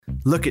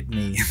Look at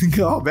me.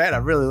 Oh, man,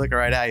 I'm really looking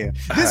right at you.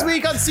 This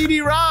week on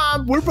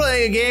CD-ROM, we're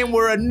playing a game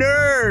where a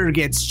nerd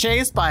gets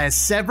chased by a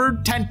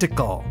severed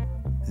tentacle.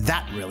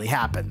 That really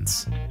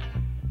happens.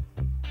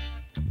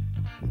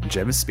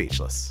 Jim is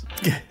speechless.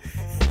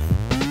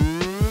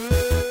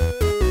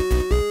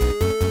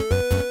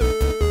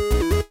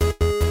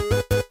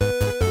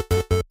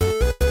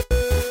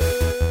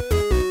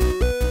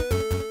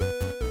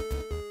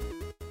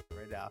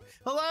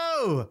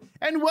 Hello,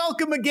 and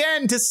welcome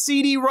again to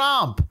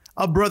CD-ROM,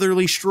 a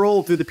brotherly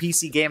stroll through the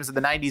PC games of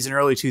the 90s and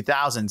early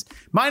 2000s.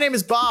 My name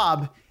is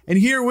Bob, and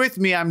here with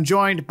me, I'm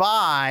joined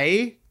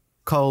by,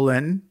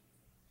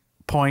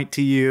 point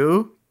to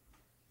you,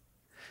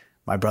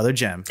 my brother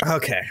Jim.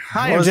 Okay.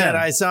 Hi,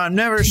 Jim. So I'm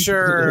never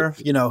sure,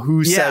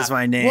 who says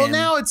my name. Well,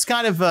 now it's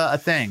kind of a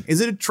thing.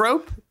 Is it a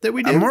trope that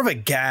we do? More of a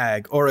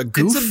gag or a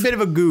goof. It's a bit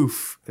of a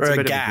goof. Or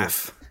a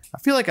gaff. I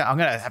feel like I'm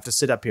going to have to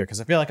sit up here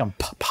because I feel like I'm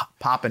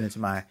popping into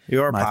my...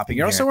 You are popping.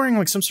 You're also wearing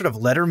like some sort of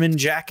Letterman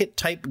jacket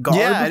type garb.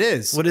 Yeah, it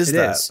is. What is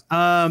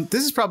that?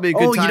 This is probably a good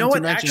time to mention... Oh, you know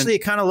what? Actually, it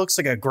kind of looks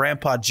like a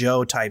Grandpa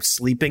Joe type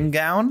sleeping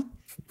gown.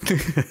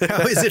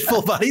 Is it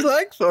full body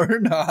length or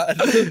not?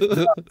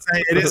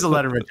 It is a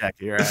Letterman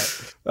jacket. You're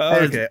right.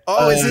 Okay.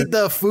 Is it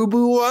the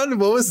FUBU one?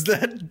 What was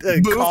that?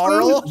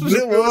 Carl? What was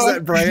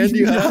that brand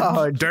you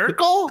had?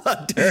 Dirkle?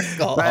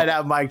 Dirkle. Right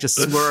now, Mike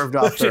just swerved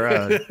off the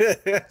road.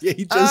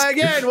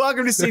 Again,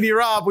 welcome to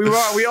CD-ROM.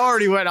 We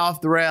already went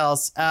off the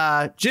rails.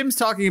 Jim's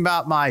talking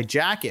about my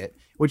jacket,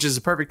 which is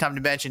a perfect time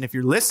to mention if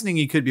you're listening,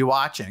 you could be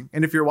watching.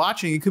 And if you're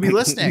watching, you could be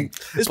listening.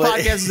 This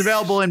podcast is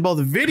available in both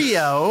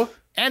video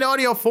and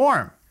audio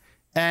form.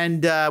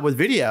 And with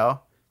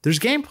video, there's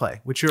gameplay,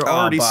 which you're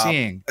already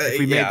seeing if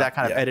we made that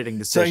kind of editing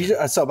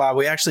decision. So Bob,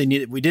 we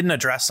didn't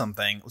address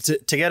something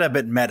to get a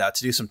bit meta,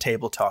 to do some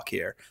table talk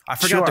here. I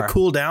forgot to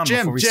cool down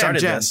before we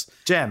started this.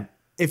 Jim,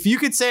 if you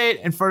could say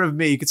it in front of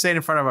me, you could say it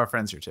in front of our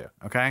friends here too,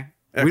 okay?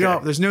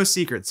 There's no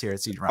secrets here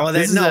at CD-ROM.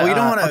 We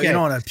don't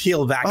want to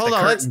peel back the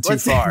curtain too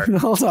far.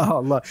 Hold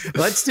on.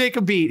 Let's take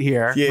a beat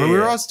here.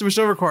 We're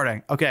still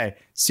recording. Okay.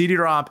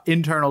 CD-ROM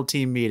internal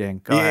team meeting.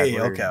 Go ahead.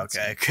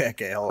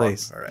 Okay. Hold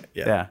Please. On. All right.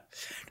 Yeah.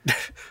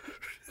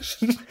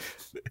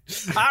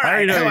 All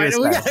right.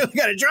 We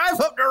got to drive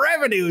up the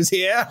revenues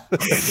here.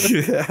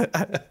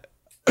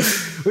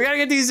 We got to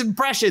get these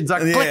impressions.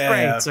 Our click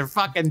rates are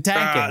fucking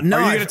tanking.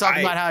 Are you going to talk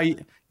about how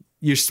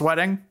you're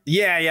sweating?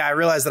 Yeah. I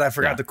realized that I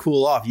forgot to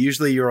cool off.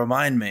 Usually you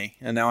remind me,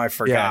 and now I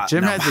forgot. Yeah,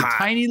 Jim has a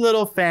tiny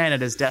little fan at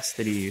his desk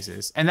that he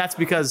uses. And that's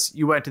because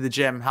you went to the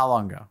gym how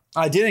long ago?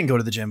 I didn't go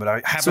to the gym, but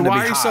I happened to be hot. So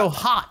why are you so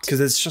hot? Because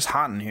it's just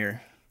hot in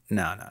here.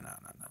 No.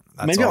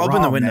 Maybe I'll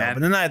open the window,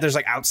 but then there's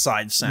like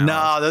outside sound.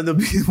 No, there'll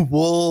be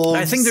wolves.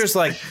 I think there's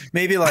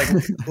maybe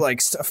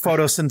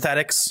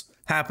photosynthetics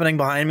happening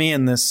behind me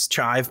in this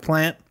chive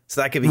plant.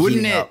 So that could be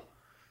heating up.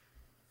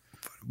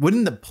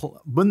 Wouldn't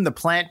the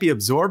plant be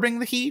absorbing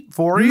the heat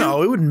for you?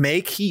 No, it would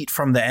make heat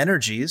from the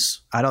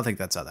energies. I don't think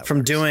that's how that works.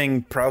 From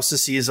doing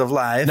processes of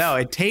life. No,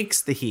 it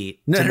takes the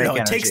heat. No,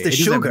 it takes the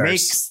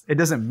sugars. It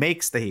doesn't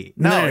make the heat.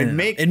 No,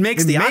 it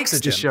makes the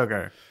oxygen. The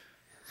sugar.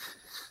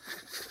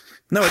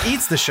 No, it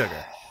eats the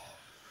sugar.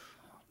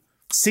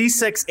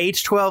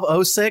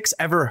 C6H12O6.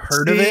 Ever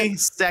heard of it?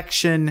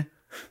 Section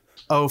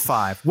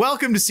 05.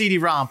 Welcome to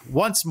CD-ROM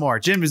once more.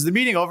 Jim, is the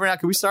meeting over now?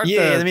 Can we start?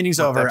 Yeah, the meeting's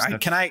over.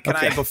 Can I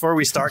before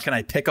we start, can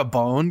I pick a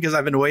bone? Because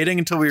I've been waiting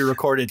until we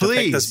recorded to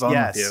pick this bone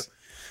with you.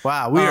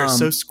 Wow, we are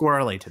so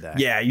squirrely today.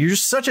 Yeah, you're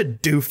such a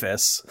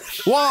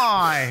doofus.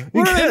 Why?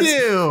 What did I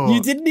do?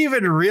 You didn't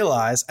even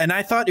realize, and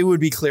I thought it would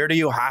be clear to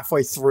you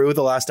halfway through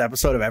the last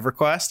episode of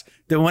EverQuest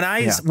that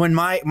when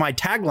my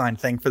tagline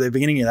thing for the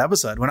beginning of the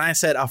episode, when I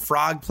said a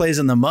frog plays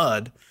in the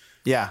mud.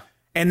 Yeah.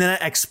 And then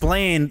I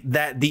explained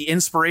that the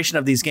inspiration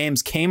of these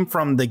games came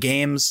from the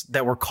games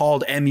that were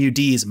called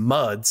MUDs,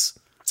 MUDs.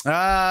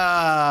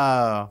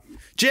 Oh.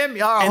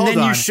 Jim, and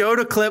then you showed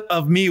a clip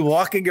of me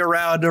walking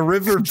around a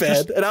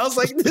riverbed, and I was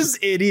like, this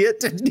idiot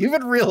didn't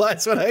even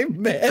realize what I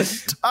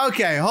meant.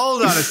 Okay,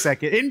 hold on a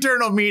second.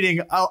 Internal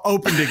meeting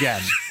opened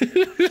again.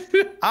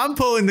 I'm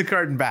pulling the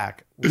curtain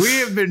back. We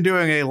have been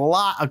doing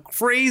a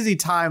crazy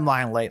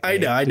timeline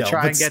lately. I know. To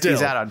try and get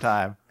these out on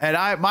time. And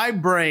my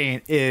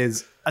brain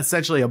is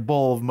essentially a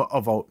bowl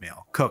of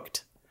oatmeal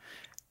cooked.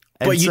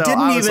 And but you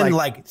didn't even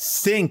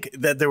think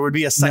that there would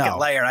be a second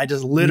layer. I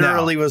just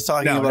literally was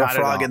talking about a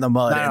frog in the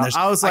mud. And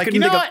I was like, I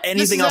couldn't think of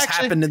anything else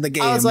happened in the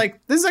game. I was like,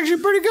 this is actually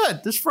pretty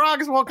good. This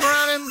frog is walking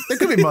around and there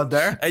could be mud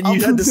there. And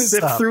you had to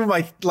sift through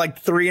my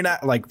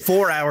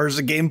 4 hours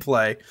of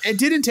gameplay. It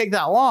didn't take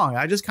that long.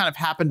 I just kind of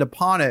happened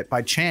upon it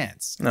by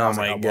chance. And oh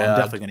my God. Well, I'm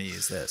definitely going to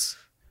use this.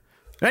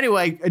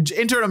 Anyway,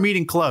 internal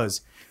meeting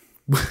closed.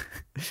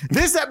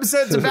 This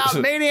episode's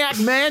about Maniac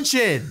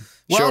Mansion.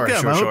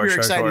 Welcome. I hope you're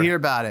excited to hear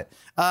about it.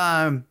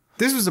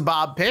 This was a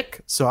Bob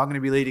pick, so I'm going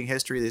to be leading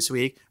history this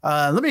week.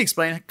 Let me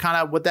explain kind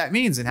of what that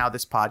means and how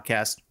this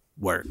podcast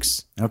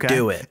works. Okay.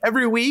 Do it.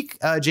 Every week,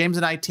 James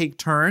and I take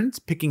turns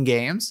picking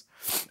games.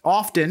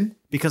 Often,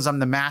 because I'm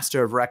the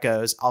master of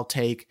recos, I'll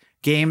take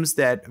games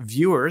that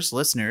viewers,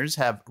 listeners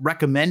have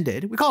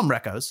recommended. We call them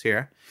recos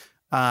here.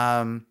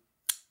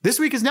 This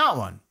week is not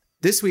one.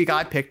 This week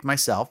I picked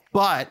myself,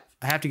 but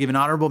I have to give an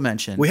honorable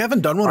mention. We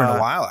haven't done one in a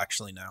while,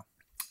 actually. Now,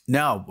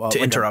 no, to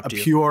interrupt a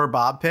you, pure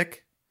Bob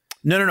pick.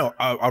 No.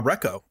 A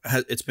Reco.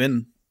 It's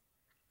been.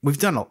 We've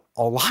done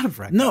a lot of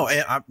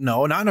Recos.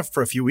 No, not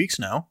for a few weeks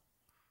now.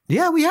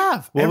 Yeah, we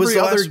have. What was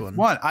the last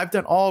one? I've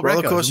done all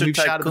Roller Recos. Coaster We've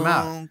shouted them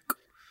out.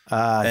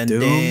 And Doom.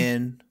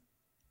 then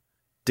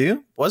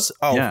Doom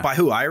by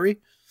who? Irie?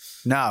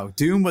 No,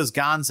 Doom was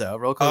Gonzo.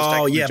 Roller Coaster.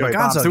 Oh yeah, but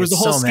Gonzo. There was the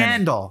whole so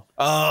scandal.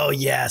 Oh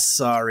yes,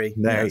 sorry.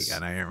 There yes. you go.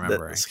 Now you're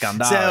remembering.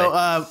 Scandal.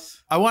 So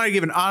I want to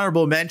give an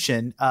honorable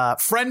mention.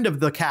 Friend of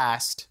the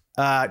cast,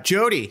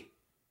 Jody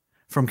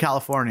from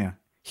California.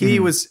 He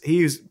was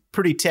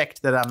pretty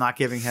ticked that I'm not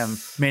giving him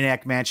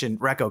Maniac Mansion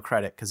Reco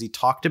credit because he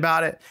talked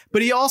about it,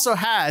 but he also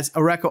has a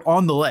Reco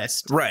on the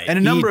list, right? And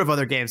a number of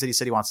other games that he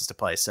said he wants us to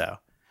play. So,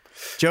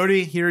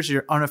 Jody, here's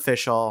your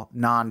unofficial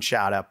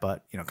non-shout out,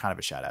 but kind of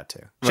a shout out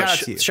too. Shout out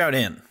to you. Shout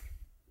in.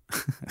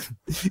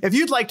 If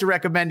you'd like to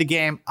recommend a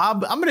game, I'm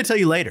going to tell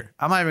you later.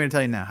 I'm not even going to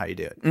tell you now how you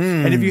do it.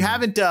 And if you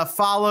haven't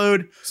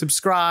followed,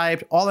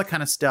 subscribed, all that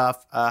kind of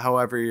stuff,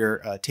 however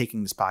you're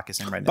taking this podcast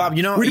in right now, Bob,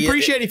 we'd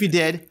appreciate it if you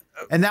did,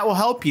 and that will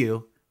help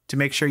you to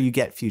make sure you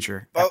get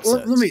future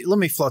episodes. Let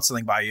me float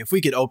something by you. If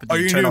we could open the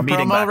internal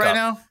meeting back right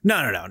up.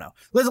 now? No.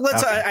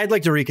 Let's. Okay. I'd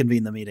like to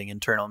reconvene the meeting.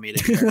 Internal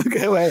meeting.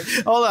 Okay, wait.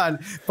 Hold on.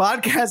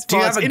 Podcast. Do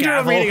you have a internal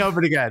gavel? meeting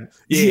open again?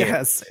 Yeah.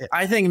 Yes.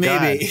 I think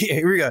maybe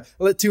here we go.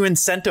 To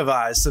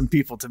incentivize some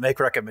people to make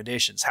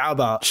recommendations. How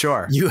about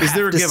you have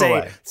there a to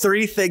giveaway? say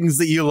 3 things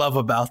that you love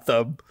about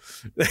them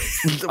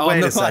on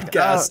Wait the a second.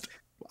 podcast.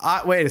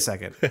 Wait a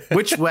second.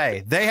 Which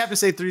way? They have to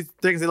say 3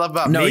 things they love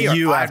about No, me, or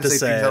you I have to say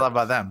say 3 things it. I love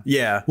about them.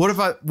 Yeah. What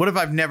if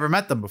I've never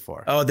met them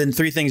before? Oh, then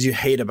 3 things you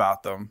hate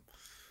about them.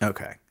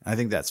 Okay. I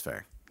think that's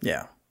fair.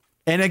 Yeah.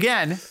 And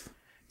again,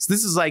 so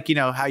this is like,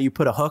 how you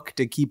put a hook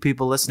to keep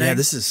people listening. Yeah,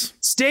 this is.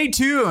 Stay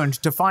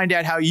tuned to find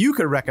out how you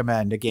could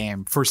recommend a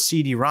game for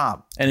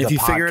CD-ROM. And if you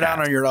figure it podcast. out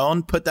on your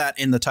own, put that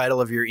in the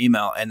title of your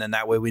email, and then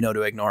that way we know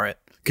to ignore it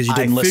because you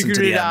didn't listen to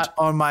the end. I figured it out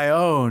on my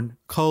own,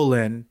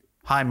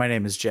 hi, my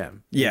name is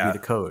Jim. Yeah. Give me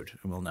the code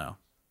and we'll know.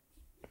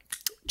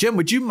 Jim,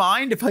 would you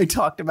mind if I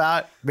talked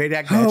about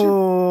Maniac Mansion?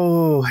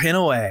 Oh, in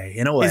a way.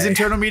 Is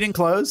internal meeting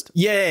closed?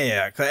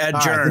 Yeah. Adjourned.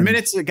 Right, the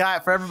minutes,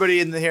 for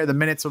everybody in here, the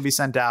minutes will be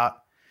sent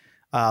out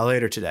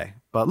later today.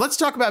 But let's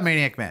talk about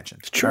Maniac Mansion.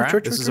 Sure.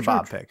 This is a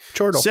Bob pick.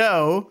 Chortle.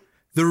 So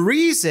the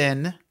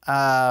reason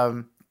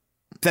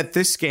that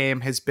this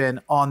game has been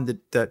on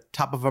the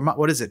top of our mouth,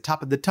 what is it?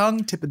 Top of the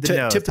tongue, tip of the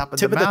nose, top of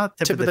the mouth,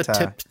 tip of the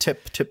tongue,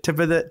 tip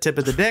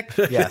of the dick.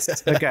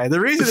 Yes. Okay. The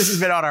reason this has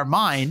been on our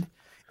mind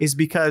is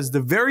because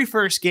the very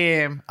first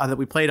game that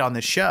we played on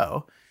this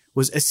show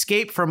was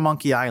Escape from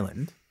Monkey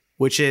Island,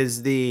 which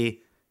is the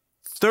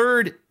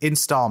 3rd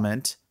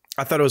installment.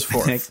 I thought it was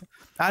 4th.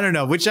 I don't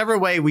know. Whichever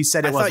way we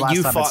said it was last time.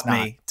 You fought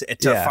me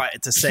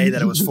to say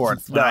that it was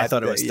 4th when I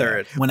thought it was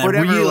 3rd. When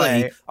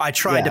I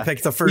tried to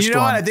pick the first one. You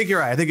know what? I think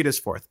you're right. I think it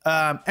is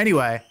 4th.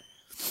 Anyway,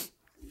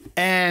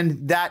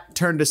 and that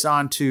turned us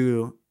on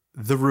to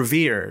the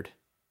revered,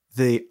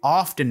 the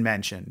often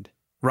mentioned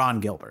Ron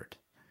Gilbert,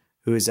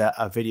 who is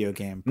a video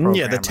game programmer.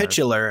 Yeah, the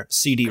titular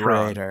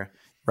CD-ROM creator.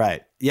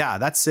 Right. Yeah,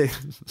 that's it.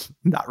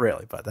 Not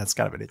really, but that's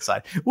kind of an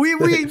inside. We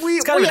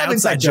it's kind of have an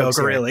inside joke,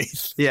 really.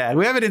 Yeah,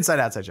 we have an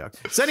inside-outside joke.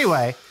 So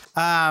anyway,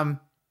 and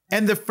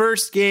the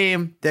first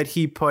game that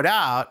he put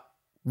out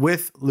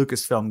with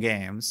Lucasfilm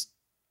Games,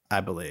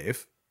 I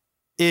believe,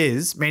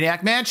 is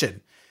Maniac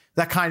Mansion.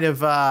 That kind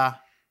of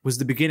was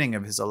the beginning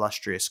of his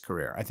illustrious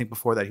career. I think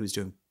before that he was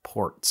doing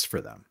ports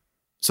for them.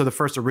 So the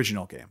first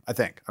original game, I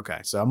think.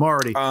 Okay, so I'm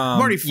already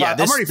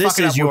this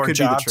is your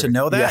job to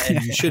know that,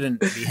 and you shouldn't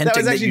be hinting that,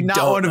 was actually you not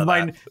don't one of know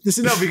my.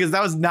 that. Because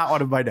that was not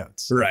one of my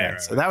notes. Right.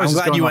 So that was.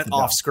 I'm glad you went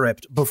off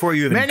script before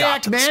you even got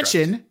Maniac to the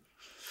Mansion, script.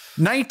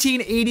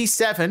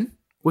 1987,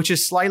 which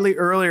is slightly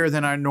earlier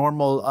than our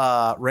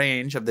normal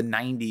range of the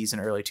 90s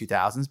and early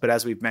 2000s. But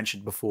as we've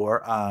mentioned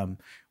before,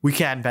 we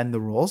can bend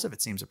the rules if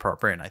it seems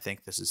appropriate, and I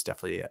think this is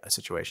definitely a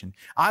situation.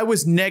 I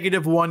was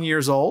 -1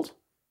 years old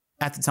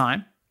at the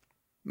time.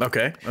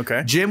 Okay.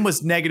 Jim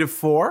was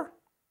 -4.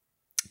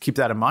 Keep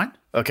that in mind.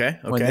 Okay.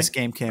 When this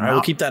game came out. I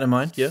will keep that in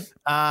mind. Yeah.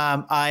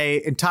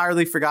 I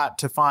entirely forgot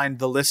to find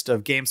the list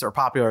of games that were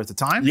popular at the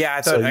time. Yeah,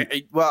 I thought.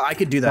 I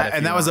could do that.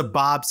 And that was a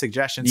Bob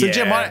suggestion. So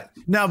Jim,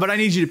 no, but I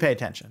need you to pay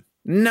attention.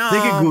 No,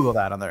 they can Google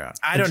that on their own.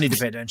 I don't need to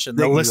pay attention.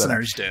 The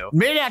listeners do.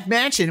 Maniac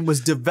Mansion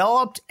was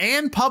developed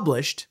and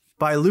published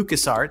by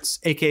LucasArts,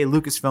 aka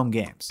Lucasfilm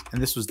Games,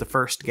 and this was the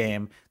first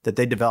game that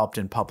they developed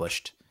and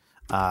published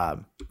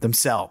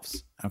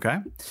themselves. Okay.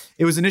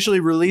 It was initially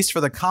released for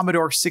the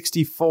Commodore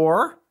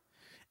 64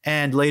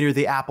 and later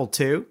the Apple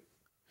II.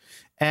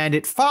 And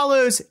it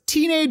follows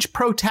teenage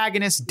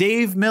protagonist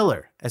Dave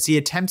Miller as he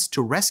attempts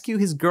to rescue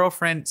his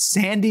girlfriend,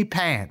 Sandy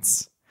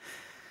Pants.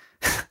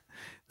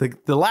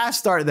 the last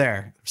start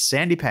there,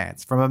 Sandy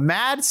Pants, from a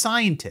mad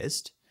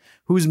scientist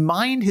whose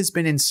mind has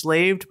been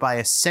enslaved by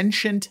a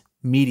sentient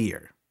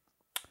meteor.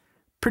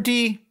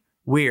 Pretty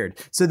weird.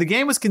 So the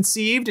game was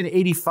conceived in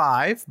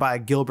 1985 by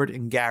Gilbert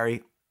and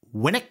Gary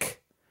Winnick.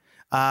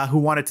 who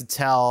wanted to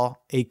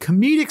tell a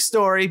comedic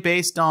story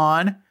based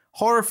on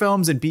horror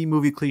films and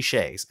B-movie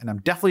cliches. And I'm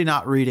definitely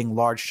not reading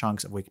large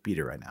chunks of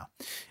Wikipedia right now.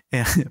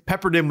 And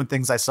peppered in with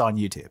things I saw on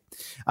YouTube.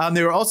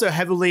 They were also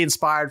heavily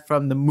inspired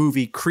from the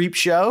movie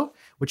Creepshow,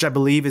 which I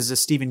believe is a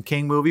Stephen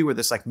King movie where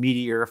this like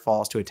meteor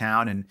falls to a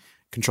town and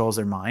controls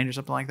their mind or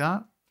something like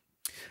that.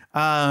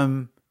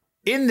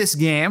 In this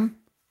game,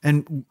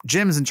 and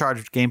Jim's in charge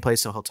of gameplay,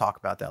 so he'll talk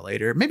about that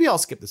later. Maybe I'll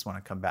skip this one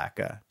and come back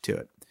to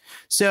it.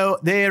 So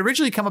they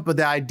originally come up with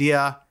the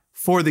idea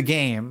for the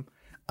game.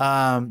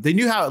 They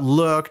knew how it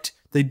looked.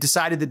 They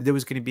decided that there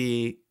was going to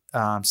be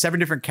 7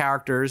 different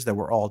characters that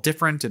were all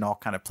different and all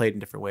kind of played in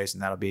different ways.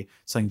 And that'll be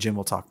something Jim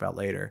will talk about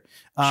later.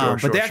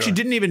 But they actually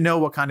didn't even know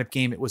what kind of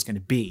game it was going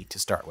to be to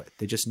start with.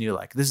 They just knew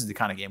like, this is the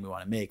kind of game we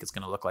want to make. It's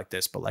going to look like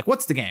this, but like,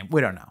 what's the game?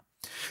 We don't know.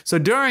 So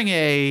during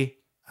a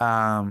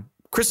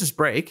Christmas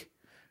break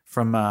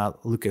from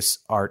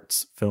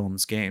LucasArts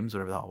Films Games,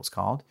 whatever the hell it was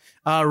called,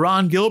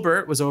 Ron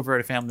Gilbert was over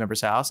at a family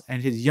member's house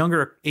and his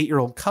younger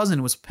 8-year-old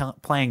cousin was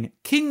playing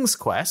King's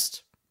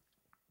Quest,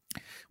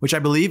 which I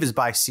believe is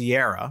by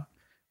Sierra,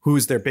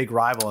 who's their big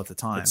rival at the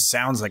time. It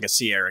sounds like a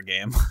Sierra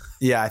game.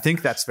 Yeah, I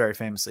think that's very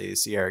famously a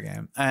Sierra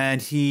game.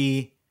 And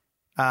he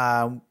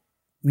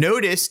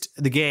noticed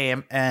the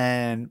game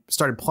and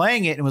started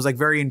playing it and was like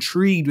very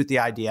intrigued with the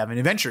idea of an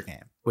adventure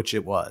game, which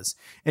it was.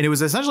 And it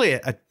was essentially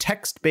a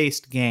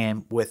text-based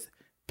game with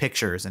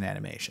pictures and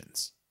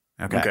animations.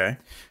 Okay.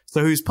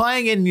 So he was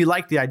playing it and he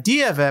liked the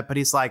idea of it, but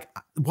he's like,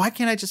 why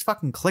can't I just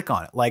fucking click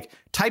on it? Like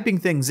typing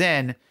things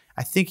in,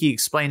 I think he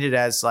explained it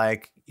as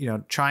like, you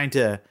know, trying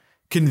to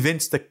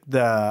convince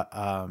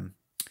the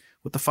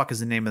what the fuck is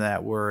the name of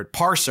that word?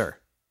 Parser,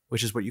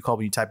 which is what you call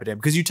when you type it in.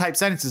 Because you type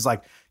sentences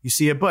like, you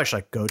see a bush,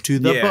 like go to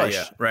the bush.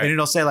 Yeah, right. And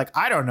it'll say like,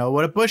 I don't know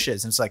what a bush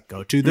is. And it's like,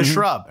 go to the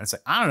shrub. And it's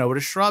like, I don't know what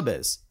a shrub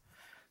is.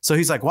 So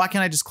he's like, why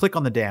can't I just click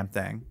on the damn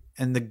thing?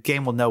 And the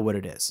game will know what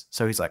it is.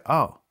 So he's like,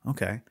 oh,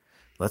 okay,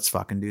 let's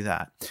fucking do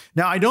that.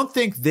 Now, I don't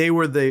think they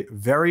were the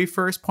very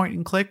first point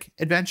and click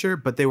adventure,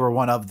 but they were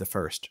one of the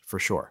first for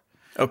sure.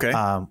 Okay.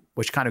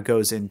 Which kind of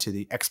goes into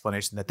the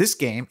explanation that this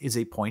game is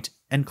a point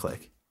and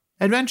click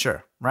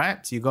adventure,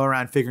 right? So you go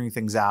around figuring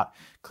things out,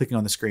 clicking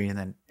on the screen, and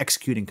then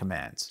executing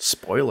commands.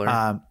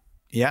 Spoiler.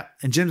 Yeah.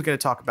 And Jim's going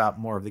to talk about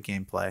more of the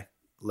gameplay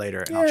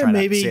later. And I'll try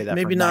not to say that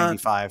maybe for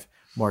 95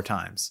 more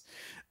times.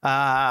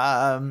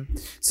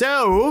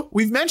 So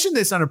we've mentioned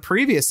this on a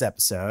previous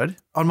episode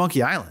on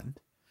Monkey Island.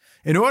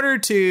 In order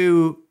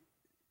to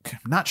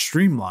not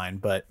streamline,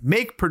 but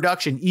make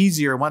production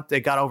easier once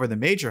they got over the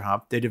major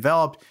hump, they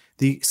developed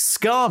the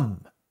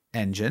SCUMM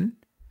engine,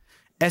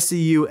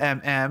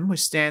 SEUMM,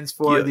 which stands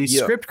for the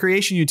Script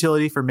Creation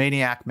Utility for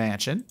Maniac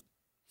Mansion.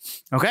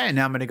 Okay, and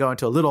now I'm going to go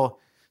into a little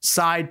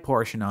side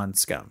portion on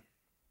SCUMM.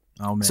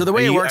 Oh man! So the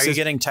way it works is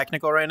getting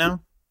technical right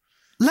now.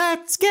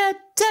 Let's get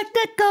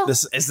technical.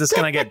 Is this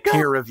going to get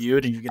peer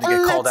reviewed, and you're going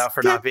to get called out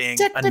for not being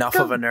enough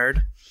of a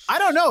nerd? I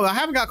don't know. I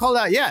haven't got called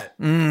out yet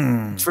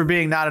for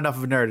being not enough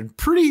of a nerd. And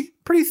pretty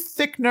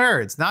thick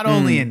nerds, not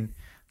only in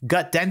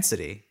gut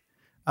density,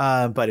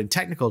 but in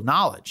technical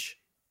knowledge.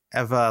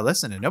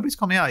 Listen, and nobody's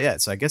called me out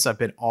yet, so I guess I've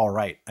been all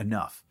right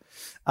enough.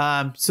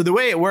 So the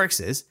way it works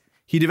is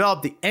he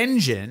developed the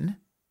engine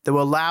that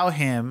will allow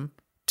him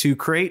to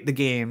create the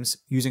games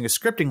using a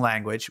scripting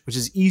language, which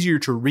is easier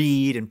to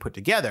read and put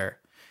together.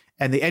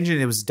 And the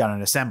engine was done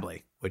in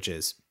assembly, which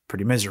is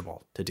pretty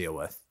miserable to deal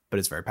with, but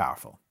it's very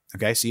powerful.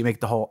 Okay, so you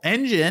make the whole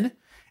engine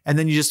and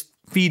then you just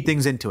feed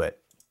things into it.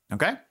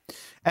 Okay,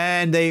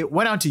 and they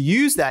went on to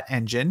use that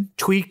engine,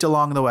 tweaked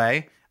along the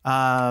way,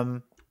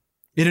 in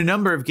a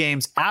number of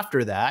games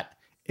after that,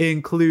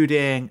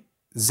 including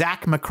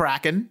Zack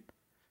McCracken,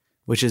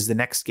 which is the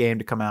next game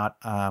to come out,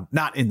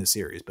 not in the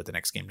series, but the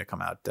next game to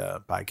come out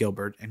by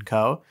Gilbert and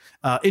Co.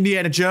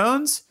 Indiana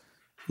Jones,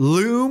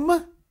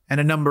 Loom, and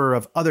a number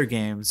of other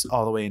games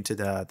all the way into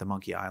the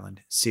Monkey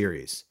Island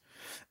series.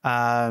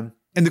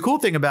 And the cool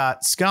thing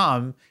about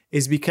SCUMM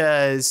is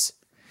because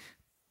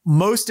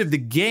most of the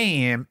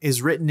game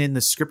is written in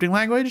the scripting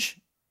language.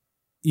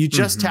 You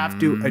just have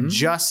to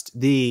adjust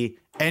the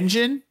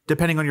engine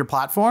depending on your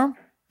platform,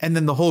 and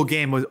then the whole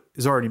game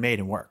is already made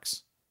and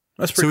works.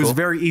 That's pretty cool. So it was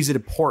very easy to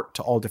port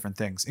to all different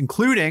things,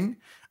 including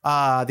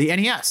the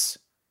NES.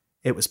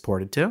 It was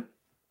ported to.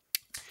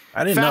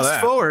 I didn't know that.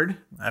 Fast forward.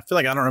 I feel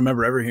like I don't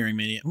remember ever hearing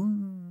Mania.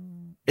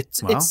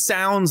 It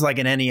sounds like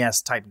an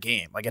NES type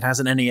game. Like it has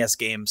an NES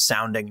game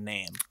sounding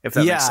name. If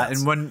that makes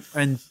sense.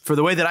 And for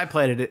the way that I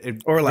played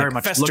it or like very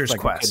much Fester's looked like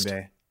Quest.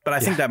 But I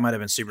think that might have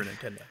been Super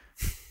Nintendo.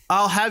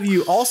 I'll have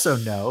you also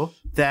know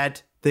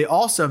that they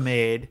also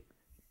made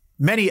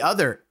many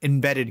other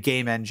embedded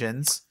game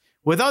engines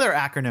with other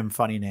acronym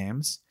funny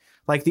names,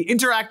 like the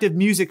Interactive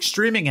Music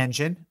Streaming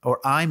Engine,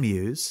 or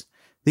iMuse,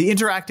 the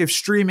Interactive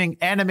Streaming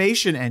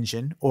Animation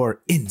Engine,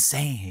 or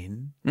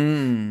Insane,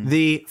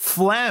 the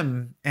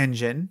Phlegm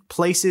Engine,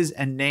 Places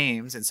and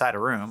Names Inside a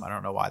Room. I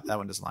don't know why that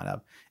one doesn't line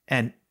up.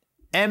 And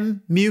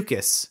M.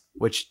 Mucus,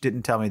 which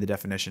didn't tell me the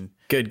definition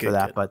for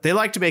that, but they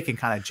like to make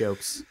kind of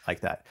jokes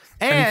like that.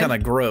 And kind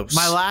of gross.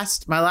 My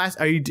last.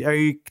 Do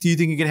you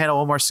think you can handle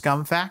one more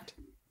scum fact?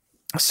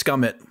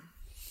 Scum it.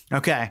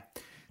 Okay.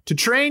 To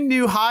train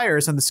new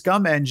hires on the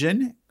Scum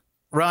engine,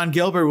 Ron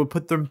Gilbert would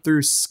put them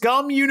through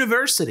Scum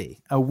University,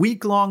 a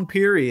week-long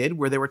period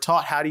where they were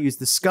taught how to use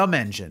the Scum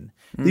engine.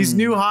 These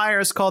new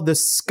hires, called the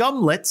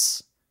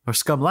Scumlets, or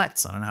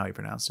Scumlets, I don't know how you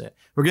pronounce it,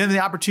 were given the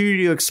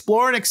opportunity to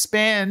explore and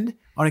expand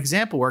on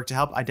example work to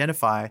help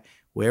identify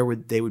where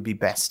they would be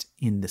best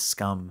in the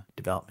Scum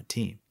development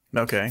team.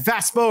 Okay.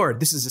 Fast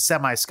forward. This is a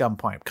semi-Scum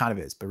point. Kind of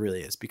is, but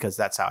really is, because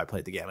that's how I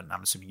played the game, and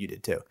I'm assuming you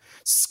did too.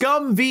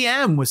 Scum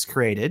VM was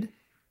created,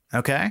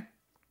 okay,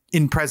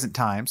 in present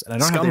times, and I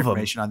don't have the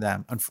information on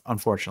them,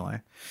 unfortunately,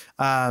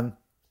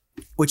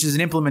 which is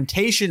an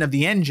implementation of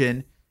the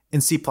engine in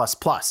C++,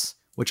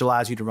 which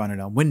allows you to run it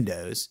on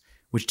Windows,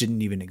 which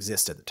didn't even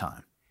exist at the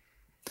time.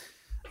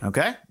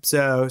 Okay,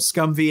 so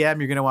Scum VM,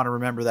 you're going to want to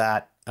remember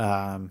that.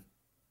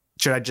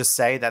 Should I just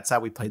say that's how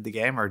we played the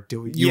game, or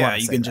do we?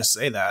 You can just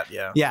say that.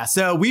 Yeah. Yeah.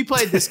 So we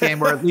played this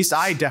game, or at least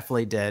I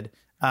definitely did.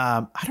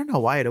 I don't know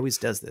why it always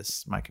does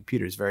this. My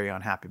computer is very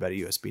unhappy about a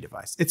USB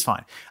device. It's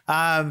fine.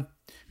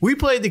 We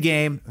played the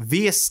game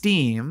via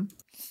Steam,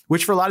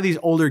 which for a lot of these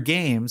older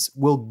games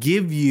will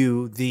give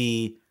you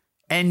the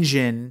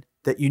engine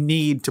that you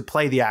need to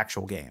play the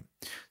actual game.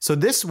 So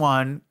this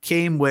one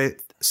came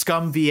with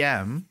Scum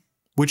VM,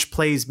 which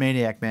plays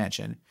Maniac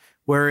Mansion,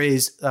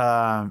 whereas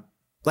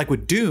like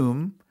with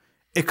Doom,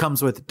 it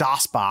comes with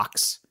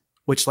DOSBox,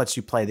 which lets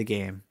you play the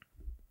game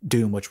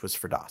Doom, which was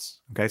for DOS.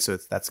 Okay, so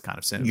that's kind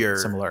of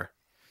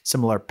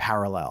similar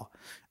parallel.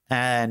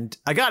 And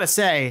I gotta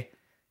say,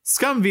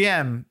 Scum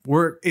VM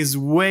is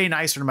way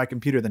nicer to my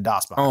computer than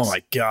DOSBox. Oh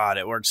my god,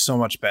 it worked so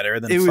much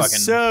better than it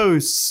was so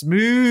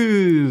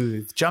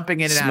smooth, jumping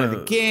in and out of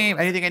the game.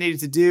 Anything I needed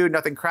to do,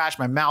 nothing crashed.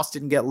 My mouse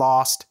didn't get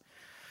lost.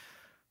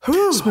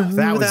 Whew,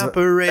 that was a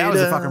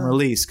fucking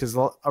release, because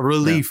a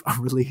release.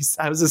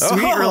 That was a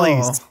sweet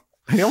release.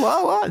 Yeah, well,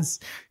 it was,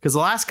 because the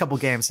last couple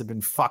games have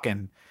been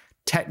fucking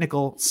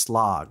technical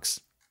slogs.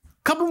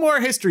 Couple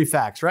more history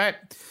facts, right?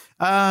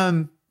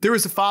 There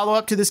was a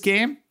follow-up to this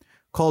game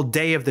called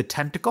Day of the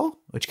Tentacle,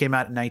 which came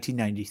out in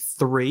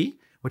 1993,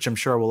 which I'm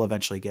sure we'll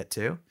eventually get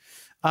to.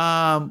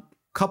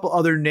 Couple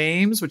other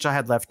names, which I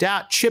had left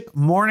out. Chip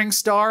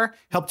Morningstar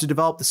helped to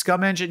develop the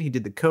Scum engine. He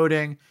did the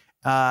coding.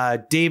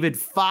 David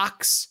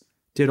Fox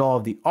did all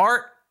of the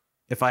art.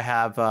 If I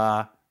have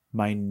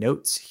my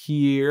notes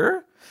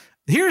here.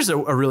 Here's a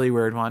really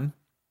weird one.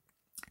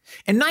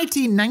 In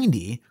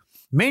 1990,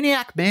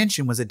 Maniac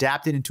Mansion was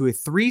adapted into a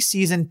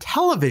 3-season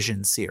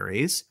television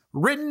series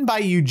written by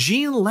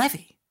Eugene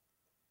Levy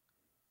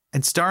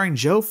and starring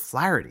Joe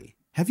Flaherty.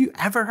 Have you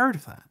ever heard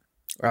of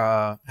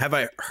that? Have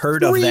I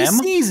heard of them? 3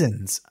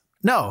 seasons.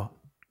 No.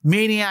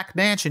 Maniac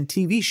Mansion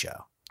TV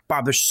show.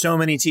 Bob, there's so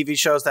many TV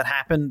shows that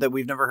happened that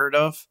we've never heard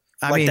of.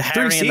 I mean, the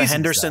Harry and the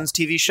Hendersons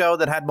TV show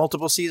that had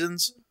multiple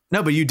seasons.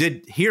 No, but you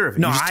did hear of it.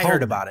 No, I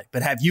heard about it.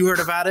 But have you heard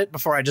about it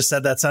before I just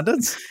said that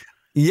sentence?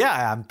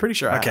 Yeah, I'm pretty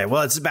sure. Okay,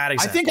 well, it's a bad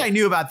example. I think I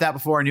knew about that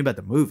before I knew about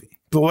the movie.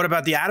 But what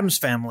about the Addams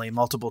Family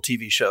multiple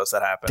TV shows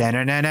that happened?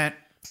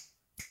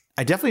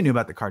 I definitely knew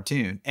about the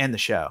cartoon and the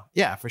show.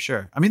 Yeah, for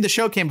sure. I mean, the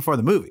show came before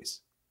the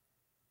movies.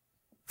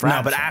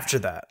 No, but after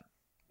that.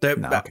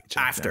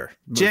 After.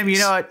 Jim, you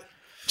know what?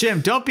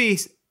 Jim, don't be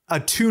a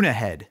tuna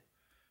head.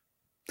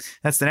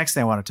 That's the next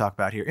thing I want to talk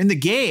about here. In the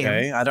game,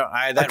 okay,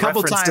 that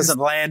couple reference doesn't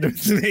land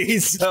with me.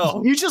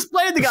 So you just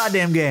played the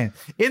goddamn game.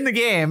 In the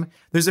game,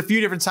 there's a few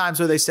different times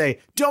where they say,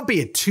 "Don't be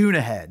a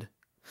tuna head."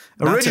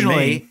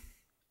 Originally,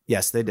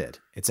 yes, they did.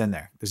 It's in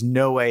there. There's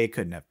no way it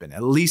couldn't have been.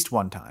 At least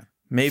one time.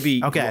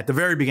 Maybe. Okay, at the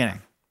very beginning.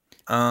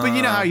 But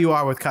you know how you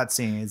are with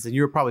cutscenes, and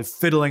you were probably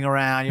fiddling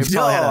around.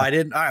 I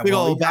didn't. All right,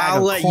 well,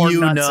 I'll let you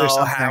know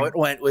how it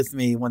went with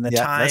me when the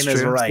time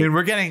is right. I mean,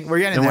 we're getting and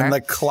there. When the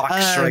clock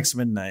strikes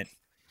midnight.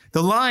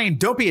 The line,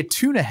 "Don't be a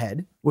tuna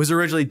head," was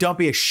originally "Don't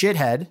be a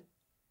shithead,"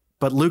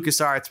 but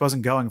LucasArts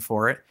wasn't going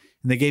for it.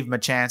 And they gave him a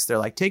chance. They're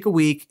like, take a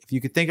week. If you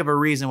could think of a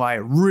reason why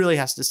it really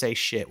has to say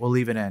shit, we'll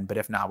leave it in. But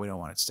if not, we don't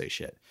want it to say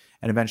shit.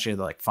 And eventually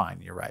they're like,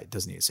 fine, you're right. It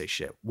doesn't need to say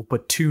shit. We'll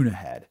put tuna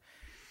head.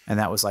 And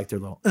that was like their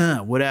little,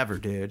 whatever,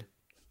 dude.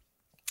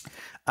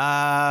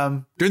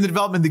 During the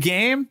development of the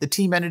game, the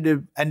team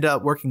ended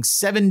up working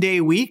 7-day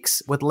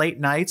weeks with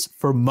late nights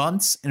for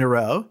months in a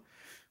row,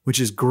 which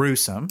is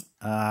gruesome.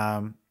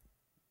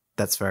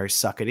 That's very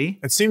suckety.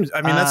 It seems.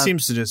 I mean, that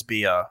seems to just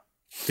be a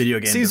video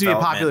game. Seems to be a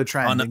popular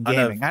trend in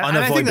gaming. And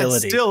I think that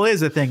still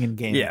is a thing in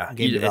gaming. Yeah,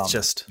 it's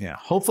just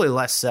hopefully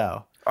less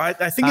so. I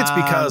think it's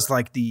because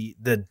like the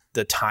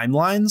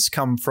timelines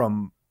come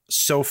from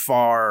so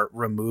far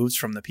removed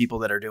from the people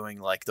that are doing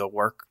like the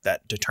work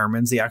that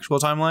determines the actual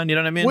timeline. You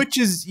know what I mean? Which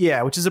is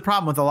a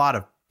problem with a lot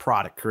of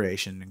product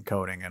creation and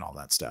coding and all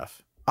that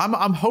stuff.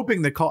 I'm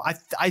hoping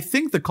I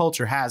think the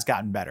culture has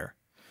gotten better.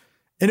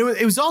 And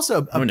it was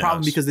also a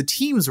problem because the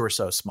teams were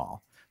so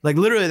small. Like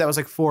literally that was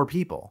like 4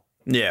 people.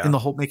 Yeah.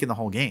 Making the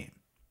whole game.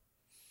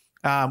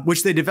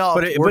 which they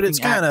developed. But it's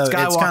kind of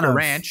Skywalker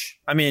Ranch.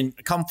 I mean,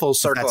 come full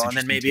circle and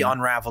then maybe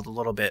unraveled a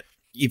little bit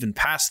even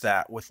past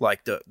that with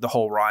like the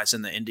whole rise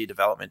in the indie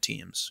development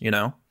teams, you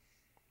know?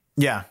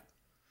 Yeah.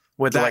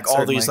 With like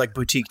all these like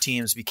boutique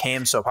teams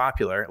became so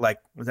popular. Like,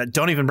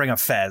 don't even bring up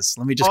Fez.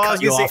 Let me just cut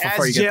you off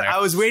before you get there. I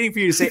was waiting for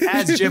you to say,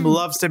 as Jim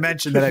loves to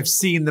mention that I've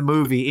seen the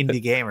movie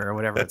Indie Gamer or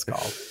whatever it's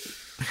called.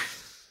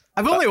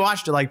 I've only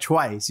watched it like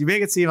twice. You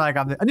make it seem like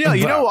I'm the,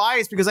 you know why?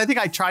 It's because I think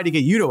I tried to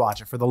get you to watch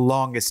it for the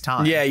longest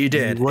time. Yeah, you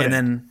did. And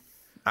then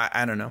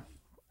I don't know.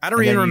 I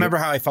don't even remember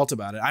how I felt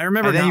about it. I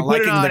remember not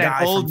liking the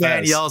guy. Old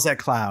man yells at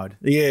Cloud.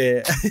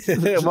 Yeah.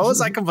 What was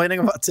I complaining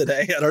about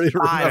today? I don't even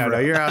remember. I don't know.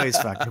 You're always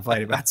fucking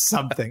complaining about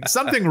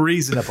something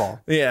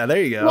reasonable. Yeah,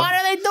 there you go. Why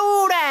do they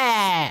do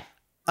that?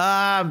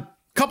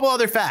 Couple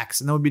other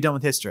facts, and then we'll be done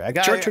with history. I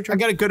got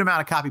a good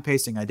amount of copy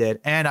pasting I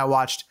did, and I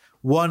watched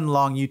one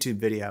long YouTube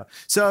video.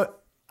 So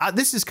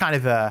this is kind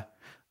of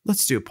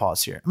let's do a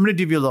pause here. I'm going to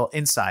give you a little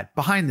insight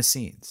behind the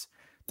scenes.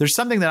 There's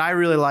something that I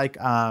really like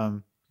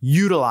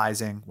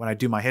utilizing when I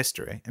do my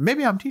history. And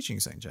maybe I'm teaching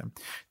you something, Jim.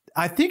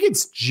 I think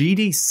it's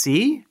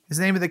GDC is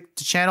the name of the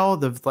channel,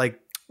 the like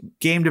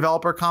game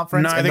developer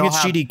conference. No, I think it's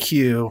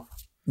GDQ.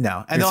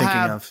 No, and they'll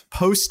have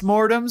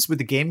postmortems with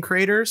the game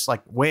creators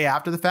like way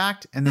after the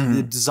fact. And then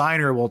the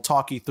designer will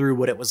talk you through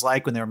what it was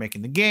like when they were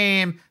making the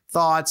game,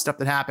 thoughts, stuff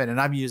that happened. And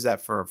I've used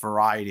that for a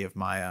variety of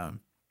my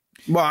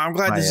well, I'm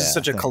glad this is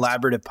such a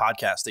collaborative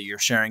podcast that you're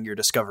sharing your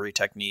discovery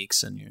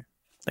techniques and your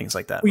things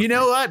like that. Well, you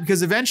know what?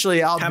 Because eventually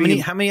how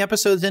many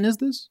episodes in is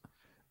this?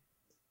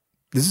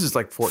 This is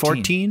like 14.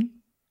 14?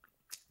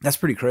 That's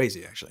pretty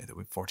crazy, actually, that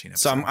we've 14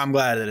 episodes. So I'm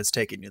glad that it's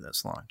taken you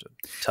this long to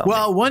tell me.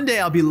 Well, one day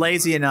I'll be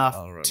lazy enough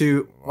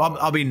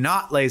I'll be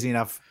not lazy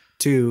enough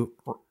to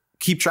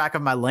keep track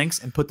of my links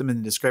and put them in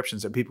the description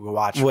so people can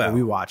watch what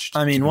we watched.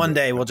 I mean, one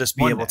day we'll just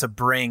be able to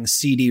bring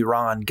CD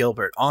Ron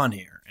Gilbert on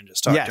here and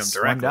just talk to him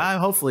directly. One day,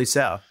 hopefully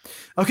so.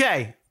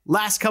 Okay,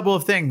 last couple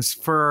of things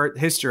for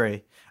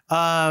history.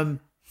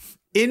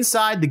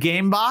 Inside the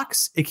game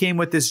box, it came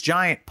with this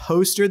giant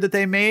poster that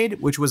they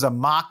made, which was a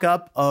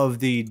mock-up of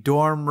the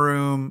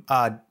dorm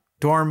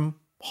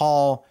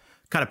hall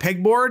kind of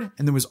pegboard.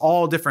 And there was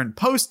all different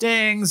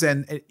postings.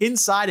 And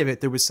inside of it,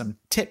 there was some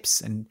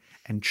tips and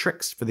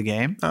tricks for the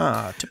game.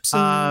 Tips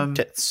and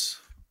tits.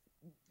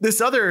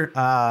 This other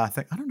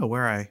thing, I don't know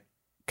where I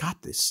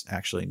got this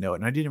actually note,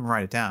 and I didn't even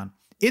write it down.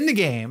 In the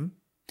game,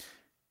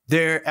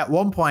 at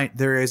one point,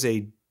 there is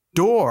a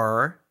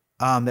door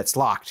that's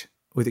locked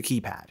with a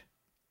keypad.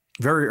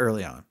 Very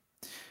early on.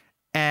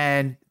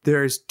 And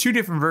there's two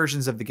different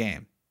versions of the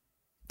game.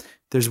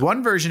 There's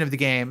one version of the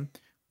game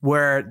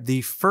where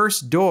the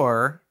first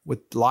door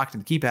with locked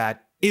in the keypad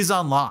is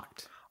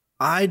unlocked.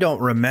 I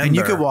don't remember. And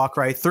you could walk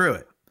right through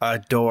it. A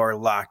door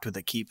locked with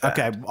a keypad.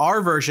 Okay.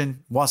 Our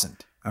version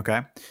wasn't.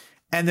 Okay.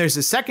 And there's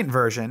a second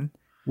version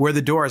where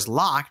the door is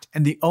locked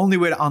and the only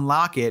way to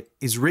unlock it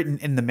is written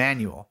in the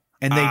manual.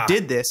 And they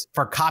did this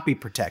for copy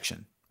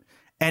protection.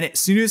 And as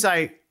soon as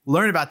I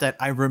learned about that,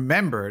 I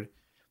remembered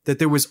that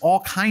there was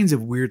all kinds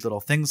of weird little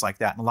things like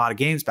that in a lot of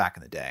games back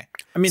in the day.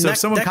 I mean, so if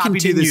someone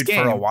copied you this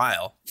game for a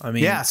while. I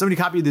mean, yeah, somebody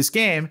copied this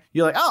game.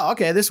 You're like, oh,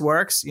 okay, this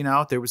works. You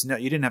know,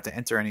 you didn't have to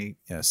enter any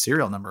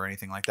serial number or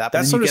anything like that.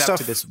 But that sort of stuff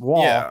to this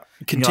wall,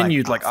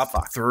 continued like up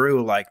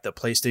through like the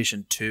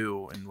PlayStation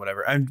 2 and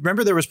whatever. I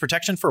remember there was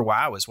protection for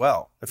WoW as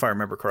well, if I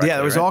remember correctly. Yeah,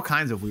 there was all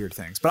kinds of weird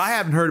things, but I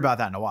haven't heard about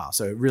that in a while,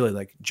 so it really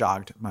like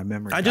jogged my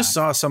memory. I just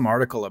saw some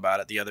article about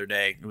it the other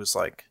day. It was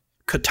like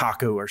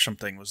Kotaku or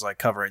something was like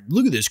covering,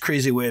 look at this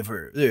crazy way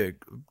for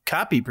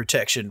copy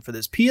protection for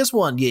this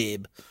PS1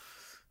 game.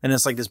 And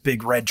it's like this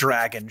big red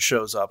dragon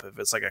shows up if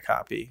it's like a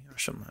copy or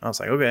something. I was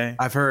like, okay.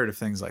 I've heard of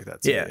things like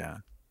that too. Yeah.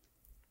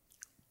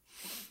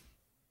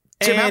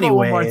 Jim,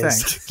 one more thing.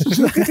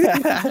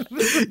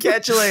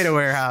 Catch you later,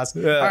 warehouse.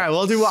 Yeah. All right,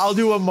 I'll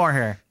do one more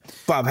here.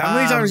 Bob, how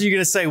many times are you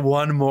going to say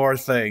one more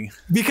thing?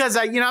 Because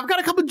I've got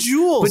a couple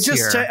jewels. But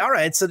just all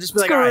right, so just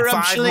be like, all right,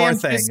 5 more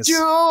things.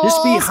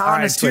 Just be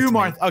honest. Two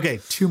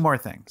more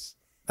things.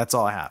 That's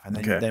all I have, and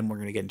then we're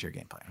going to get into your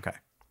gameplay. Okay.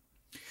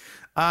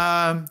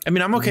 I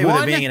mean, I'm okay with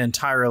it being an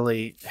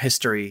entirely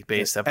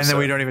history-based episode. And then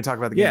we don't even talk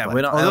about the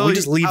gameplay. Yeah, we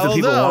just leave the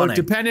people wanting.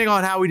 Depending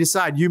on how we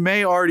decide, you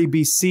may already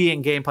be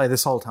seeing gameplay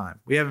this whole time.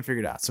 We haven't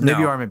figured it out. So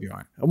maybe you are, maybe you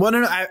aren't. Well,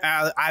 no,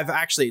 I've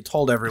actually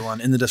told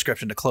everyone in the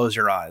description to close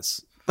your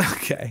eyes.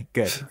 Okay,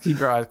 good. Keep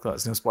your eyes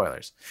closed. No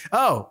spoilers.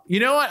 Oh, you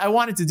know what? I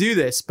wanted to do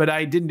this, but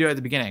I didn't do it at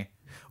the beginning.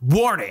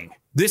 Warning.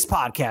 This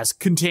podcast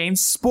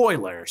contains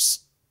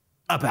spoilers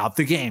about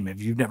the game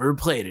if you've never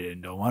played it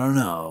and don't want to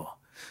know.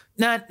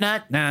 I'm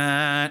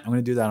going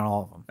to do that on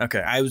all of them. Okay.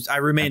 I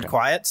remained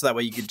quiet so that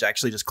way you could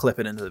actually just clip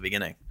it into the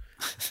beginning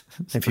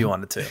if you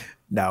wanted to.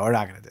 No, we're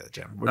not going to do it,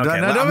 Jim. Okay,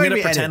 I'm going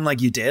to pretend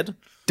like you did.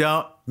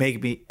 Don't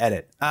make me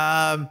edit.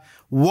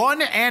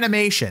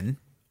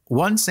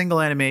 One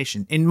single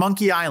animation in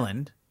Monkey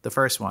Island, the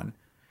first one,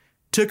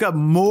 took up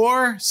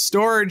more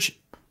storage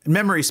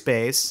memory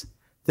space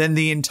than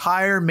the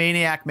entire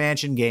Maniac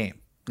Mansion game.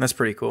 That's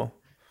pretty cool.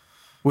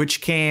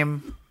 Which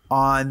came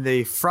on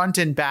the front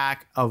and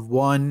back of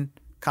one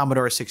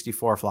Commodore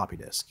 64 floppy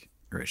disk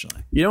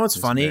originally. You know what's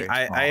funny?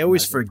 I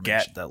always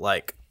forget that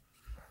like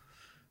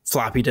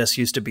floppy disk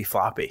used to be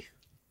floppy.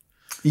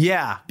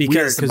 Yeah,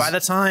 because by the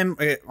time,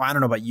 I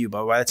don't know about you,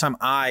 but by the time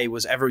I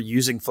was ever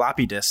using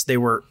floppy disks, they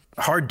were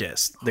hard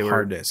disks. They were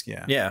hard disk.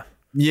 Yeah. Yeah.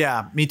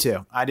 Yeah, me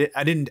too. I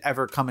didn't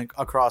ever come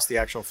across the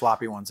actual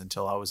floppy ones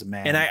until I was a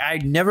man. And I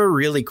never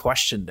really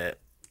questioned it,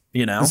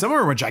 you know? And some of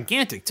them were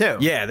gigantic too.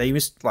 Yeah, they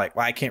used like,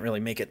 well, I can't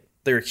really make it.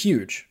 They're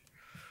huge.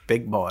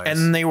 Big boys.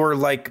 And they were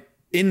like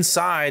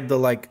inside the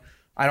like,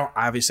 I don't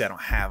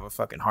have a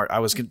fucking heart. I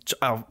was gonna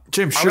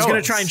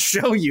try and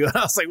show you. And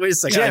I was like, wait a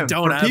second, Jim, I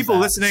don't have people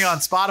that. listening on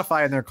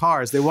Spotify in their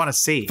cars, they want to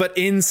see. But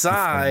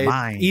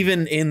inside,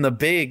 even in the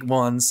big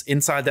ones,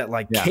 inside that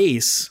like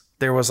case,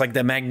 there was like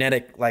the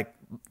magnetic like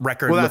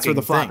record. Well, that's where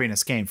the thing.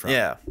 floppiness came from.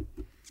 Yeah.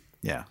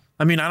 Yeah.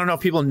 I mean, I don't know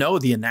if people know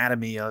the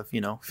anatomy of,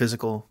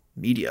 physical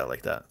media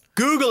like that.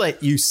 Google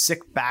it, you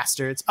sick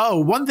bastards. Oh,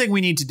 one thing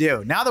we need to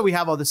do, now that we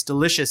have all this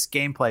delicious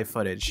gameplay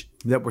footage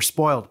that we're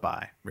spoiled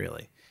by,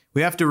 really,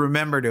 we have to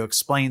remember to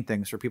explain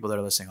things for people that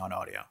are listening on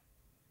audio.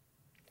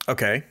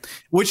 Okay.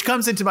 Which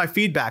comes into my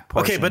feedback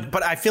portion. Okay,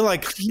 but I feel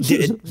like...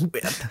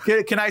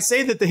 Can I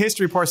say that the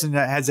history portion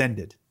has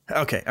ended?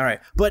 Okay, all right.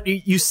 But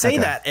you say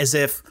that as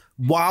if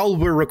while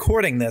we're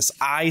recording this,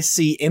 I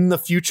see in the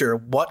future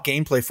what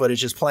gameplay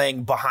footage is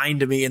playing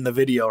behind me in the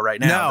video right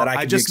now. No, that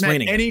I just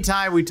meant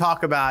anytime we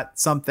talk about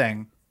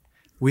something,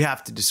 we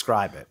have to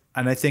describe it.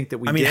 And I think that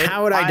we did.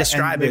 How would I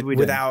describe it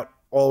without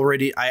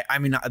already... I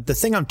mean, the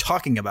thing I'm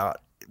talking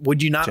about,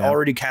 would you not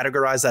already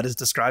categorize that as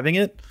describing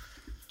it?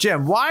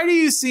 Jim, why do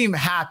you seem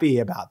happy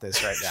about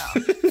this right now?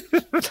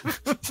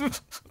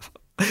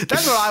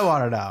 That's what I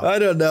want to know. I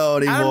don't know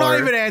anymore. I'm not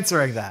even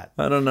answering that.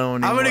 I don't know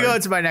anymore. I'm going to go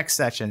into my next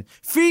section.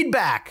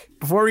 Feedback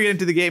before we get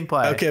into the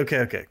gameplay. Okay.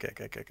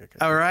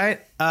 All right.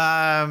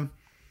 I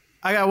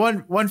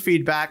got one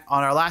feedback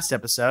on our last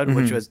episode,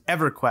 which was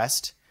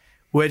EverQuest,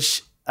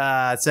 which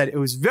said it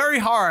was very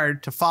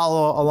hard to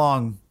follow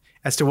along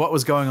as to what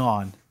was going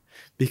on.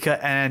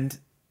 And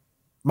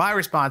my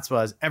response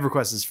was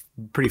EverQuest is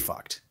pretty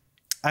fucked.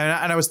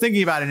 And I was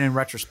thinking about it in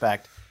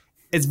retrospect.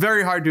 It's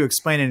very hard to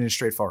explain it in a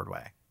straightforward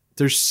way.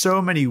 There's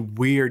so many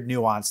weird,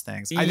 nuanced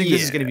things. I think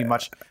this is going to be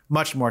much,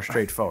 much more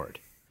straightforward.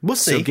 We'll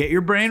see. So get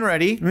your brain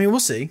ready. I mean, we'll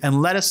see.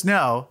 And let us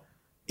know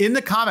in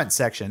the comment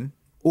section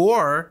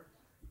or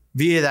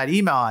via that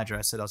email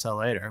address that I'll tell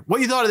later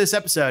what you thought of this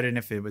episode and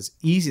if it was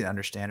easy to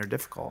understand or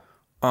difficult.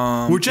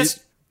 We're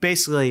just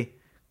basically,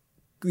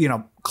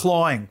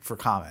 clawing for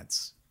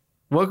comments.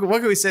 What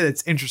can we say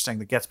that's interesting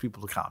that gets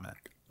people to comment?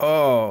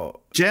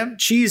 Oh, Jim?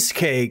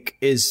 Cheesecake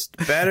is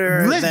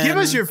better than... Give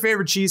us your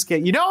favorite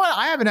cheesecake. You know what?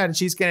 I haven't had a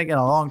cheesecake in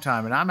a long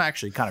time, and I'm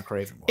actually kind of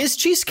craving one. Is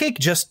cheesecake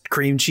just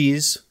cream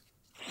cheese?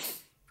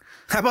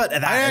 How about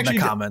that in the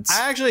comments?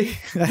 I actually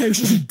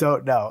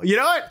don't know. You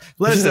know what?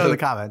 Let us know in the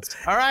comments.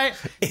 All right?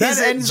 That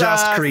ends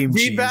just cream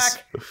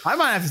feedback. Cheese? I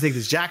might have to take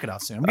this jacket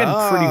off soon. I'm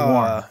getting pretty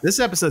warm. This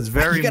episode's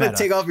very You got to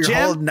take off your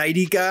whole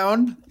nighty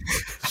gown?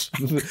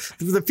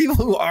 The people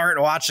who aren't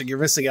watching, you're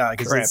missing out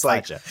because it's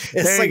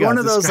like one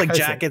of those like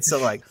jackets that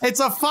like it's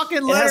a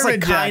fucking Letterman it has like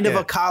jacket. Kind of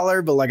a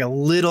collar, but like a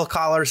little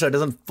collar so it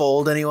doesn't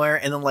fold anywhere,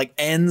 and then like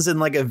ends in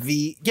like a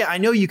V. Yeah, I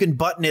know you can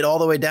button it all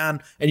the way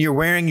down, and you're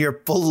wearing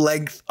your full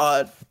length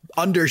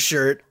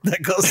undershirt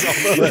that goes all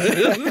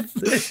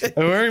the way.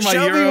 I'm wearing my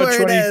Show Euro me where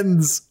 20. It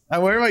ends.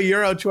 I'm wearing my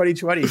Euro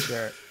 2020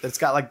 shirt that's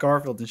got like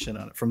Garfield and shit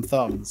on it from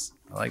Thumbs.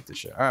 I like the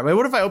shirt. All right, wait,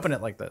 what if I open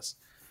it like this?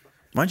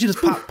 Why don't you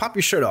just pop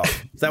your shirt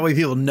off? That way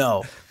people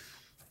know.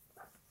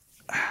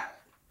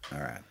 All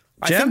right.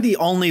 I think the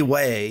only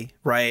way,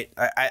 right?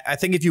 I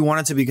think if you want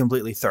it to be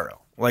completely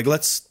thorough, like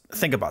let's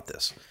think about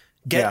this.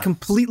 Get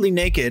completely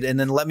naked and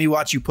then let me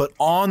watch you put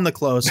on the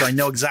clothes so I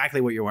know exactly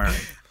what you're wearing.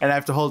 And I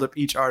have to hold up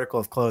each article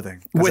of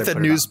clothing. With a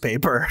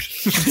newspaper.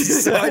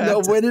 So I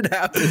know when it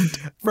happened.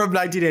 From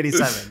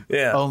 1987.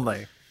 Yeah.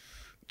 Only.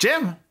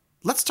 Jim,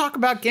 let's talk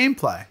about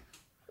gameplay.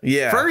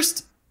 Yeah.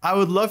 First, I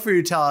would love for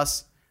you to tell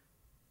us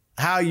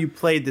how you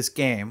played this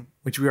game,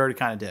 which we already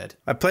kind of did.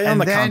 I played on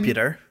the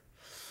computer.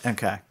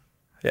 Okay.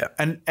 Yeah.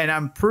 And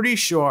I'm pretty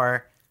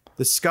sure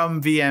the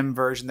Scum VM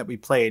version that we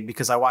played,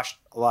 because I watched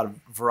a lot of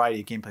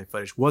variety of gameplay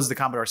footage, was the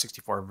Commodore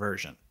 64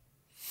 version.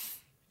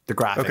 The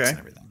graphics and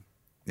everything.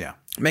 Yeah.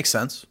 Makes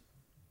sense.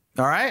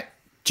 All right.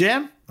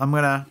 Jim, I'm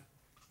going to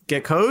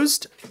get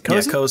cozy.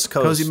 Yeah,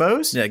 Cozy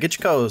Mo's? Yeah, get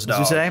your cozy,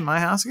 dog. As you say, my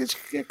house,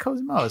 get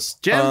cozy Mo's.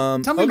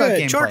 Jim, tell me about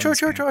gameplay.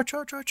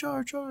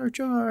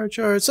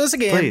 Sure. So it's a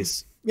game.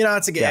 Please.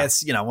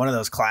 It's one of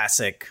those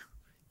classic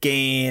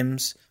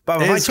games.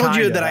 But if I told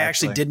you that I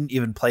actually didn't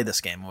even play this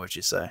game, what would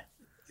you say?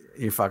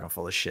 You're fucking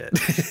full of shit.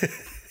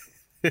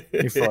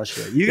 You're full of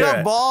shit. You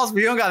got balls, but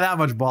you don't got that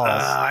much balls.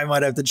 I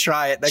might have to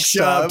try it next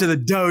time. Show up to the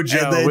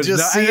dojo and then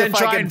just see if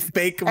I can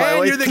fake my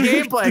way. And you're the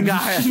gameplay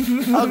guy.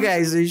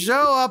 Okay, so you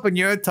show up and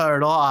you're a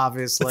turtle,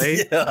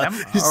 obviously. Yeah.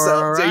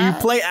 So you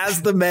play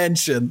as the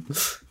mansion.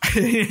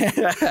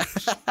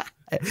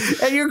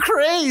 And you're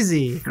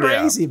crazy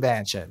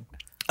mansion.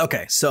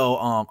 Okay, so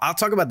I'll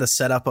talk about the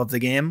setup of the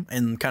game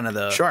and kind of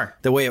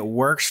the way it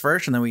works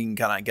first, and then we can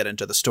kind of get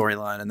into the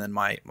storyline and then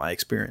my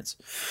experience.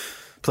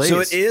 Please.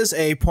 So it is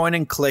a point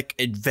and click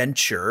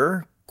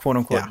adventure, quote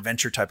unquote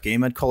adventure type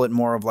game. I'd call it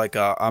more of like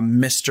a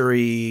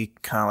mystery,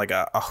 kind of like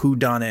a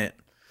whodunit.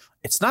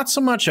 It's not so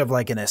much of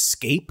like an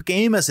escape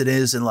game as it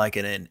is in like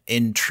an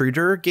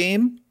intruder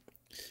game.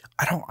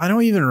 I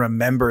don't even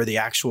remember the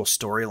actual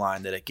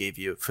storyline that it gave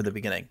you for the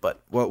beginning,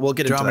 but we'll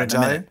get into that in a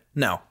minute.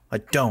 No, I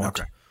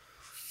don't.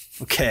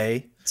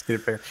 Okay. Let's get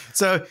it fair.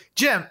 So,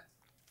 Jim,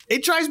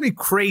 it drives me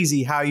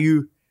crazy how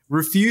you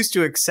refuse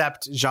to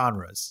accept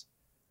genres.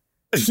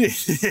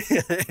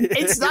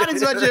 It's not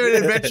as much of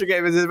an adventure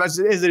game as much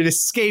as an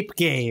escape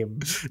game.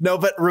 No,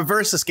 but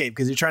reverse escape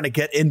because you're trying to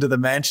get into the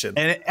mansion.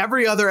 And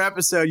every other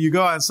episode, you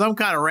go on some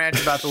kind of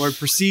rant about the word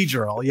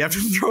procedural. You have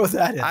to throw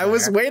that in. I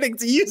was waiting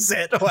to use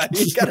it. You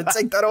got to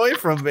take that away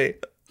from me.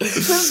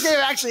 This game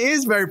actually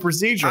is very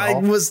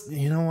procedural.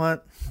 You know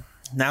what?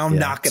 Now I'm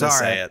not going to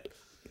say it.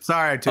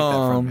 Sorry, I took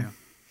that from you.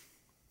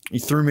 You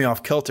threw me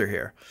off kilter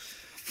here.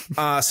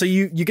 So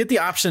you get the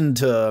option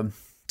to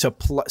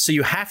play. So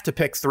you have to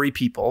pick 3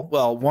 people.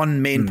 Well,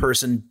 one main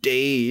person,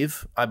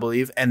 Dave, I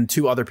believe, and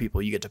 2 other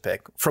people you get to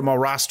pick from a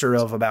roster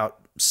of about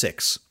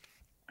 6.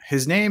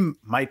 His name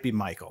might be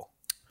Michael.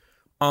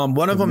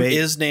 One of them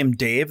is named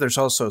Dave. There's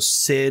also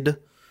Sid.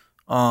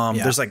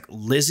 There's like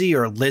Lizzie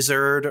or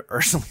Lizard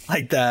or something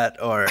like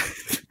that, or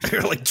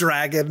like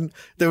Dragon.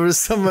 There was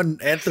someone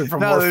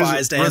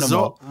anthropomorphized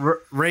animal.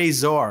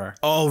 Razor.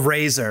 Oh,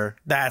 Razor.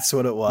 That's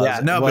what it was.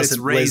 Yeah, no, but it's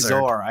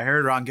Razor. I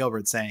heard Ron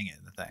Gilbert saying it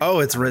in the thing. Oh,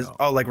 it's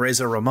like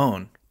Razor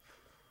Ramon.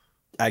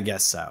 I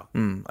guess so.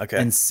 Okay.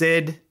 And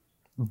Sid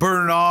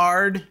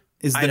Bernard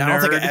is the nerd. I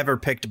don't think I ever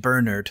picked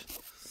Bernard.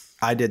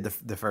 I did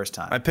the first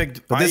time. I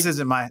picked, but this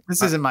isn't my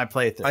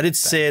playthrough. I did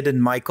Sid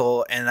and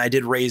Michael, and I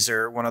did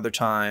Razor one other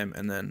time,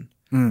 and then,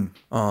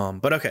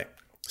 but okay.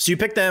 So you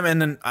pick them,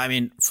 and then I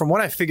mean, from what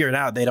I figured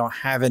out, they don't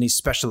have any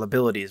special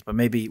abilities. But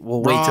maybe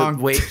we'll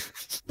wait.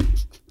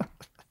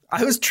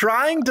 I was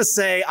trying to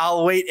say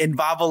I'll wait, and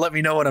Bob will let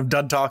me know when I'm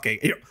done talking.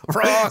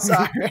 Wrong.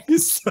 Sorry.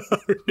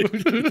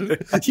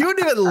 You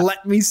wouldn't even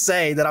let me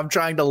say that I'm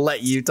trying to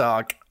let you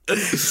talk.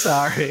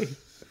 Sorry.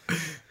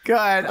 Go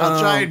ahead.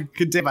 I'll try and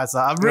contain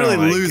myself. I'm really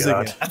losing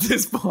it at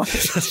this point.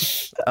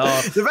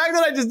 The fact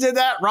that I just did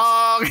that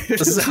wrong.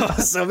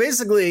 So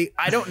basically,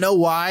 I don't know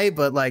why,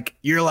 but like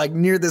you're like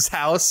near this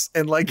house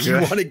and like you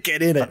want to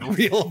get in it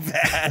real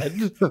bad.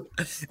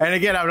 And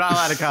again, I'm not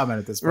allowed to comment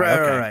at this point.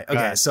 Right.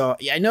 Okay. So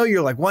I know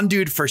you're like one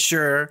dude for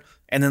sure,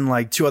 and then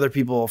like 2 other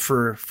people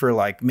for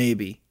like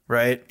maybe,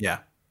 right? Yeah.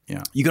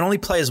 You can only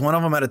play as one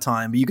of them at a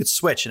time, but you could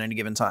switch at any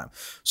given time.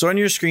 So on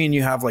your screen,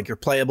 you have like your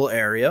playable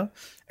area.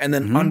 And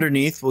then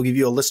underneath, we'll give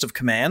you a list of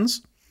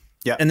commands.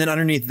 Yeah. And then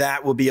underneath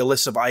that will be a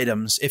list of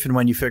items if and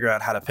when you figure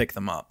out how to pick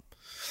them up.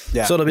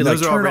 Yeah. So it'll be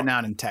those are all written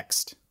down in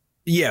text.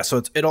 Yeah.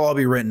 So it'll all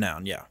be written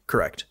down. Yeah.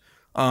 Correct.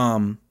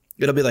 It'll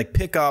be like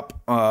pick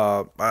up,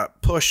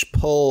 push,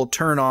 pull,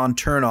 turn on,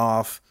 turn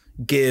off,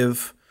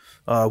 give,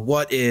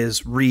 what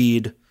is,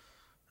 read.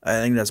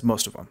 I think that's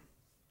most of them.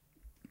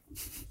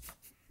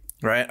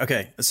 Right.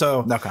 Okay.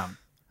 So no comment.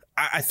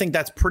 I think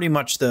that's pretty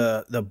much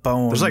the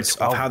bones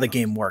of how the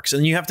game works.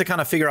 And you have to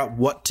kind of figure out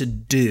what to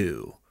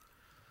do.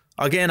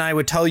 Again, I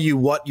would tell you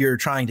what you're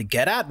trying to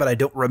get at, but I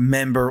don't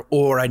remember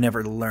or I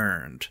never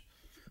learned.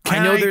 I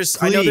know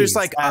there's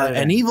like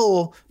an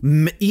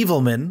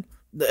evilman,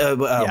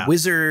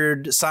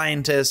 wizard,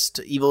 scientist,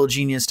 evil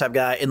genius type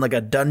guy in like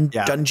a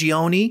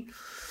dungeoni.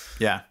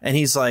 Yeah. And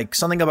he's like,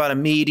 something about a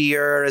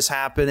meteor is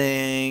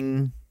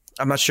happening.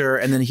 I'm not sure.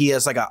 And then he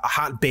has like a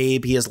hot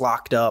babe he has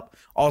locked up.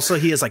 Also,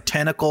 he has like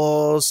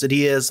tentacles that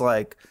he has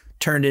like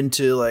turned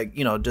into like,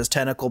 just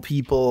tentacle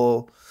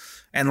people.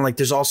 And like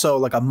there's also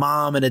like a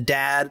mom and a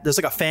dad. There's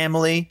like a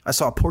family. I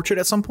saw a portrait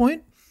at some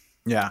point.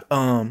 Yeah.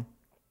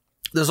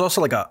 There's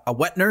also like a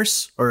wet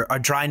nurse or a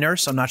dry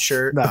nurse. I'm not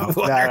sure. No.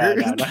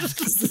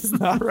 This is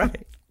not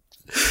right.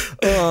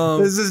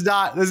 This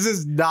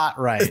is not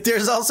right.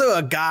 There's also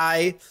a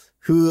guy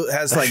who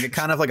has like a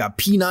kind of like a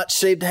peanut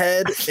shaped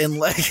head and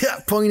like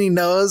a pointy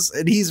nose,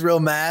 and he's real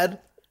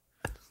mad.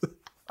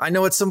 I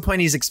know at some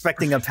point he's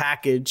expecting a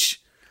package.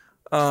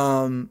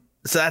 So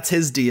that's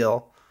his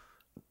deal.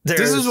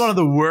 This is one of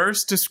the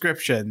worst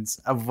descriptions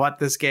of what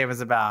this game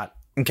is about.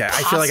 Okay,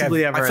 I feel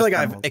like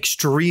I've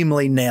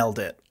extremely nailed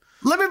it.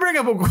 Let me bring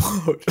up a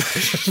quote.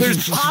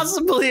 There's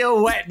possibly a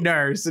wet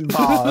nurse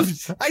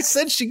involved. I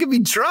said she could be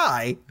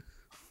dry.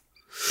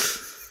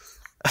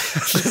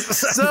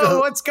 So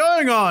what's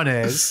going on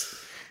is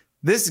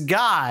this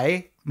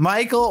guy,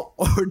 Michael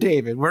or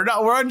David, we're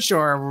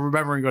unsure. We're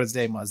remembering what his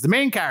name was. The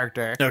main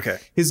character. Okay.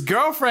 His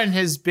girlfriend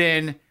has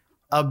been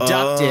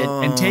abducted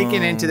and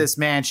taken into this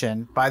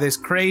mansion by this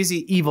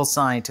crazy evil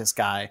scientist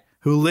guy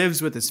who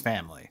lives with his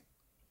family.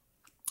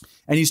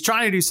 And he's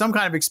trying to do some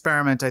kind of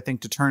experiment, I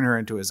think, to turn her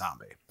into a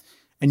zombie.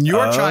 And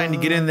you're trying to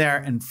get in there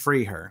and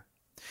free her.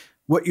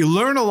 What you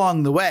learn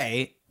along the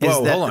way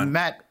is that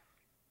Matt.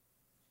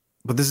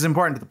 But this is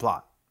important to the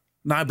plot.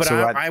 No, but So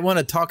I want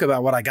to talk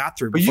about what I got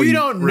through But before you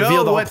don't know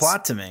reveal the whole what's-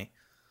 plot to me.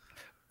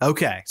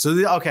 Okay. So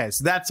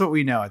that's what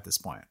we know at this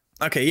point.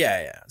 Okay,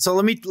 yeah. So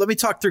let me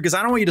talk through, because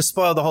I don't want you to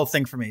spoil the whole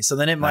thing for me. So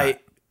then it might.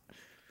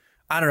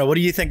 I don't know. What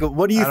do you think?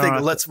 What do you think?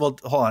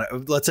 Hold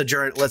on. Let's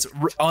adjourn. Let's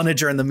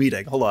unadjourn the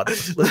meeting. Hold on.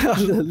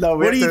 No,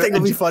 What do you think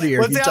will be funnier?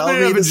 What's You the tell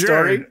opposite me of the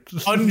story.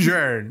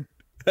 Unjourn.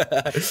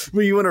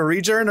 Well, you want to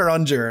rejourn or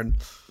unjourn?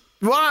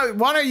 Why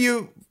don't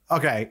you?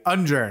 Okay,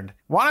 unjourned.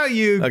 Why don't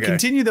you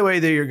continue the way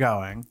that you're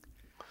going?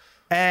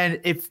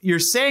 And if you're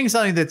saying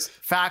something that's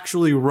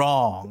factually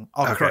wrong,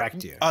 I'll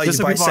correct you. Oh, Just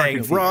so by people aren't saying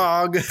confused.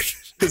 wrong.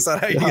 Is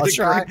that how you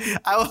agree?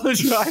 I will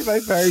try my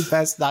very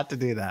best not to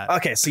do that.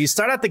 Okay, so you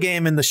start out the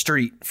game in the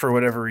street for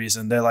whatever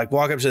reason. They like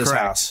walk up to this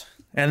Correct. house,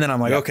 and then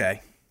I'm like,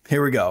 okay,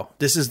 here we go.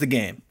 This is the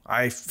game.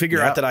 I figure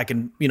out that I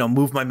can,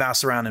 move my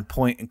mouse around and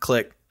point and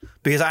click,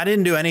 because I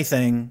didn't do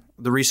anything,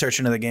 the research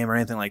into the game or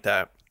anything like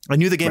that. I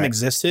knew the game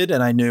existed,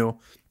 and I knew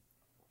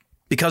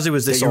because it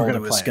was this old, it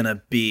was going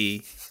to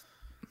be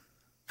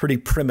pretty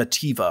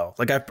primitivo.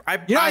 Like I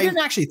didn't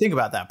actually think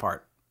about that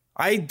part.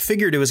 I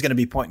figured it was going to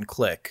be point and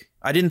click.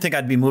 I didn't think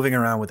I'd be moving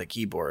around with a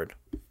keyboard.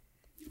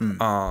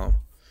 I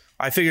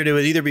figured it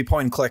would either be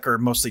point and click or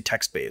mostly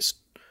text based.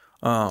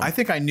 I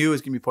think I knew it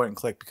was going to be point and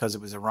click because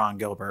it was a Ron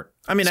Gilbert.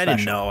 I mean, special, I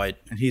didn't know it.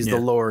 and he's the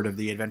lord of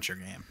the adventure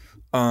game.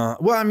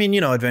 Well, I mean,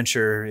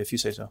 adventure, if you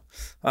say so.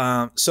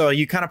 So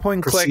you kind of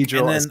point and click, Procedural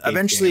and then escape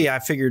eventually game. I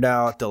figured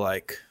out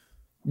that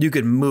you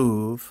could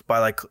move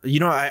by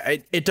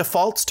it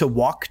defaults to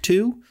walk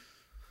to.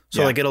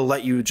 So it'll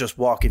let you just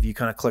walk if you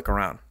kind of click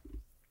around.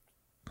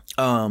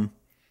 And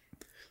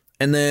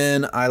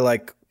then I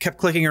kept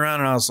clicking around,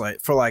 and I was like,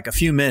 for a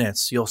few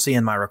minutes, you'll see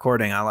in my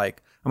recording, I'm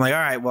like, all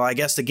right, well, I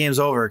guess the game's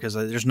over because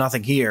there's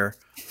nothing here.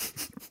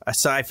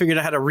 So I figured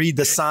out how to read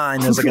the sign.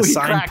 There's a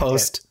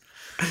signpost.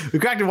 We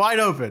cracked it wide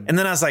open. And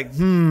then I was like,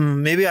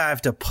 maybe I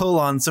have to pull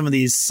on some of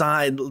these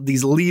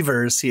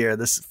levers here,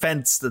 this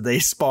fence that they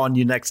spawn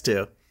you next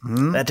to.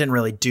 That didn't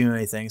really do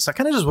anything. So I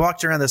kind of just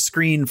walked around the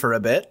screen for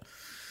a bit.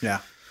 Yeah.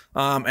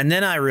 And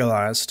then I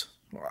realized,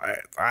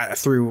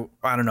 through,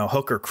 I don't know,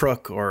 hook or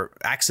crook or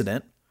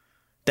accident,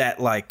 that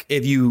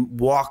if you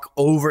walk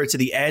over to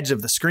the edge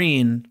of the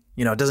screen,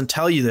 it doesn't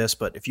tell you this,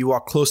 but if you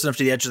walk close enough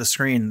to the edge of the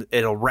screen,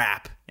 it'll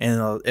wrap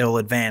and it'll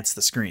advance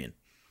the screen.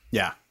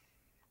 Yeah.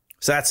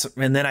 So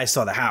and then I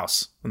saw the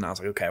house, and I was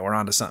like, okay, we're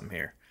on to something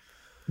here.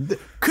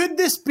 Could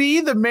this be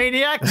the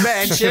Maniac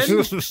Mansion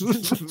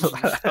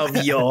Of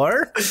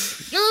your? So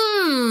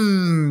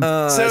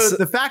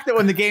the fact that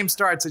when the game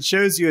starts, it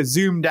shows you a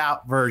zoomed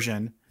out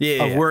version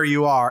of where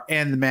you are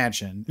and the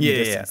mansion. In the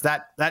distance.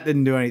 That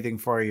didn't do anything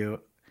for you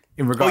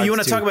in regards. Oh, you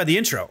want to talk about the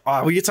intro?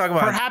 We could talk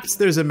about perhaps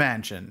there's a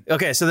mansion.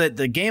 Okay, so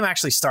the game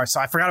actually starts. So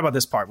I forgot about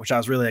this part, which I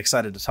was really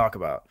excited to talk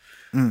about.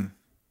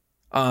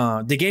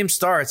 The game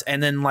starts,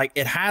 and then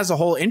it has a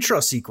whole intro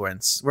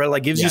sequence where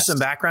it gives you some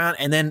background,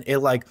 and then it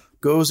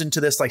goes into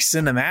this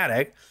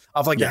cinematic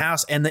of the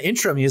house, and the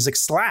intro music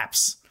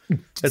slaps.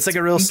 It's like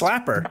a real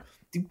slapper.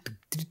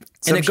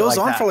 And it goes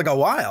on for a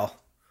while.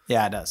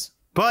 Yeah, it does.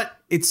 But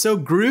it's so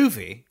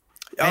groovy.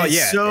 Oh, it's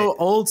yeah. so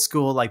old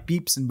school,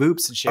 beeps and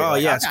boops and shit. Oh,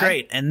 yeah, it's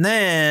great. And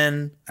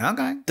then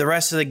the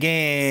rest of the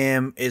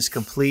game is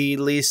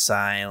completely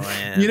silent.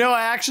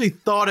 I actually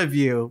thought of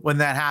you when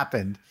that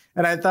happened.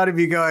 And I thought of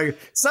you going,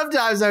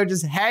 sometimes I would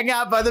just hang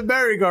out by the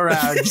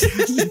merry-go-round.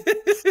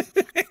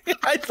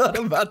 I thought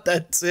about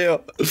that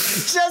too.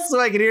 Just so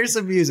I could hear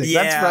some music.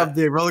 Yeah. That's from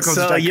the Roller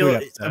Coaster Tycoon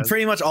episode.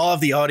 Pretty much all of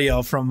the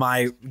audio from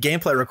my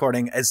gameplay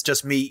recording is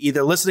just me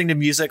either listening to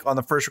music on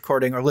the first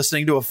recording or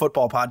listening to a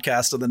football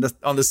podcast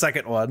on the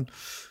second one.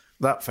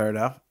 That fair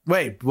enough.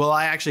 Wait, will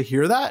I actually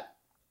hear that?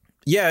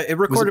 Yeah, it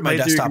recorded my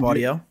desktop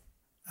audio.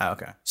 Oh,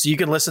 okay. So you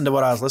can listen to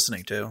what I was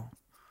listening to.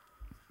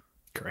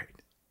 Great.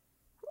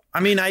 I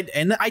mean, I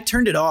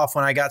turned it off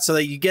when I got so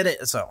that you get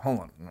it. So hold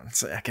on.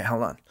 Okay,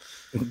 hold on.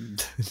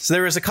 So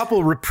there was a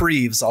couple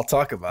reprieves I'll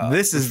talk about.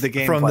 This is the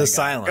game from the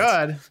silence.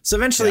 Good. So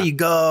eventually you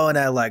go, and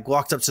I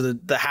walked up to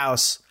the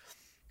house,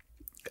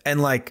 and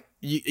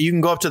you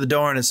can go up to the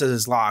door and it says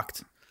it's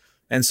locked.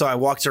 And so I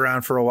walked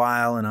around for a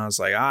while, and I was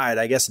like, all right,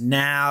 I guess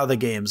now the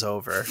game's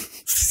over.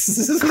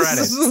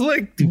 Credits.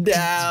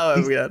 Now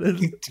I've got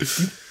it.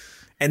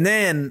 And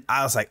then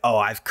I was like, oh,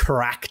 I've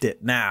cracked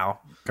it now.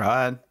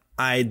 God.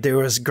 There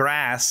was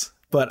grass,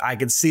 but I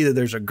could see that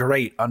there's a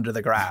grate under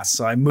the grass.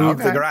 So I moved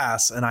the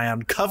grass, and I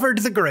uncovered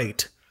the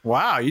grate.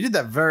 Wow, you did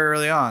that very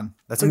early on.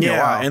 That's a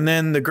while. And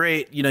then the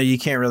grate, you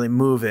can't really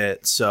move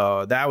it.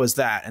 So that was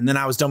that. And then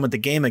I was done with the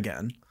game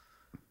again.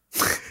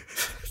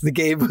 The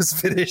game was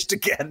finished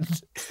again.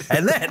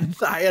 And then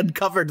I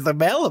uncovered the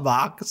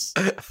mailbox.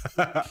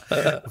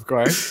 Of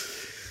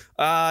course.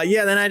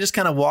 Then I just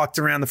kind of walked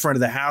around the front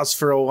of the house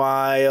for a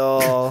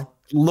while.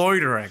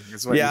 Loitering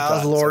is what I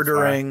was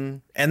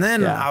loitering. And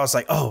then I was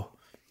like, oh.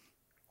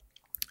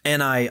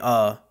 And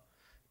I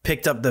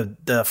picked up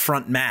the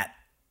front mat,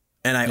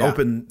 and I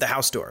opened the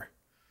house door.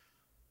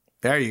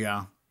 There you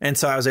go. And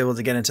so I was able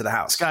to get into the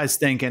house. This guy's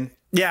thinking.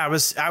 Yeah, I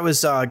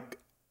was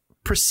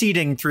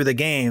proceeding through the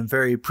game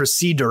very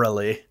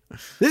procedurally.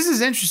 This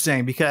is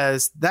interesting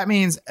because that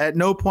means at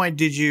no point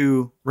did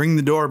you ring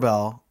the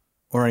doorbell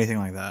or anything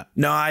like that.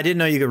 No, I didn't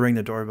know you could ring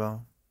the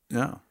doorbell.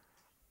 No.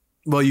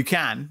 Well, you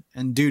can,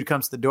 and dude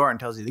comes to the door and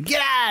tells you to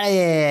get out of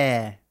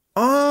here.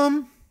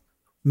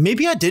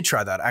 Maybe I did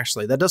try that.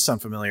 Actually, that does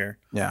sound familiar.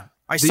 Yeah,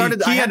 I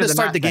had to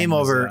start the game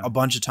over a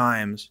bunch of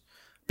times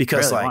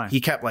because Really? Why?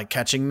 he kept like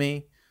catching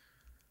me,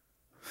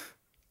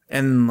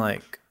 and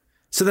like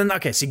so then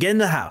so you get in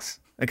the house.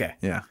 Okay,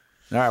 yeah.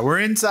 All right, we're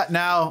inside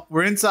now.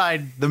 We're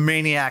inside the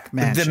Maniac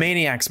Mansion. the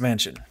Maniac's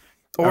mansion.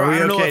 Or are we I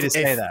don't know okay if, to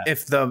say if- that?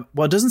 If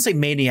it doesn't say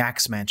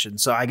Maniac's mansion,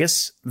 so I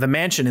guess the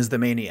mansion is the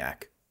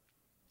Maniac.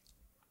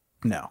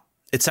 No,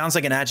 It sounds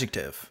like an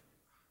adjective.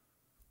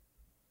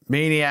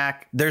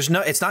 Maniac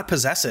It's not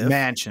possessive.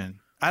 Mansion.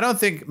 I don't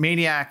think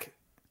Maniac.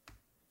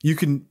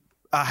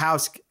 A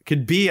house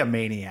could be a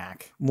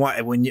maniac.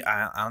 Why when they're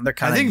I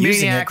kind of think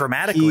using maniac, it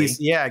grammatically.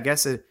 I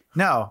guess it.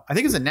 No, I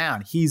think it's a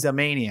noun. He's a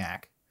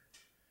maniac.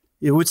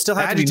 It would still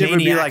have to be Adjective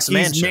would be like Maniac's he's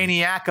mansion.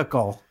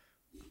 maniacal.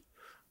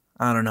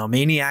 I don't know.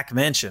 Maniac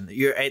mansion.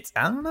 I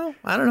don't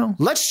know.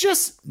 Let's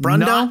just Brundo?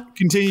 not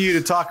continue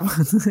to talk about.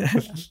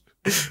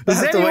 Does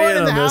have to weigh anyone in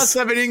in the on house this.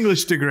 have an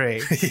English degree?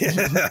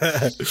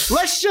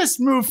 Let's just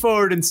move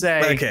forward and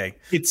say, Okay.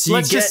 It's. So you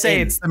Let's just get say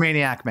in- it's the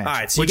Maniac Mansion. All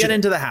right. So you which get it-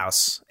 into the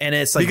house, and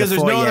it's like because the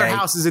there's no other foyer.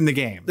 houses in the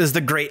game. There's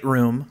the great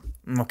room.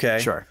 Okay.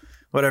 Sure.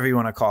 Whatever you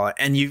want to call it,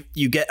 and you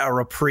get a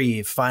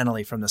reprieve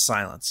finally from the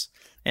silence,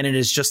 and it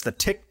is just the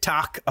tick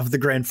tock of the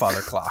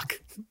grandfather clock.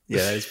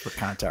 Yeah, that is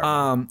kind of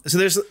terrible. So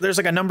there's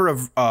like a number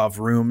of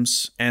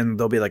rooms, and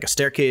there'll be like a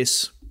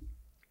staircase.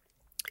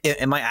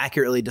 Am I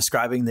accurately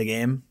describing the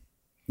game?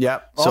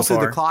 Yep. so Also,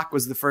 far. the clock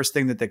was the first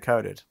thing that they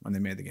coded when they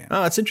made the game.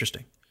 Oh, that's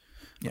interesting.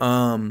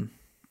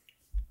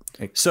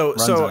 It So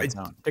runs so on its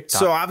own. Tick-tock.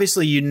 so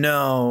obviously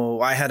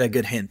I had a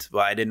good hint, but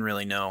I didn't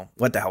really know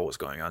what the hell was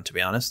going on, to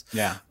be honest.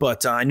 Yeah.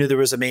 But I knew there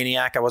was a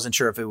maniac. I wasn't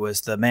sure if it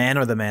was the man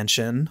or the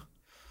mansion.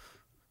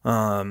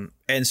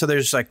 And so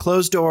there's like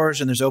closed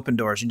doors and there's open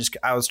doors. And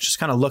I was just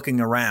kind of looking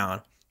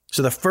around.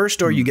 So the first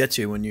door you get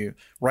to when you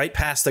right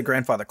past the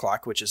grandfather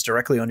clock, which is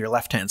directly on your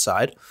left-hand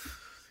side,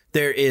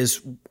 there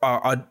is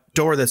a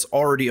door that's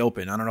already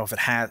open. I don't know if it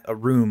had a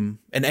room,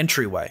 an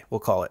entryway, we'll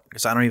call it,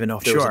 because I don't even know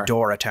if there was Sure. a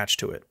door attached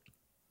to it.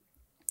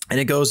 And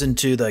it goes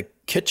into the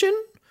kitchen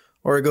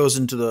or it goes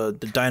into the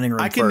dining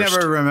room I can first?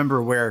 never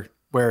remember where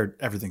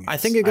everything is. I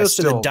think it goes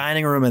to the still-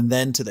 dining room and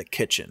then to the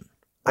kitchen.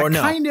 Or I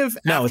no. kind of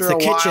No, after it's the a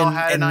while kitchen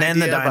had and an then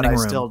the idea, dining but room.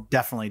 I still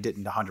definitely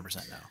didn't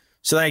 100% know.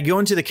 So I go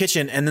into the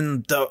kitchen and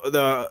then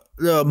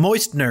the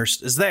moist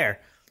nurse is there.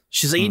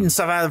 She's eating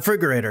stuff out of the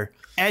refrigerator.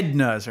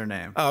 Edna is her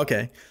name. Oh,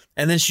 okay.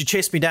 And then she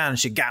chased me down and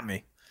she got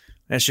me.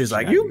 And she was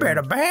like, "You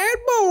better bad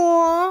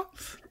boy."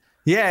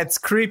 Yeah, it's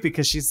creepy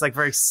because she's like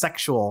very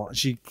sexual.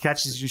 She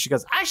catches you. She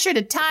goes, "I should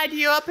have tied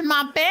you up in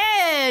my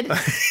bed,"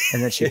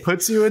 and then she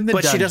puts you in the.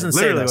 But she dungeon. doesn't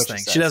say Literally those what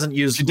things. says. She doesn't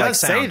use She like does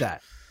sound. say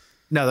that.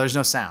 No, there's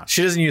no sound.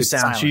 She doesn't use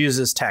It's sound. She silent.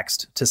 uses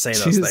text to say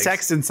those She's things.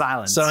 text and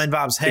silence. So in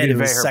Bob's to head, it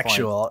convey was her point.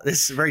 sexual.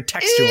 It's very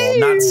textual,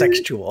 not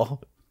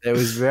sexual. It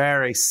was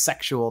very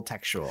sexual,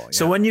 textual.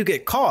 So when you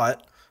get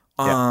caught,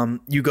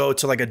 you go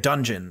to like a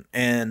dungeon,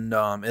 and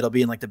it'll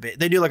be in like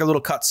they do like a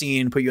little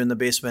cutscene, put you in the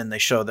basement. And they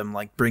show them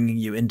like bringing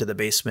you into the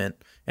basement,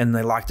 and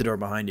they lock the door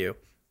behind you.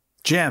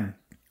 Jim,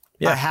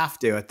 Yeah. I have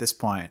to at this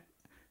point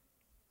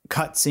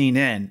cut scene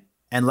in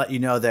and let you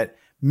know that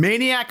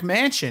Maniac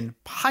Mansion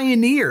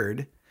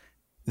pioneered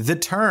the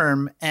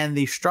term and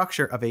the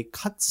structure of a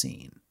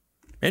cutscene.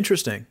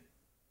 Interesting.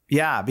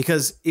 Yeah,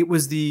 because it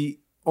was the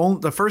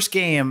first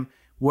game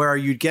where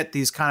you'd get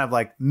these kind of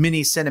like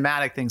mini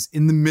cinematic things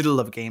in the middle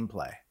of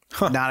gameplay,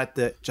 not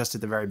just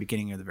at the very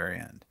beginning or the very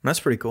end, That's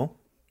pretty cool.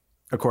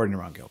 according to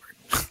Ron Gilbert.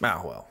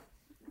 Oh well,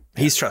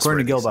 he's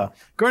trustworthy.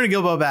 According to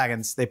Gilbo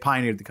Baggins, they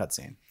pioneered the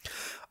cutscene.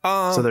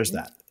 So there's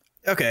that.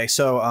 Okay,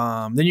 so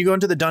then you go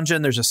into the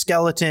dungeon. There's a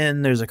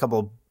skeleton. There's a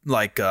couple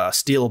like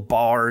steel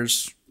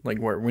bars, like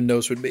where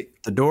windows would be.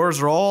 The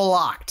doors are all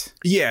locked.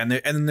 Yeah, and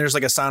then there's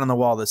like a sign on the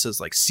wall that says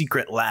like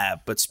 "secret lab,"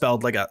 but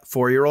spelled like a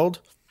 4-year-old.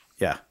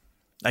 Yeah.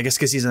 I guess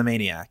because he's a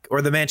maniac,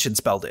 or the mansion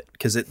spelled it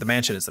because the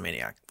mansion is the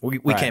maniac. We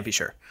Right. can't be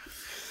sure.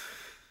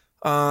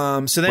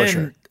 So then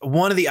sure.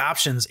 one of the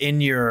options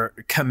in your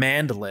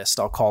command list,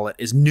 I'll call it,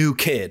 is new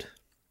kid,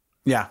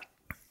 Yeah.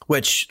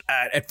 which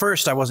at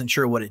first I wasn't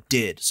sure what it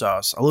did, so I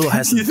was a little You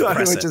hesitant to thought it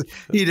press was it. just,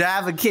 you'd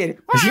have a kid.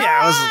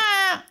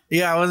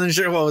 I wasn't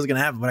sure what was going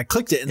to happen, but I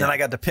clicked it, and then I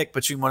got to pick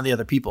between one of the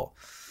other people.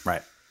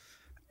 Right.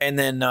 And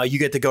then you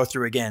get to go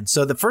through again.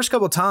 So the first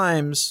couple of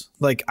times,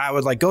 like I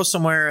would like go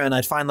somewhere and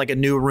I'd find like a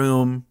new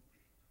room.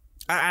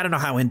 I don't know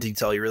how in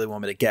detail you really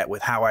want me to get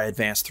with how I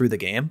advance through the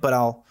game,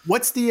 but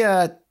What's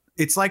the,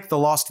 it's like the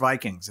Lost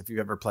Vikings, if you've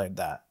ever played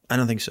that. I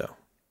don't think so.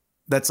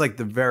 That's like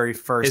the very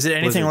first. Is it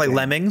anything Blizzard like game.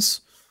 Lemmings?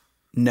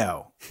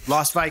 No.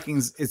 Lost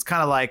Vikings is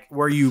kind of like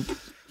where you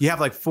have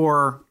like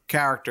 4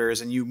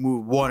 characters and you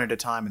move one at a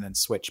time and then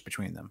switch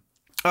between them.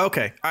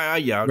 Okay.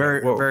 Yeah. Okay.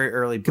 Very, Well, very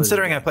early. Blizzard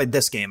considering I game. played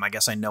this game, I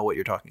guess I know what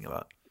you're talking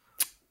about.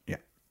 Yeah.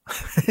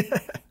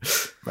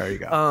 There you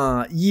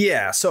go.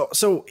 Yeah.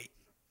 So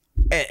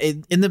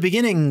in the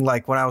beginning,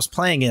 like when I was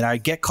playing it,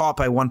 I'd get caught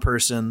by one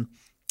person.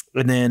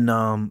 And then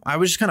I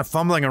was just kind of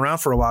fumbling around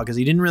for a while because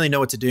he didn't really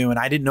know what to do. And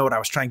I didn't know what I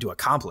was trying to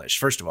accomplish.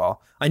 First of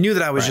all, I knew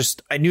that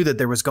I knew that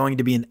there was going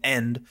to be an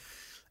end.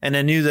 And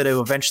I knew that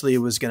eventually it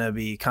was going to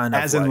be kind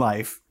of as in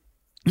life.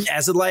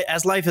 As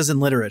life is in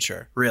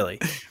literature, really.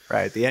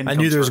 Right. The end. I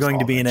knew there was going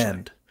to be an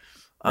end.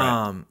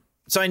 Right.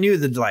 So I knew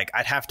that like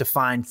I'd have to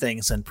find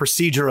things and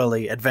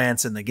procedurally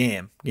advance in the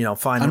game.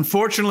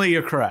 Unfortunately,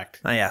 you're correct.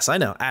 Yes, I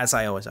know, as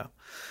I always know.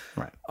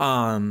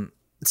 Right.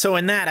 So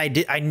in that,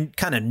 I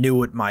kind of knew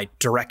what my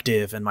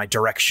directive and my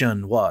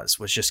direction was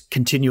just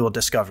continual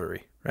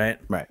discovery, right?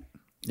 Right.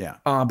 Yeah.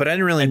 But I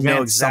didn't really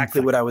know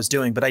exactly what I was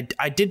doing. But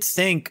I did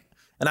think,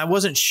 and I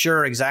wasn't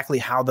sure exactly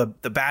how the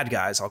bad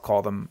guys, I'll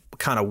call them,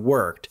 kind of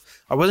worked.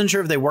 I wasn't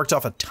sure if they worked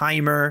off a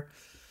timer,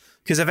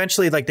 because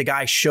eventually, like, the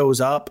guy shows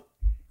up,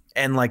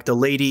 and like the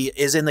lady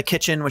is in the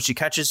kitchen when she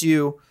catches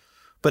you.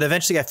 But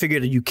eventually, I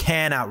figured that you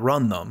can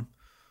outrun them.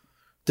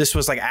 This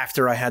was like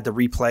after I had to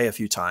replay a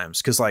few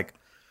times, because like.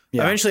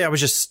 Yeah. Eventually, I was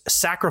just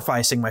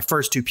sacrificing my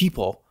first two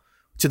people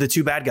to the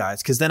two bad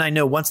guys, because then I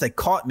know once they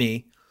caught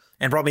me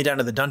and brought me down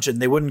to the dungeon,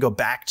 they wouldn't go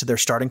back to their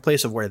starting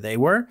place of where they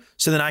were.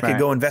 So then I could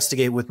go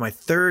investigate with my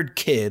third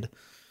kid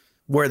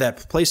where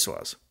that place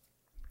was.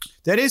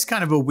 That is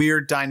kind of a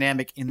weird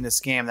dynamic in this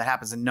game that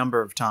happens a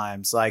number of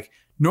times. Like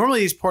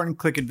normally these point and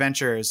click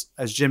adventures,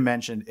 as Jim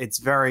mentioned, it's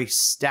very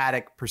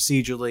static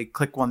procedurally.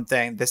 Click one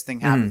thing, this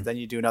thing happens, then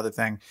you do another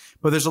thing.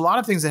 But there's a lot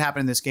of things that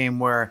happen in this game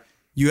where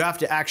you have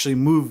to actually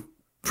move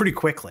pretty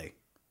quickly.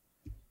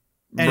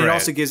 And it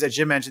also gives, as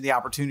Jim mentioned, the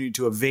opportunity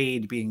to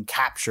evade being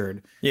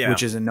captured,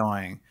 which is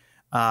annoying.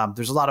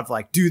 There's a lot of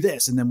like, do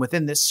this, and then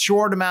within this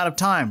short amount of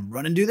time,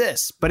 run and do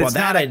this. But it's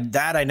that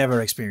I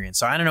never experienced,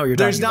 so I don't know what you're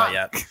talking about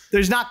yet.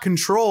 There's not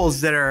controls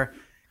that are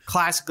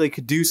classically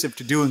conducive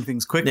to doing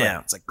things quickly.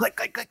 Yeah. It's like click,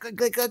 click, click, click,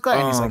 click, click, click.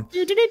 And he's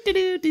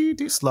like,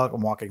 do slow.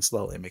 I'm walking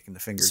slowly, making the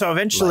fingers. So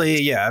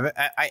eventually,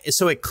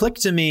 so it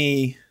clicked to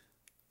me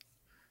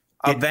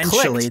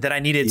eventually that I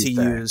needed to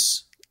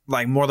use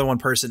like more than one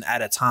person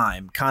at a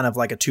time, kind of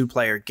like a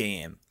 2-player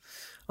game.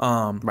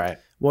 Right.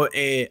 Well,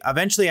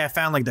 eventually I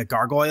found like the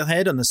gargoyle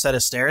head on the set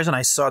of stairs, and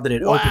I saw that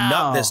it opened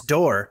up this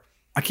door.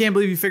 I can't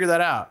believe you figured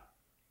that out.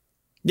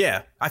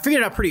 Yeah, I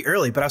figured it out pretty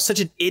early, but I was such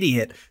an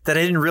idiot that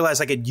I didn't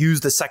realize I could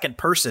use the second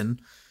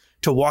person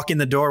to walk in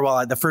the door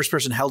while the first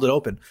person held it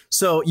open.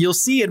 So you'll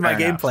see in my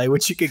gameplay,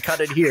 which you can cut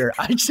in here,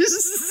 I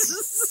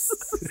just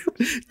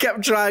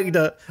kept trying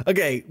to,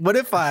 okay, what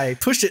if I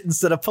push it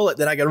instead of pull it?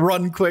 Then I can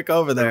run quick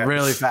over there.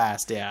 Really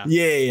fast, yeah.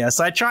 Yeah.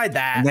 So I tried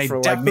that and they for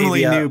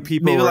definitely like knew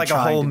people maybe were like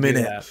a whole trying to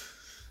minute.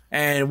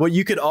 And what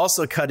you could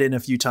also cut in a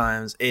few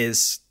times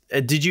is,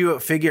 did you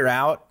figure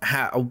out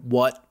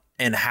what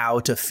and how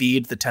to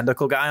feed the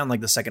tentacle guy on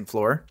like the second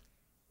floor?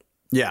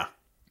 Yeah.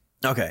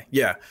 Okay,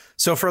 yeah.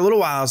 So for a little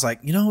while, I was like,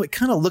 it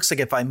kind of looks like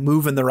if I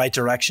move in the right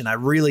direction, I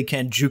really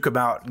can juke him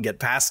out and get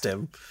past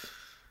him.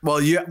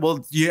 Well, you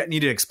need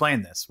to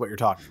explain this, what you're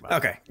talking about.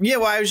 Okay. Yeah,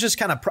 well, I was just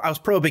I was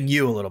probing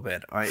you a little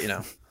bit,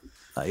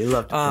 you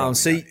love to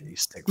so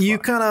you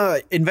kind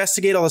of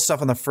investigate all the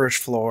stuff on the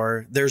first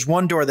floor. There's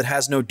one door that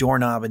has no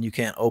doorknob and you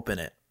can't open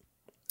it.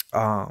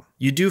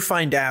 You do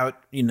find out,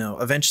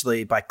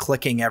 eventually by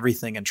clicking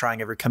everything and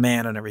trying every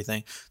command and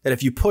everything, that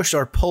if you push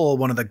or pull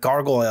one of the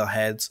gargoyle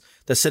heads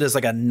that sit as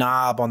like a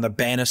knob on the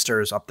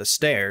banisters up the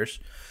stairs,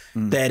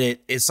 that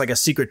it's like a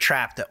secret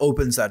trap that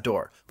opens that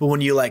door. But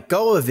when you let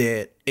go of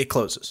it, it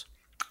closes.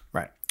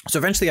 Right. So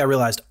eventually I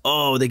realized,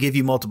 they give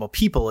you multiple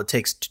people. It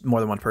takes more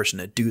than one person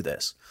to do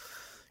this.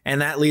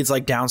 And that leads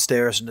like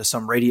downstairs into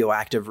some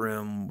radioactive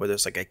room where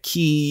there's like a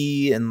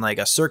key and like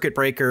a circuit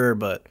breaker,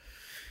 but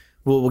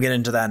we'll get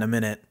into that in a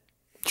minute.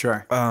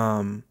 Sure.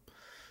 And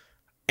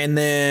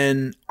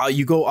then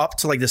you go up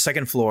to like the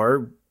second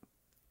floor,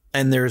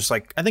 and there's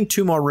like, I think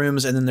 2 more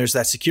rooms, and then there's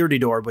that security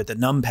door with the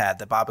numpad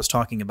that Bob was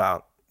talking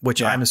about,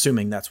 which I'm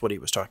assuming that's what he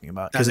was talking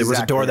about, because it was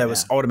a door that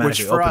was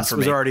automatically open for me. Which for us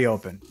was already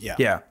open. Yeah.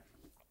 Yeah.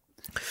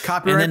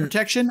 Copyright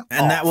protection,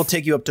 and that will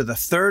take you up to the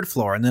third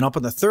floor, and then up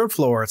on the third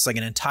floor, it's like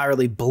an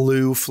entirely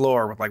blue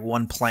floor with like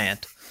one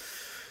plant,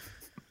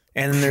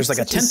 and then there's like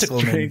a tentacle.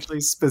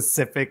 Strangely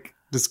specific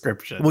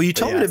description. Well, you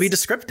told me to be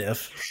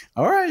descriptive.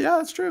 All right, yeah,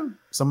 that's true.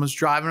 Someone's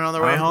driving on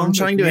their way home. I'm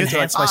trying to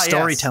enhance my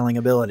storytelling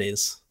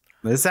abilities.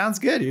 This sounds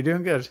good. You're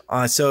doing good.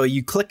 So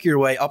you click your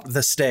way up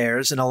the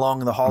stairs and along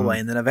the hallway,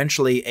 and then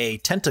eventually a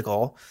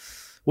tentacle,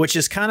 which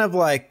is kind of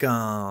like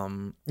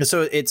so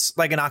it's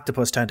like an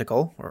octopus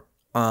tentacle, or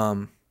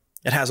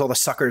it has all the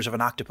suckers of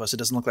an octopus. It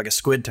doesn't look like a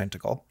squid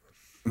tentacle.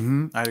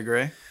 I'd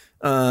agree.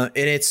 And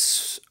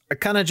it's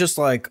kind of just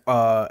like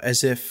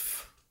as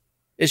if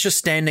it's just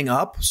standing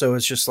up, so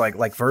it's just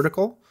like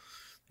vertical,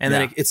 and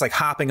then it's like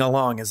hopping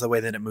along is the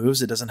way that it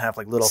moves. It doesn't have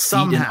like little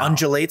feet and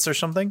undulates or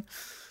something.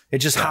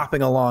 It's just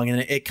hopping along,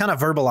 and it kind of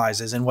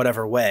verbalizes in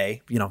whatever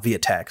way, via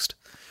text.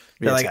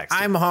 They're like,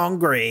 I'm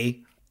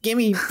hungry. Give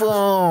me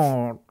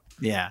food.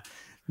 Yeah.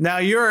 Now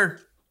you're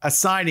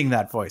assigning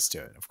that voice to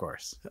it, of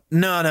course.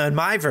 No, in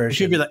my version.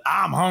 She'd be like,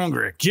 I'm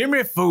hungry. Give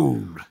me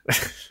food.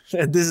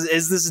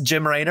 Is this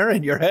Jim Raynor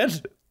in your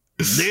head?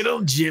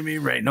 Little Jimmy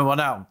Raynor. No,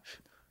 no.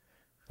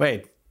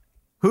 Wait.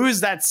 Who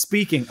is that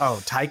speaking?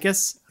 Oh,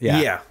 Tychus?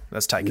 Yeah,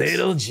 that's Tychus.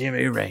 Little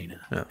Jimmy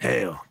Raynor. Yeah.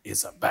 Hell,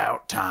 it's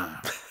about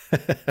time.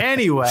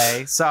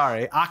 Anyway,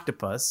 sorry.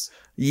 Octopus.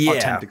 Yeah. Or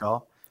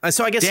tentacle.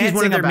 So I guess he's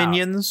one of their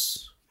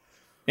minions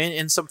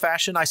in some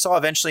fashion. I saw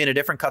eventually in a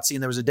different cutscene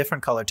there was a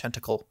different colored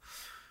tentacle.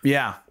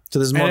 Yeah. So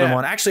there's more than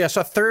one. Actually, I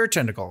saw a third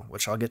tentacle,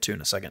 which I'll get to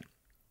in a second.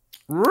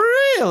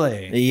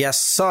 Really? Yes,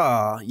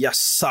 sir. Yes,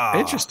 sir.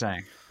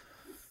 Interesting.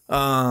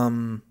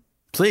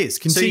 Please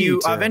continue.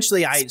 So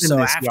eventually,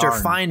 after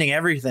finding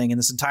everything in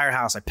this entire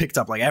house, I picked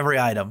up like every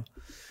item,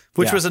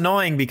 which was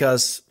annoying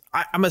because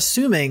I'm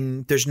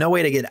assuming there's no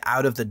way to get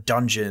out of the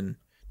dungeon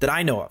that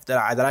I know of,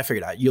 that I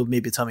figured out. You'll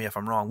maybe tell me if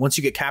I'm wrong. Once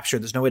you get captured,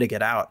 there's no way to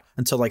get out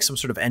until like some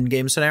sort of end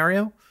game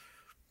scenario.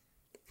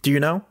 Do you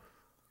know?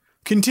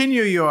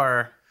 Continue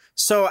your.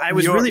 So I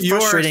was really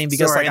frustrating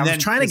because I was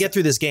trying to get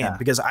through this game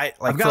because I've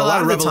got a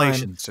lot of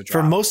revelations to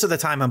drop. For most of the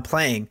time I'm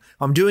playing,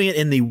 I'm doing it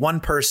in the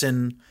one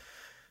person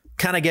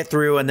kind of get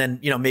through and then,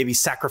 maybe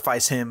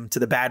sacrifice him to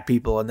the bad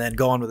people and then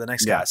go on with the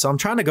next guy. So I'm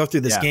trying to go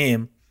through this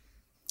game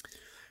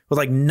with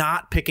like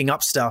not picking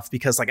up stuff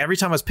because like every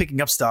time I was picking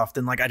up stuff,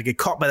 then like I'd get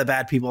caught by the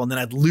bad people and then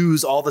I'd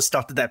lose all the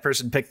stuff that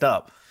person picked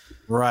up.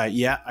 Right.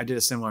 Yeah. I did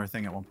a similar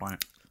thing at one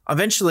point.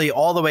 Eventually,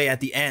 all the way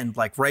at the end,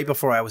 like right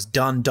before I was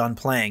done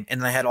playing,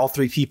 and I had all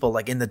three people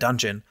like in the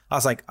dungeon. I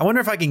was like, I wonder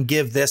if I can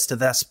give this to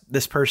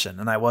this person,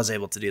 and I was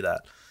able to do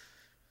that.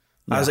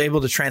 Yeah. I was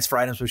able to transfer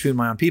items between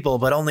my own people,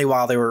 but only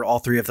while all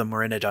three of them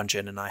were in a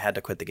dungeon, and I had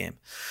to quit the game.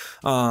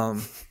 What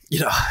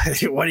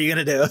are you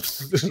gonna do?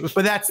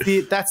 But that's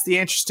the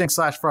interesting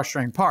 /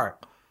 frustrating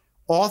part.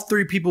 All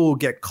three people will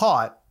get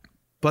caught,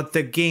 but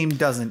the game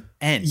doesn't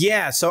end.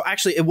 Yeah, so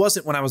actually it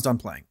wasn't when I was done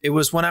playing. It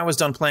was when I was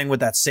done playing with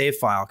that save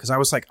file because I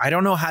was like, I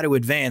don't know how to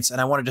advance and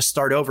I wanted to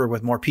start over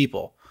with more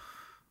people,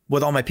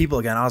 with all my people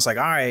again. I was like,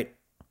 all right,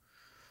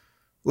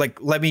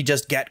 like let me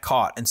just get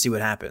caught and see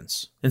what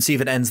happens and see if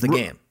it ends the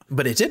game.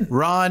 But it didn't.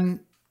 Ron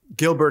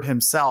Gilbert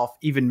himself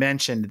even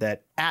mentioned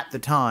that at the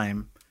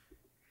time,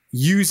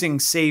 using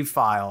save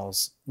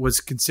files was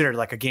considered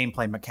like a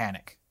gameplay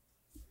mechanic.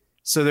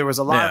 So there was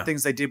a lot of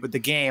things they did with the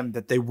game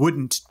that they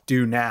wouldn't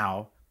do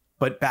now.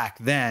 But back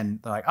then,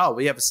 they're like, oh,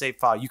 we have a save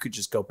file. You could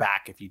just go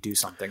back if you do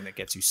something that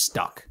gets you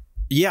stuck.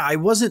 Yeah, I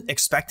wasn't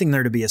expecting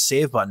there to be a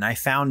save button. I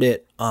found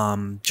it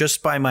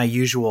just by my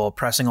usual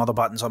pressing all the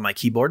buttons on my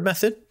keyboard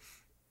method.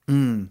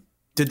 Did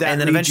that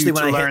and then eventually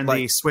when I learned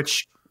the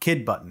switch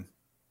kid button?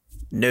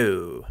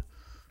 No.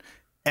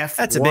 F1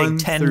 That's a big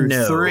 10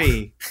 no.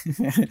 3.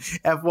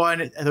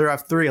 F1 or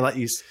F3 let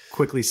you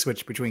quickly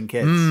switch between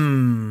kids.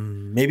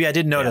 Maybe I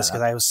didn't notice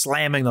because I was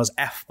slamming those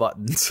F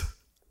buttons.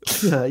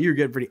 You were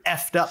getting pretty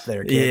F'd up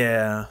there, kid.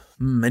 Yeah.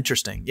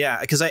 Interesting. Yeah,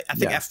 because I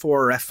think F4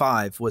 or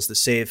F5 was the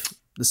save.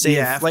 The save.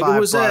 Yeah, like it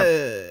was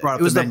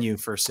brought up the menu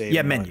for save.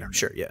 Yeah, menu.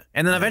 Sure. Yeah.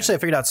 And then eventually I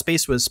figured out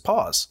space was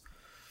pause.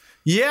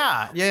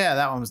 Yeah.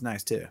 That one was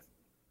nice too.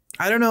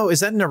 I don't know.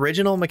 Is that an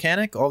original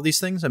mechanic? All these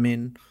things? I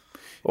mean,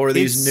 or are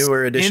these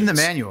newer additions? In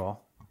the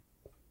manual.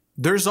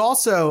 There's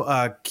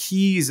also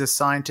keys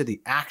assigned to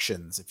the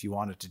actions if you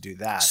wanted to do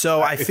that.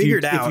 So I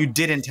figured out. If you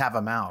didn't have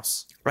a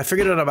mouse. I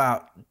figured out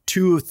about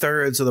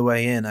 2/3 of the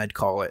way in, I'd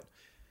call it.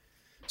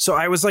 So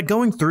I was like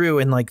going through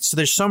and like, so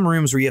there's some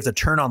rooms where you have to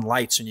turn on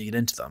lights when you get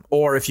into them.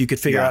 Or if you could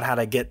figure out how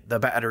to get the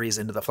batteries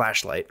into the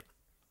flashlight.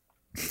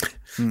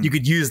 You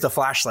could use the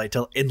flashlight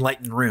to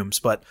enlighten rooms,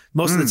 but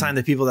most of the time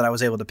the people that I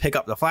was able to pick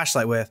up the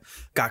flashlight with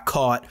got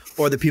caught,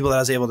 or the people that I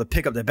was able to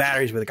pick up the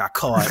batteries with got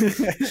caught.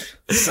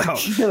 So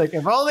you're like,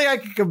 if only I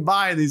could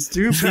combine these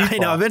two people. I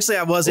know. Eventually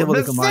I was able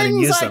to combine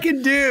and use them. I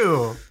could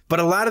do. But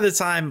a lot of the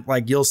time,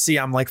 like you'll see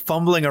I'm like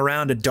fumbling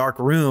around a dark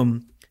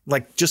room,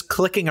 like just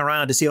clicking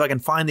around to see if I can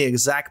find the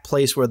exact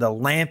place where the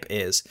lamp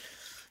is.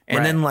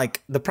 And then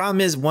like the problem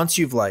is once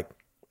you've like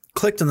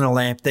clicked on the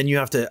lamp, then you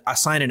have to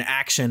assign an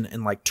action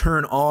and like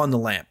turn on the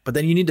lamp. But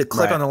then you need to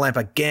click on the lamp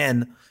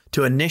again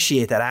to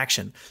initiate that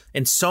action.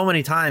 And so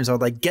many times I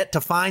would like get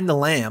to find the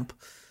lamp.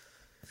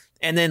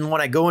 And then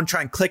when I go and try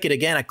and click it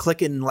again, I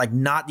click in like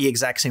not the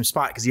exact same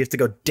spot because you have to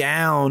go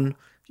down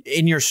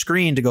in your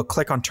screen to go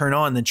click on turn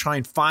on, then try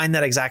and find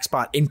that exact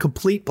spot in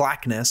complete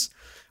blackness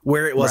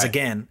where it was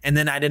again. And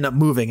then I'd end up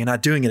moving and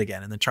not doing it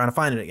again and then trying to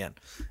find it again.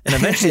 And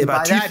eventually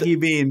about by that he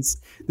means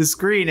the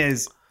screen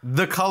is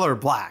the color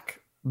black.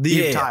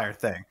 The entire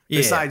thing,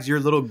 besides your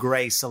little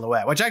gray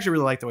silhouette, which I actually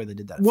really like the way they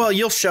did that. Well,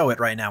 you'll show it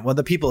right now. Well,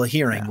 the people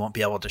hearing won't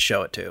be able to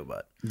show it too,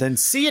 but then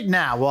see it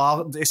now. Well,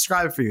 I'll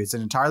describe it for you. It's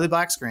an entirely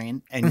black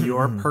screen, and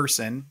your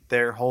person,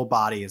 their whole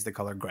body is the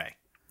color gray.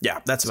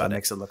 Yeah, that's about it.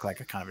 Makes it look like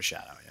a kind of a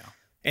shadow. Yeah,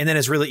 and then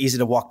it's really easy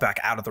to walk back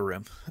out of the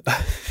room.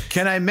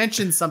 Can I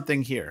mention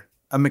something here?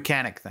 A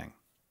mechanic thing.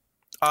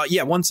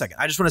 Yeah, 1 second.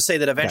 I just want to say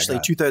that eventually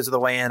 2/3 of the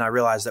way in, I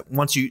realized that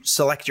once you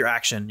select your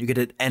action, you get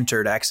to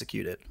enter to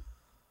execute it.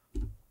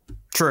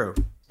 True.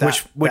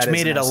 Which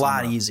made it a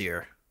lot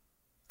easier.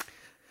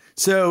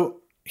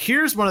 So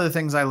here's one of the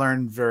things I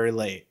learned very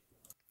late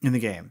in the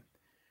game.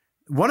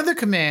 One of the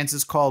commands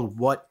is called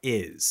what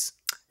is.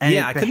 And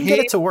I couldn't get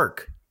it to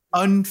work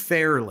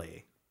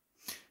unfairly,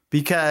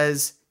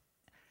 because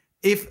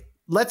if,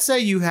 let's say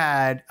you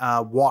had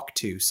walk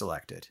to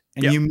selected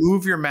and you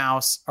move your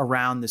mouse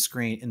around the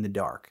screen in the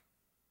dark,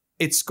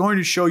 it's going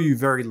to show you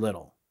very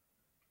little.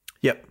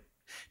 Yep.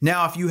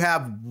 Now, if you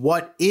have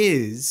what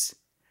is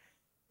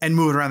and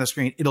move it around the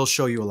screen, it'll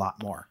show you a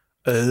lot more.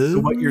 So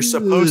what you're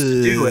supposed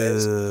to do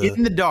is,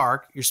 in the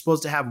dark, you're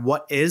supposed to have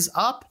what is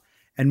up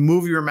and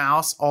move your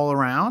mouse all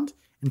around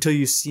until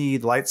you see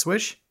the light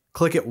switch.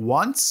 Click it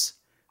once,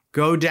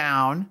 go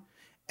down,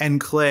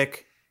 and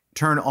click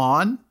turn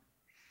on,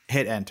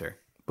 hit enter.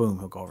 Boom,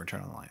 he'll go over and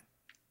turn on the light.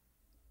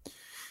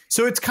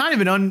 So it's kind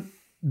of an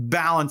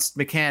unbalanced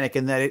mechanic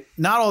in that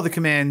not all the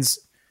commands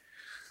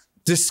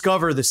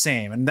discover the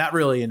same, and that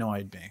really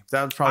annoyed me.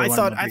 That was probably I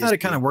thought it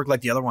kind of worked like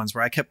the other ones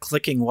where I kept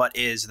clicking what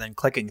is and then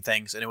clicking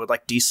things and it would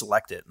like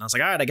deselect it. And I was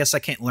like, all right, I guess I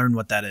can't learn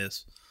what that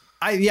is.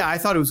 I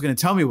thought it was going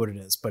to tell me what it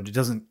is, but it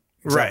doesn't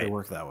exactly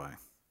work that way.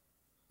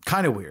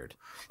 Kind of weird.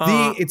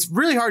 It's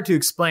really hard to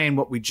explain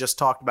what we just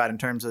talked about in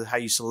terms of how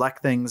you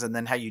select things and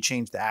then how you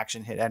change the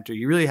action, hit enter.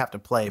 You really have to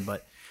play,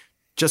 but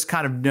just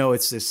kind of know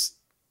it's this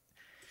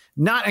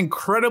not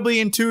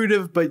incredibly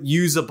intuitive, but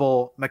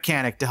usable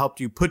mechanic to help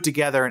you put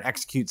together and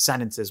execute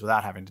sentences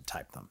without having to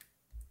type them.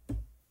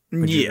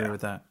 Would you agree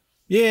with that?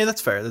 Yeah,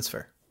 that's fair. That's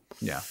fair.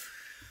 Yeah.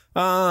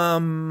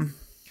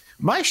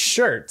 My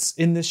shirts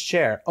in this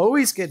chair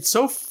always get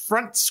so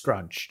front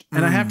scrunched,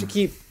 and I have to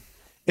keep.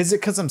 Is it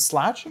because I'm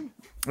slouching?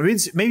 I mean,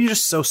 maybe you're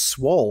just so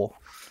swole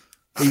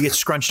that you get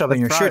scrunched up in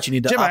your shirt. You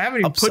need to. Jim, I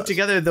haven't even put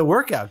together the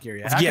workout gear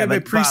yet. Yeah,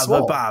 but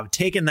Bob,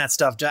 taking that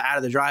stuff out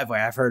of the driveway,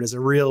 I've heard, is a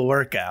real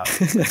workout.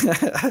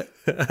 First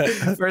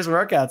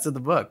workouts in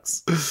the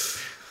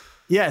books.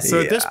 Yeah.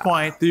 So at this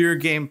point, through your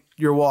game,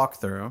 your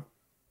walkthrough,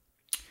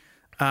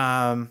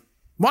 why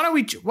don't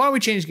we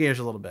change gears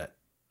a little bit?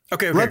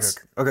 Okay.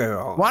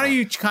 Why don't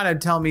you kind of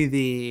tell me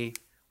the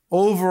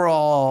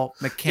overall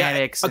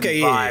mechanics and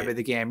vibe of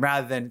the game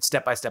rather than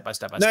step by step.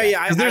 No, yeah,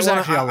 I'm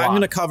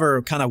going to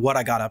cover kind of what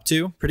I got up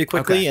to pretty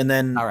quickly, and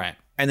then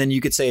and then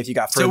you could say if you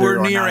got further. So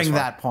we're nearing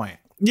that point.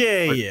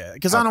 Yeah,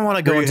 because I don't want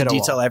to go into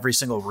detail every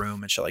single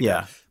room and shit like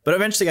that. But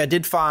eventually, I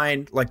did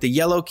find like the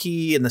yellow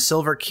key and the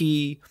silver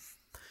key,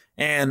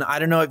 and I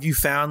don't know if you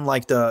found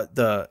like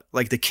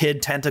the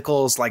kid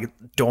tentacles like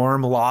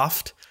dorm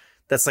loft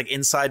that's like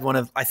inside one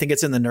of, I think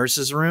it's in the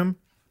nurse's room.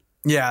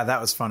 Yeah, that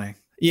was funny.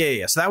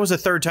 Yeah. So that was the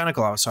third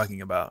tentacle I was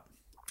talking about.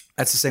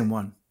 That's the same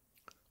one.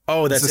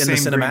 Oh, that's in the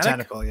cinematic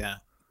tentacle. Yeah.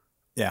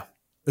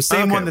 The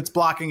same one that's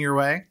blocking your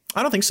way.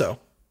 I don't think so.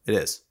 It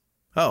is.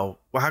 Oh,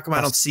 well, how come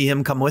I don't see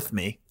him come with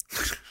me?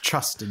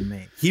 Trust in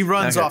me. He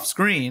runs off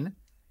screen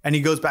and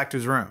he goes back to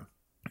his room.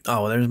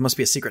 Oh, there must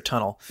be a secret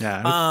tunnel.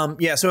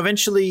 Yeah. So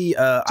eventually,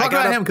 talk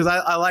about him because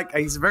I like.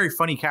 He's a very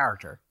funny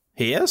character.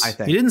 He is. I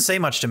think he didn't say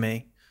much to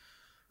me.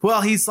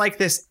 Well, he's like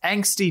this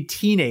angsty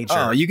teenager.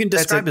 Oh, you can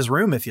describe his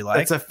room if you like.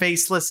 It's a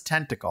faceless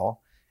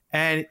tentacle.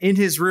 And in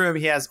his room,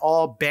 he has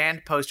all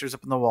band posters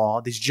up on the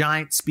wall, these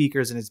giant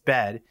speakers in his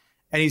bed.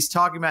 And he's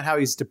talking about how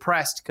he's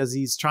depressed because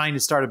he's trying to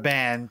start a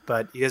band,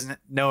 but he doesn't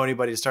know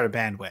anybody to start a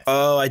band with.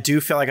 Oh, I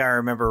do feel like I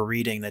remember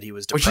reading that he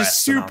was depressed. Which is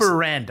super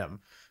random.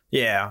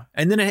 Yeah.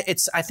 And then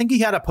I think he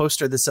had a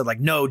poster that said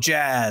like, no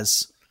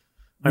jazz.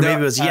 Or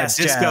maybe it was yes,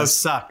 disco jazz.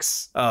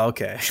 Sucks. Oh,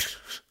 okay.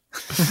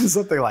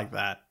 Something like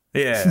that.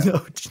 Yeah.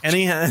 No, and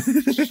he had...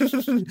 Give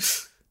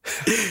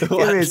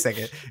me a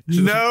second.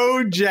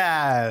 No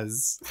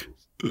jazz.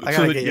 I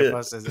gotta get your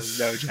posters. There's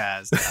no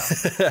jazz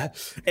now.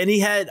 And he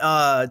had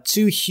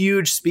two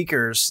huge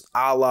speakers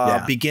a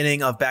la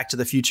beginning of Back to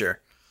the Future.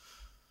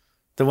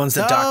 The ones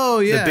that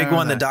the big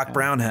one that Doc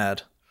Brown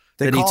had.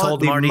 That he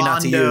told Marty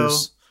not to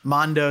use.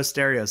 Mondo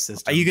stereo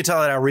system. You could tell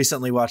that I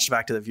recently watched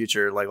Back to the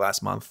Future like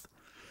last month.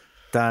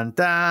 Dun,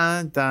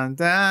 dun, dun,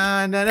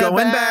 dun, dun,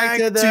 Going back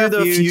to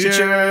the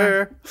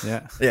future.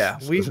 Yeah.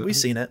 We've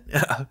seen it.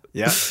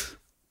 Yeah.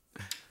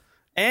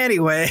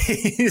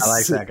 Anyways. I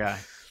like that guy.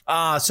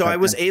 So I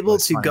was able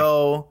to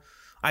go.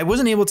 I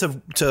wasn't able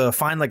to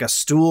find like a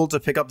stool to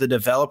pick up the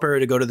developer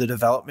to go to the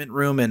development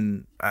room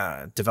and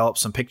develop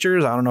some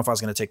pictures. I don't know if I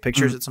was going to take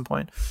pictures at some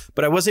point,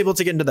 but I was able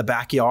to get into the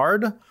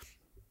backyard.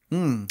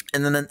 And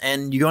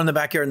then you go in the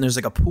backyard and there's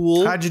like a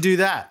pool. How'd you do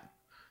that?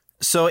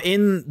 So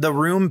in the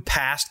room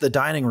past the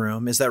dining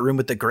room is that room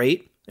with the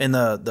grate and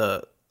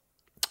the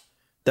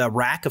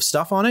rack of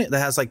stuff on it that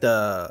has like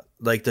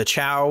the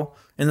chow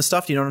and the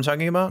stuff. Do you know what I'm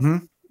talking about?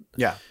 Mm-hmm.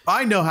 Yeah,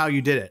 I know how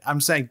you did it.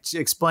 I'm saying to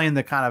explain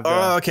the kind of.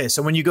 Oh, okay.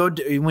 So when you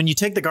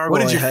take the gargoyle,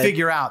 what did you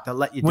figure out that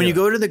let you? When you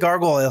go to the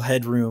gargoyle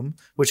head room,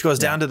 which goes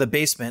down to the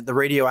basement, the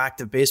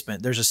radioactive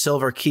basement, there's a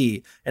silver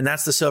key, and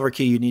that's the silver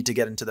key you need to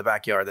get into the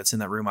backyard. That's in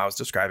that room I was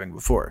describing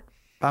before.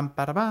 Bum,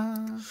 ba, da, ba.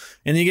 And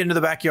then you get into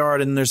the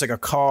backyard, and there's like a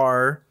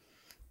car.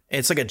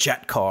 It's like a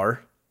jet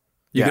car.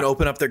 You can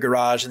open up the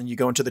garage, and then you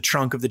go into the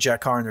trunk of the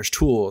jet car, and there's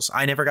tools.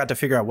 I never got to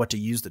figure out what to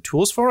use the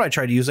tools for. I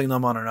tried using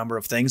them on a number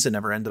of things that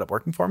never ended up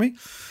working for me.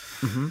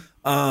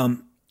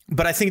 Mm-hmm.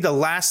 But I think the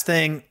last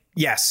thing,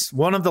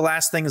 one of the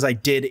last things I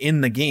did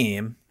in the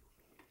game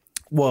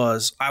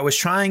was I was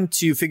trying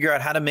to figure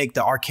out how to make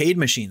the arcade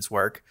machines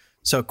work.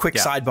 So quick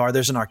sidebar,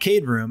 there's an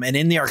arcade room, and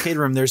in the arcade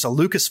room, there's a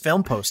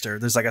Lucasfilm poster.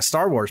 There's like a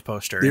Star Wars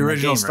poster. The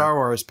original Star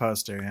Wars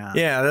poster, yeah.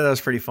 Yeah, that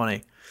was pretty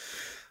funny.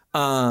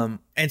 And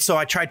so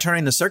I tried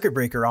turning the circuit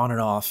breaker on and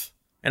off.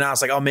 And I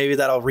was like, oh, maybe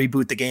that'll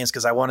reboot the games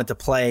because I wanted to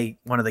play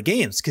one of the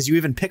games because you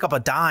even pick up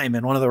a dime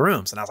in one of the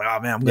rooms. And I was like, oh,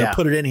 man, I'm going to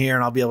put it in here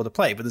and I'll be able to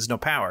play. But there's no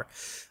power.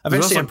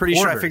 Eventually, I'm pretty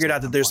sure I figured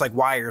out that there's like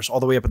wires all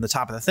the way up in the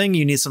top of the thing.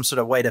 You need some sort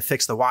of way to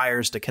fix the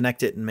wires to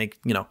connect it and make,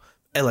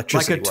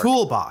 electricity like a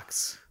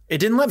toolbox. It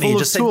didn't let me. It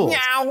just said,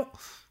 meow.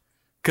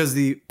 Because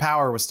the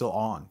power was still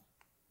on.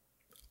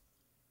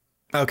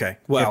 Okay.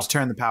 Well, you have to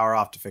turn the power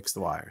off to fix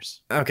the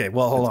wires. Okay.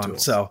 Well, hold on.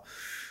 Tools. So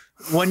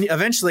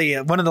eventually,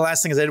 one of the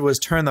last things I did was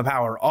turn the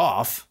power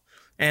off.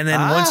 And then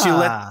once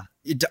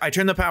I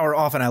turned the power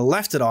off and I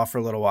left it off for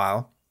a little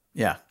while.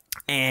 Yeah.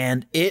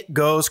 And it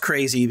goes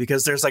crazy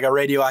because there's like a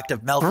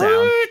radioactive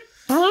meltdown.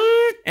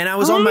 And I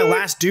was on my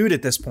last dude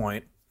at this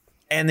point,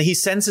 and he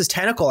sends his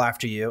tentacle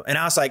after you. And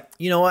I was like,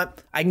 you know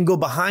what? I can go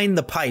behind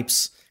the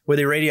pipes where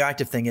the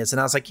radioactive thing is.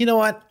 And I was like, you know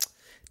what?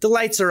 The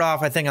lights are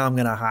off. I think I'm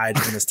going to hide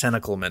from this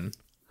tentacle man.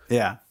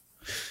 Yeah.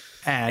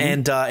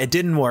 And it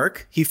didn't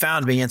work. He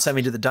found me and sent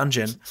me to the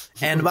dungeon.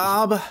 And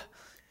Bob,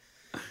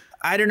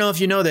 I don't know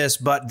if you know this,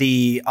 but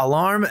the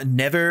alarm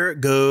never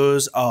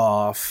goes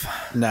off.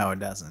 No, it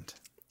doesn't.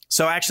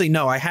 So actually,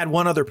 no, I had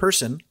one other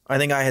person. I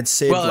think I had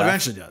Sid. Well, it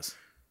eventually does.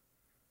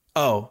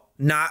 Oh,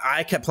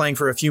 I kept playing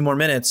for a few more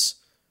minutes.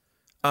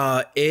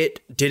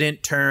 It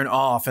didn't turn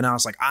off. And I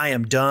was like, I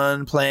am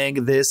done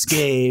playing this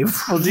game.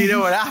 Well, do you know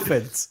what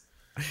happens?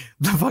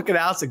 The fucking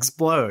house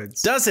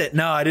explodes. Does it?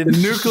 No, I didn't.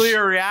 The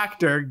nuclear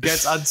reactor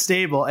gets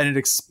unstable and it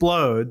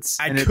explodes.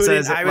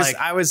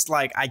 I was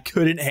like, I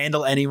couldn't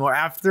handle anymore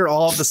after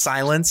all of the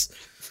silence.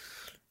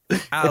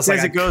 It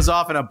says it goes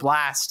off in a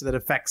blast that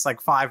affects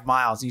like 5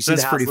 miles. You see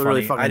that's pretty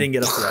funny. I didn't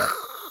get up to that.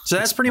 So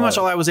that's pretty much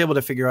all I was able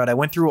to figure out. I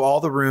went through all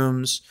the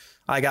rooms.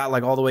 I got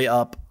like all the way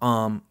up.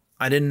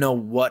 I didn't know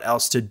what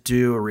else to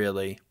do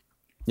really.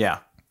 Yeah.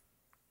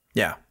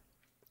 Yeah.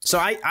 So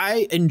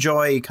I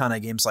enjoy kind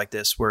of games like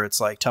this where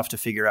it's like tough to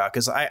figure out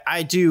because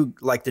I do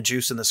like the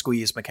juice and the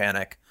squeeze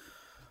mechanic.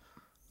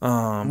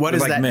 What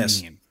does that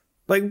mean?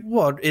 Like,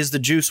 what is the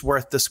juice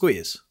worth the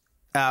squeeze?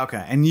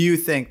 Okay. And you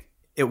think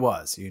it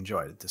was? You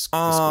enjoyed it? The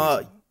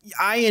squeeze?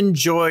 I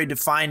enjoyed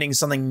finding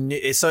something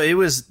new. So it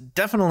was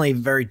definitely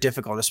very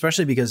difficult,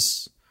 especially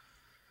because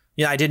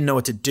I didn't know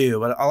what to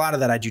do. But a lot of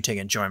that I do take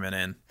enjoyment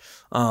in.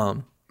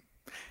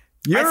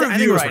 Your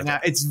review right now,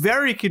 it's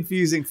very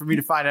confusing for me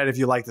to find out if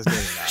you like this game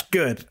or not.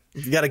 Good.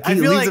 You got to keep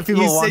leave the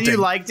people you wanting. Said you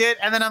liked it,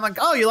 and then I'm like,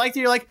 oh, you liked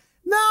it? You're like,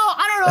 no,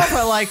 I don't know if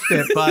I liked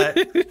it, but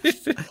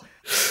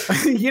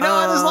there's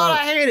a lot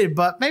I hated,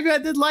 but maybe I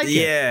did like it.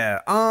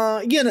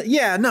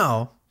 Yeah.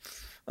 No.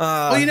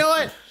 Well, you know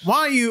what?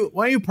 Why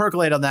don't you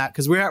percolate on that?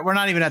 Because we're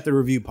not even at the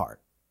review part.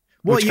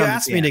 Well, you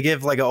asked me to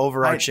give like an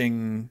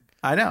overarching.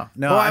 I know.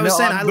 No, well, I was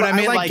saying, I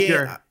like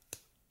your.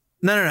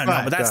 No.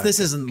 But this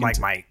isn't like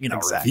my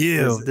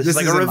review. This is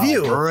like a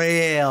review, a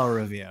real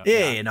review.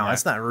 Yeah,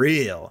 it's not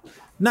real.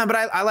 No, but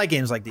I like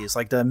games like these,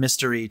 like the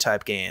mystery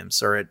type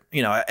games, or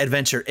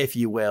adventure, if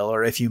you will,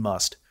 or if you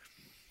must.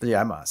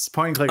 Yeah, I must.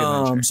 Point and click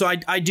adventure. So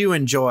I do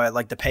enjoy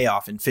like the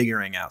payoff in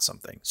figuring out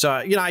something. So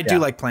I do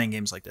like playing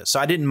games like this. So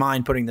I didn't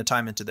mind putting the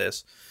time into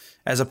this,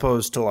 as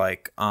opposed to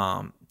like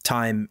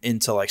time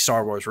into like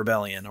Star Wars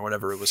Rebellion or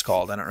whatever it was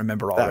called. I don't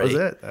remember already.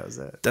 That was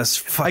it. That's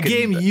fucking a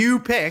game you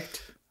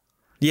picked.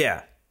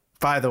 Yeah.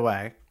 By the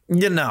way.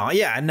 No.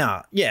 Yeah,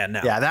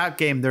 that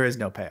game, there is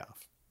no payoff.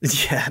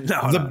 Yeah,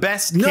 no. The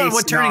best case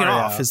what turning it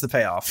off is the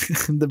payoff.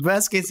 The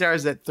best case scenario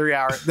is that 3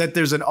 hours, that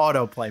there's an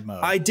autoplay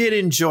mode. I did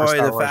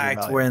enjoy the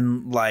fact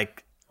when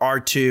like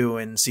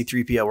R2 and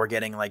C-3PO were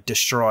getting like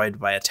destroyed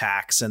by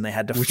attacks and they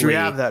had to flee. We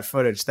have that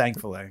footage,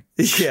 thankfully.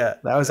 Yeah.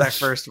 That was our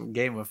first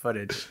game of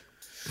footage.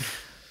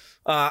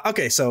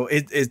 Okay, so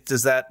it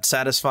does that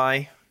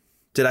satisfy?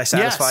 Did I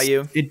satisfy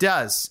you? It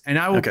does. And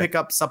I will pick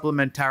up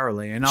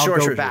supplementarily and I'll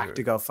go back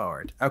to go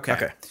forward.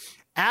 Okay.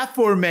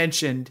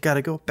 Aforementioned.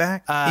 Gotta go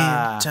back in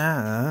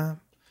time.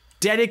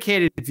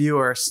 Dedicated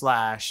viewer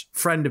 /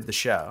 friend of the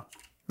show.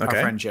 Our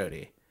friend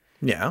Jody.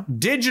 Yeah.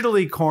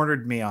 Digitally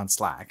cornered me on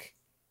Slack.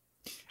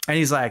 And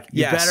he's like,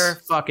 you better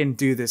fucking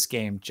do this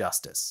game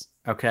justice.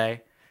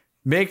 Okay?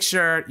 Make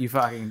sure you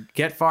fucking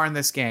get far in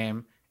this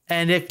game.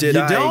 And if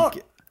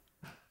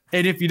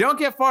you don't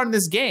get far in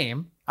this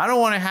game, I don't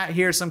want to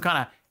hear some kind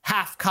of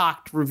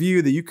half-cocked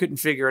review that you couldn't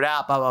figure it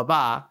out, blah, blah,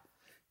 blah.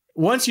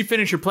 Once you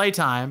finish your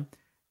playtime,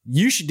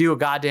 you should do a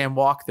goddamn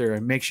walkthrough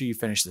and make sure you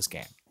finish this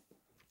game.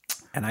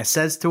 And I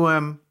says to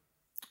him,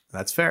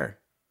 that's fair.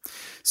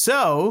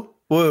 So...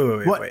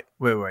 Wait.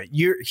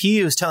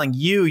 He was telling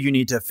you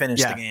need to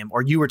finish the game,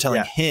 or you were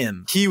telling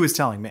him? He was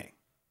telling me.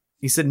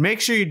 He said, make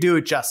sure you do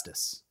it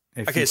justice.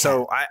 Okay,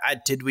 so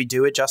did we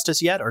do it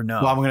justice yet or no?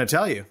 Well, I'm going to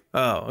tell you.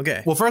 Oh,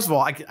 okay. Well, first of all,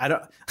 I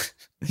don't...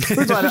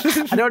 First of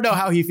all, I don't know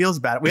how he feels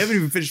about it. We haven't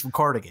even finished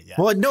recording it yet.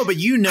 Well, no, but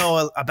you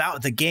know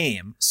about the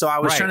game. So I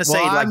was trying to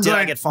say, did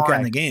I get far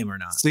in the game or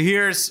not? So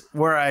here's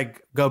where I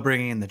go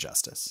bringing in the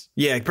justice.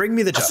 Yeah, bring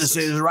me the justice.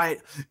 Justice is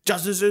right.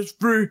 Justice is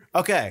free.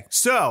 Okay,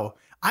 so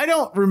I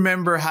don't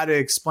remember how to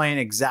explain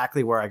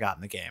exactly where I got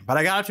in the game, but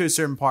I got up to a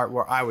certain part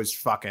where I was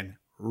fucking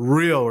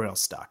real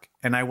stuck.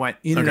 And I went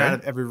in and out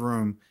of every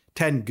room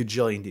 10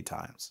 gajillion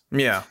times.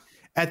 Yeah.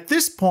 At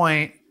this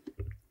point,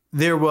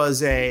 there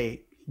was a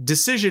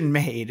decision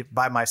made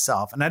by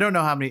myself, and I don't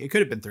know how many, it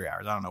could have been 3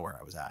 hours. I don't know where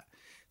I was at,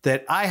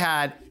 that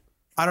I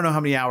don't know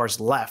how many hours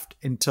left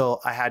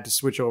until I had to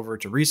switch over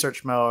to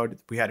research mode.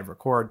 We had to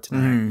record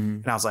tonight.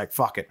 And I was like,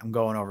 fuck it. I'm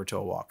going over to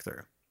a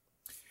walkthrough.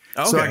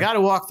 Okay. So I got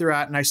to walk through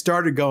it, and I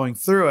started going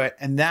through it.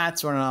 And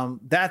that's when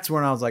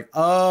I was like,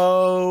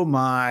 oh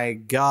my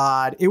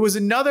God. It was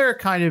another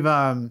kind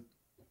of,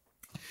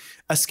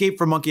 Escape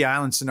from Monkey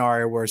Island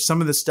scenario where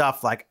some of the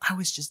stuff like I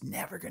was just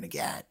never going to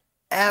get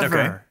ever.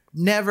 Okay.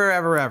 Never,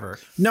 ever.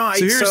 No,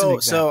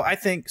 so I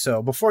think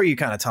so. Before you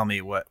kind of tell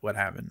me what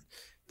happened,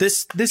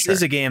 this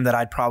is a game that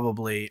I'd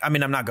probably. I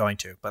mean, I'm not going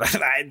to, but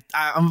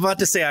I'm about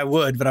to say I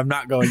would, but I'm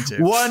not going to.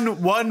 One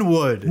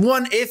would.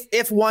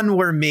 If one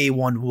were me,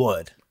 one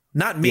would.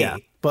 Not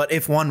me, but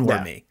if one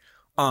were me,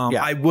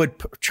 I would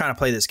try to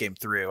play this game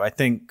through. I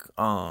think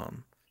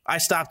I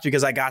stopped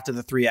because I got to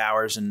the 3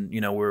 hours, and it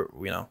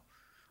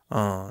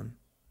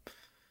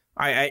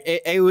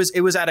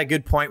was at a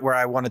good point where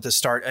I wanted to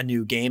start a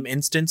new game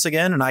instance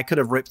again, and I could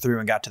have ripped through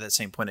and got to that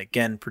same point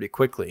again pretty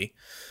quickly.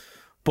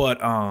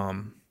 But I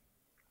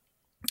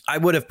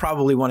would have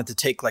probably wanted to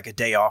take like a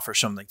day off or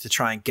something to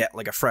try and get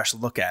like a fresh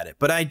look at it.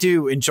 But I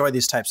do enjoy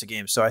these types of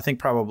games, so I think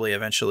probably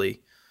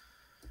eventually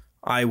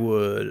I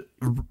would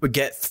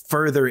get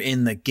further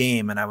in the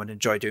game, and I would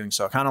enjoy doing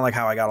so. Kind of like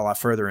how I got a lot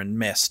further in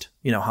Myst,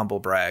 humble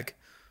brag.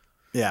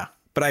 Yeah.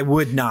 But I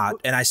would not,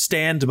 and I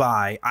stand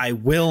by, I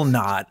will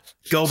not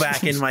go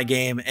back in my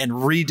game and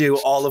redo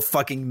all of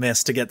fucking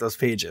Myst to get those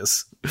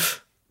pages.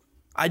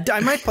 I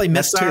might play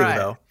Myst too,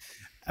 though.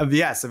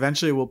 Yes,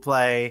 eventually we'll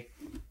play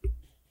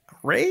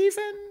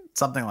Raven?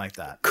 Something like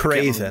that.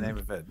 Craven. The name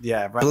of it.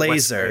 Yeah,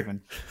 Blazer.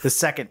 The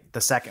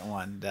second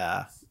one,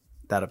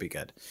 that'll be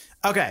good.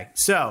 Okay,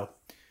 so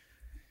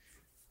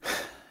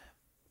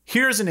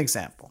here's an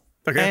example.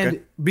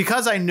 And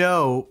because I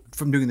know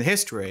from doing the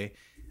history,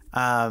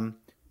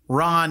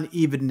 Ron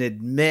even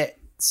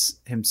admits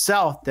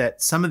himself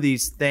that some of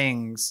these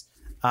things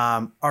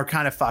are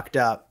kind of fucked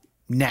up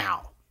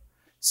now.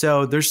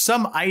 So there's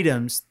some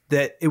items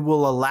that it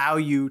will allow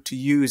you to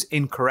use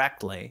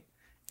incorrectly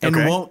and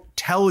won't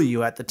tell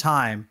you at the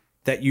time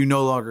that you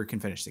no longer can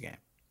finish the game.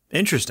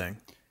 Interesting.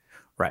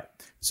 Right.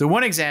 So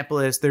one example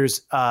is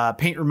there's a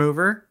paint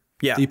remover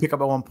that you pick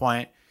up at one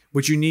point,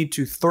 which you need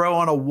to throw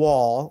on a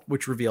wall,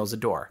 which reveals a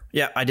door.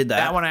 Yeah, I did that.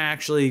 That one I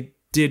actually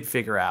did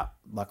figure out,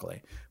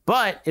 luckily.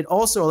 But it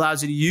also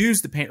allows you to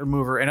use the paint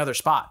remover in other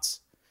spots.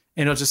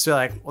 And it'll just be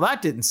like, well,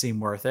 that didn't seem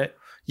worth it.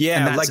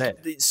 Yeah,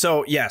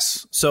 so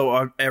yes.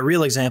 So a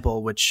real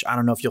example, which I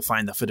don't know if you'll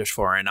find the footage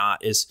for or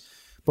not, is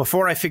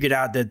before I figured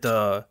out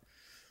that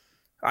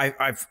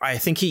I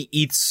think he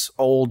eats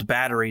old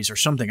batteries or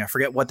something. I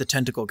forget what the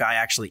tentacle guy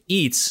actually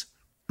eats,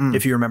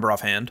 if you remember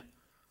offhand.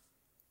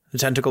 The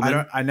tentacle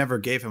man? I never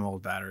gave him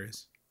old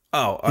batteries.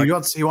 Oh.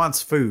 He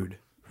wants food.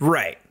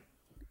 Right.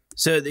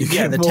 So, the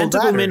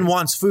tentacle man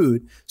wants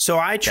food. So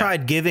I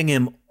tried giving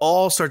him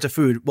all sorts of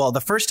food. Well,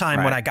 the first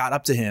time when I got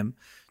up to him,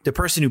 the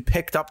person who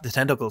picked up the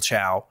tentacle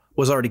chow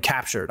was already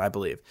captured, I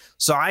believe.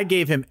 So I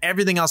gave him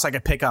everything else I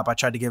could pick up. I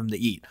tried to give him to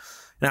eat.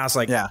 And I was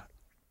like, I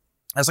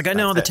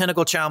know the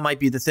tentacle chow might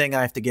be the thing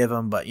I have to give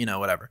him, but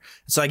whatever.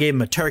 So I gave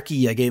him a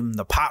turkey. I gave him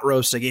the pot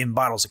roast. I gave him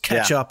bottles of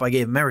ketchup. I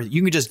gave him everything.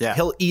 You can just,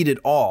 he'll eat it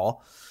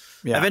all.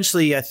 Yeah.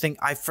 Eventually,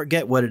 I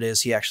forget what it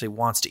is he actually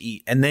wants to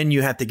eat. And then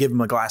you have to give him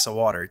a glass of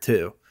water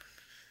too.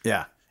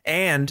 Yeah.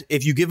 And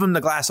if you give him the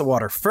glass of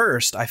water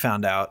first, I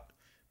found out,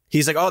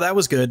 he's like, oh, that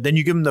was good. Then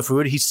you give him the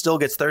food. He still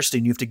gets thirsty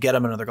and you have to get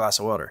him another glass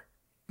of water.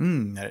 I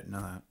didn't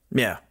know that.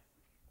 Yeah.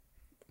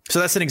 So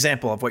that's an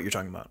example of what you're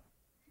talking about.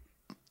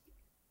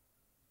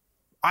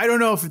 I don't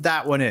know if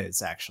that one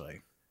is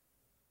actually.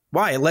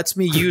 Why? It lets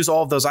me use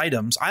all of those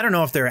items. I don't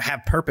know if they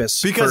have purpose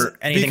for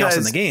anything else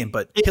in the game,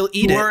 but he'll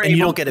eat it and you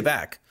don't get it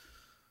back.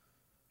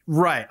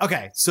 Right.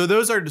 Okay. So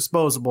those are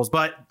disposables,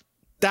 but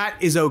that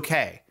is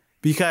okay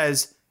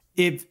because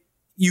if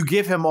you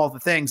give him all the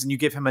things and you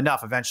give him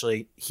enough,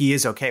 eventually he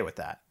is okay with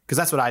that. Because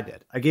that's what I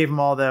did. I gave him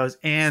all those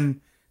and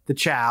the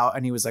chow,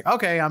 and he was like,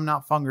 okay, I'm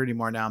not hungry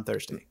anymore. Now I'm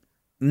thirsty.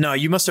 No,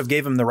 you must have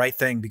gave him the right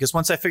thing because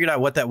once I figured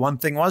out what that one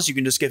thing was, you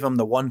can just give him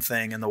the one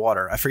thing and the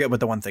water. I forget what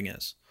the one thing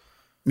is.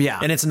 Yeah.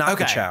 And it's not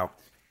the chow.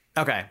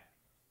 Okay.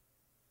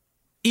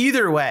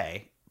 Either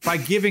way, by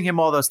giving him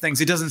all those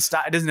things, it doesn't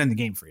stop. It doesn't end the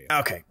game for you.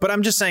 Okay. But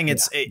I'm just saying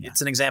it's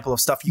an example of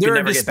stuff you can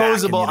never get back. There are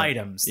disposable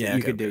items that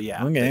you could do.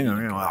 Yeah. Okay.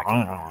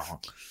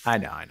 I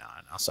know.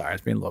 Sorry. I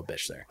was being a little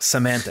bitch there.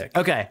 Semantic.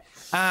 Okay.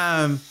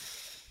 So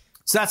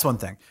that's one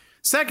thing.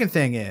 Second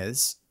thing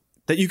is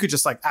that you could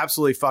just like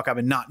absolutely fuck up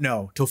and not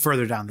know till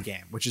further down the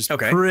game, which is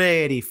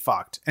pretty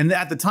fucked. And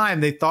at the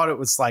time, they thought it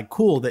was like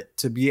cool that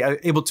to be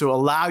able to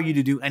allow you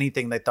to do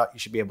anything they thought you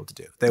should be able to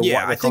do.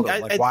 I think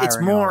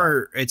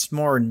it's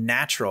more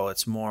natural.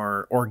 It's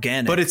more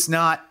organic. But it's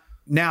not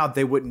now.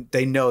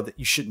 They know that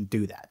you shouldn't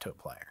do that to a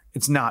player.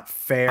 It's not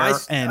fair.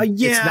 It's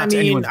not to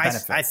anyone's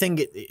benefit. I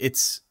think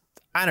it's.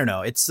 I don't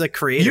know. It's the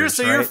creators.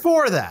 You're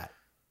for that.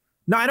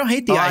 No, I don't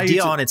hate the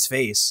idea on its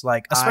face.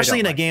 Like, especially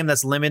in a game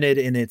that's limited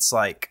in its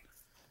like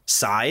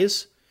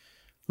size.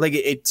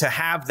 Like to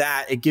have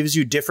that, it gives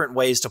you different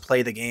ways to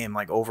play the game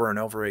like over and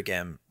over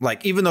again.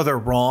 Like even though they're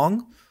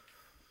wrong,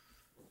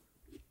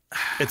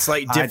 it's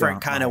like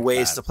different kind of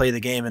ways to play the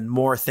game and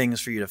more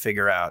things for you to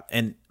figure out.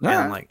 And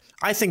like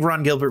I think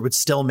Ron Gilbert would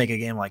still make a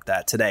game like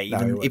that today,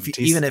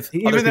 even if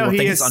other people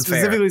think it's unfair.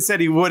 Specifically said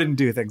he wouldn't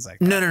do things like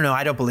that. No,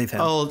 I don't believe him.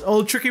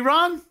 Old tricky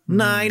Ron?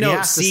 No, I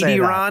know seedy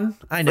Ron.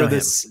 I know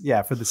him.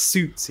 Yeah, for the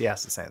suits, he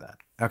has to say that.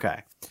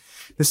 Okay.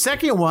 The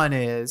second one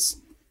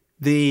is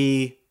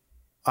the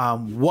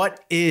what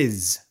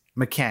is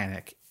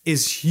mechanic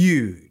is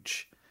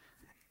huge,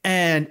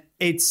 and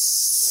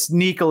it's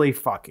sneakily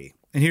fucky.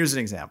 And here's an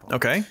example.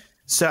 Okay.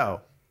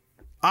 So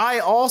I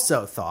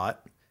also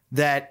thought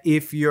that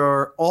if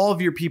all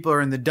of your people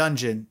are in the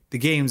dungeon, the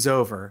game's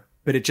over,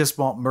 but it just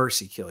won't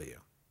mercy kill you.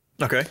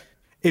 Okay.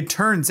 It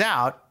turns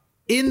out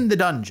in the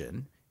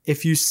dungeon,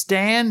 if you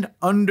stand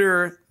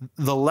under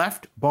the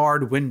left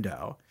barred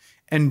window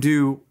and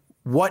do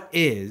what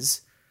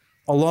is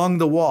along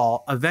the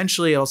wall,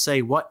 eventually it'll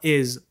say what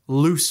is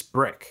loose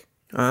brick.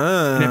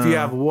 And if you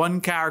have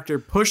one character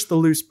push the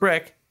loose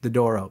brick, the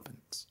door opens.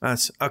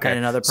 That's okay. And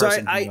another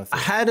person. So I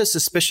had a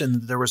suspicion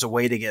that there was a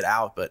way to get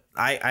out, but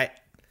I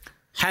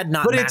had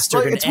not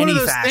mastered in any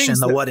fashion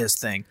the what is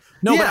thing.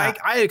 No, but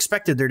I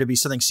expected there to be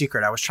something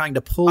secret. I was trying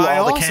to pull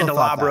all the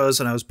candelabras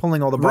and I was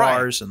pulling all the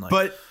bars. And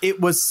but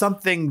it was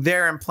something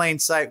there in plain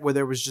sight where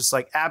there was just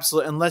like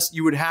absolute, unless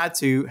you would have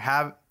to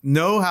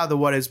know how the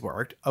what is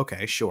worked.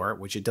 Okay, sure.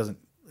 Which it doesn't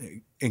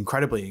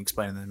incredibly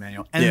explain in the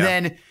manual. And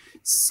then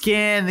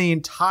scan the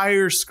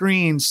entire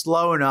screen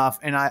slow enough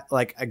and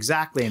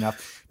exactly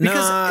enough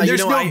because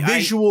there's no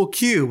visual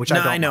cue, which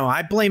I know.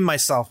 I blame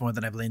myself more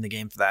than I blame the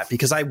game for that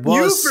because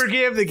you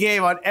forgive the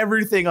game on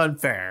everything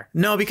unfair.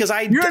 No, because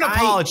you're an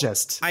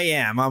apologist. I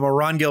am. I'm a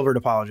Ron Gilbert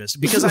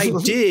apologist because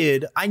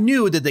I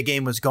knew that the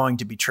game was going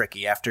to be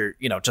tricky after,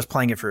 just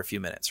playing it for a few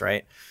minutes.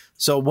 Right.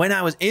 So when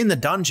I was in the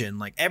dungeon,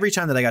 like every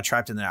time that I got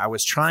trapped in there, I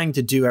was trying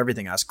to do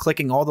everything. I was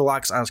clicking all the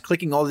locks. I was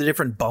clicking all the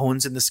different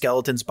bones in the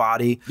skeleton's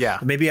body. Yeah.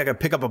 Maybe I could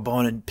pick up a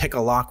bone and pick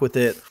a lock with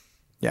it.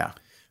 Yeah.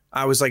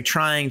 I was like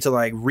trying to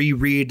like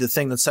reread the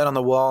thing that said on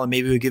the wall and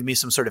maybe it would give me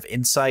some sort of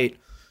insight.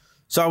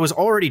 So I was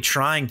already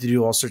trying to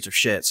do all sorts of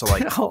shit. So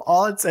like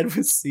all it said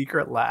was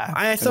secret lab.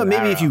 I thought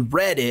maybe if you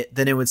read it,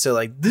 then it would say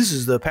like, this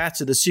is the path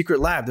to the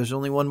secret lab. There's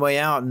only one way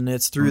out and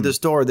it's through this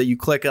door that you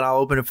click and I'll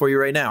open it for you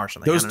right now or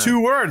something. Those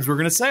 2 words, we're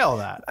going to say all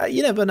that.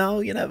 You never know.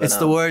 It's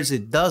the words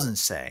it doesn't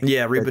say.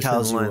 Yeah. Read between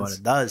tells the lines. You what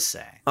it does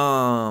say.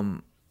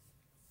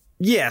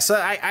 Yeah. So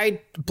I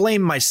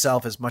blame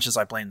myself as much as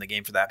I blame the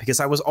game for that because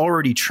I was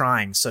already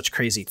trying such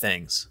crazy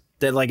things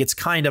that like, it's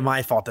kind of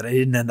my fault that I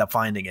didn't end up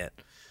finding it.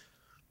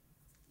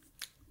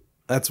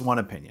 That's one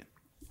opinion.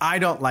 I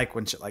don't like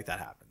when shit like that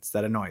happens.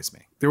 That annoys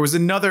me. There was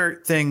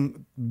another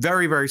thing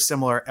very, very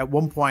similar. At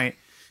one point,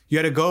 you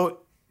had to go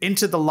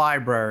into the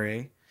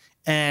library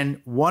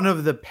and one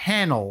of the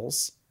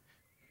panels,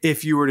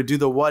 if you were to do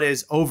the what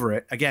is over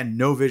it, again,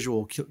 no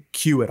visual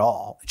cue at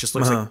all. It just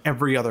looks like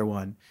every other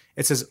one.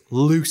 It says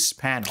loose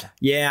panel.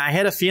 Yeah, I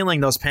had a feeling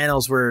those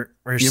panels were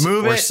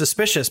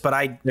suspicious,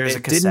 but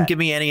it didn't give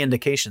me any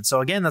indication.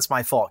 So again, that's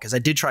my fault because I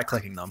did try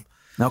clicking them.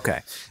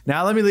 Okay.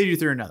 Now let me lead you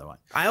through another one.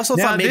 I also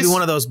thought maybe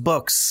one of those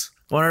books.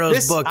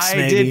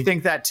 I did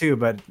think that too,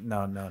 but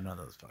no, none of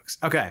those books.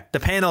 Okay. The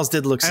panels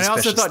did look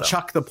suspicious. And I also thought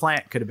Chuck the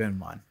Plant could have been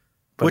one.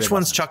 Which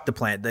one's Chuck the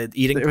Plant? The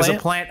eating plant? There was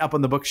a plant up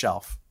on the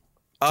bookshelf.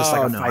 No,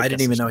 I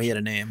didn't even know he had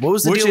a name. What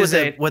was the deal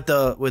with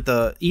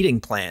the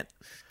eating plant?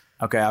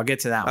 Okay, I'll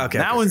get to that one. Okay,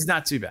 that one's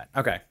not too bad.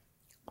 Okay.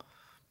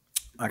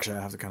 Actually,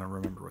 I have to kind of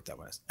remember what that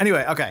was.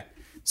 Anyway, okay.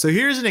 So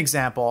here's an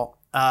example.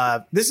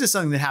 This is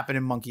something that happened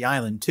in Monkey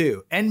Island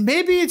too. And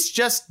maybe it's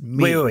just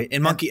me. Wait.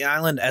 In Monkey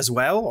Island as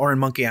well or in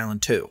Monkey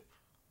Island 2?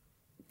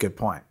 Good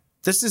point.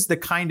 This is the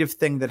kind of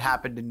thing that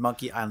happened in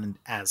Monkey Island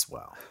as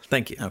well.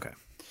 Thank you. Okay.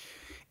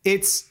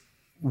 It's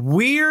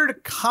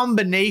weird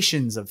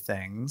combinations of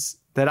things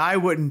that I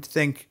wouldn't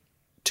think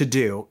to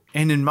do.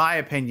 And in my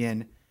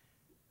opinion,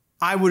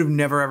 I would have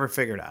never, ever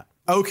figured out.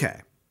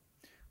 Okay.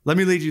 Let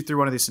me lead you through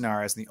one of these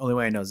scenarios. And the only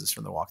way I know is this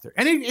from the walkthrough.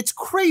 And it's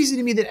crazy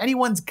to me that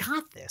anyone's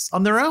got this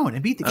on their own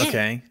and beat the game.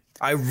 Okay.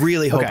 I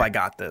really hope I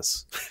got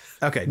this.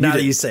 Okay. Now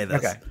that you say this.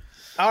 Okay.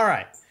 All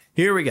right.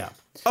 Here we go.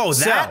 Oh,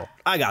 that?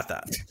 I got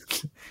that.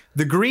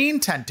 The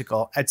green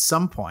tentacle at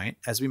some point,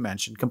 as we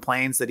mentioned,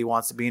 complains that he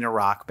wants to be in a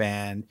rock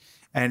band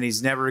and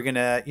he's never going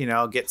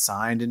to, get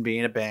signed and be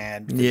in a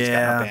band. Because he's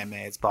got no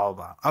bandmates, blah,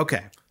 blah, blah.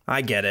 Okay.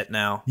 I get it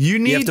now.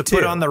 You have to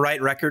put on the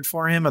right record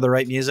for him or the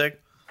right music?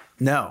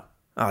 No.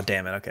 Oh,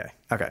 damn it. Okay.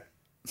 Okay.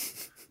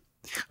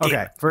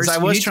 Okay, first I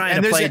was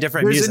trying to play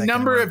different music. There's a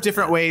number of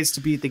different ways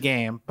to beat the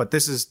game, but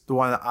this is the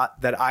one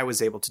that I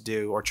was able to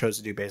do or chose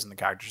to do based on the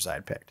characters I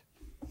had picked.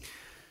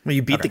 Well,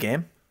 you beat the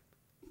game?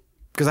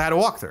 Because I had a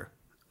walkthrough.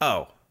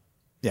 Oh.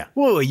 Yeah.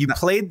 Whoa, you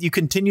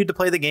continued to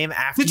play the game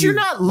after Did you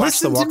not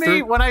listen to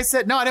me when I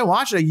said, no, I didn't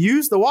watch it. I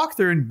used the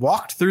walkthrough and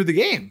walked through the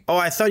game. Oh,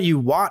 I thought you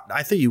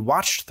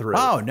watched through.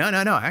 Oh, no.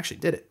 I actually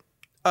did it.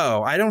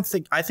 Oh,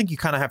 I think you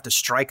kind of have to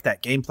strike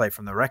that gameplay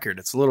from the record.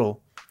 It's a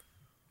little...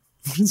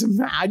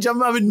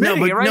 I'm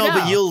admitting it right now.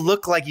 But you'll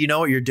look like you know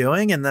what you're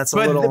doing, and that's a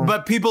little...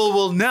 But people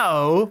will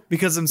know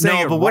because I'm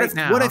saying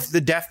what if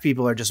the deaf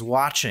people are just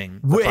watching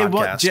the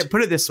podcast?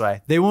 Put it this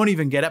way. They won't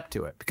even get up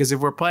to it because if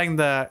we're playing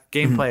the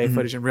gameplay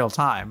footage in real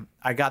time,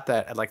 I got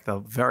that at like the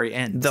very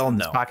end. They'll know.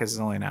 This podcast is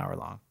only an hour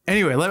long.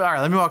 Anyway,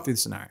 let me walk through the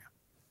scenario.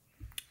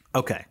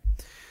 Okay.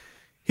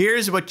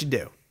 Here's what you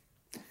do.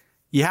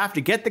 You have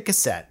to get the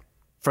cassette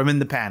from in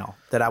the panel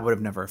that I would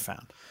have never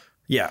found.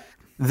 Yeah.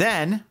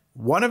 Then...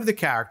 one of the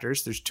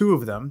characters, there's two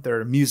of them that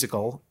are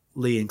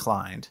musically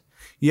inclined.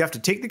 You have to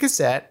take the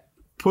cassette,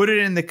 put it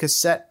in the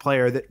cassette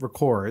player that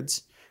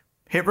records,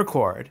 hit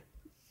record,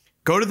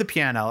 go to the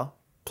piano,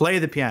 play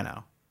the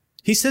piano.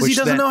 He says he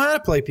doesn't know how to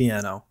play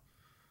piano.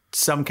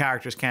 Some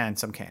characters can,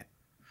 some can't.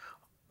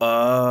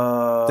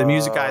 The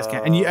music guys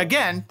can. And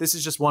again, this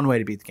is just one way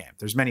to beat the game.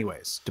 There's many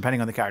ways, depending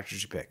on the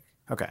characters you pick.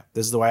 Okay,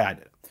 this is the way I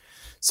did it.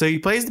 So he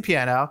plays the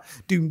piano.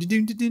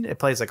 It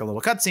plays like a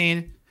little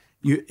cutscene.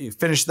 You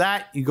finish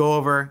that, you go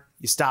over,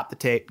 you stop the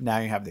tape, now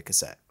you have the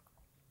cassette.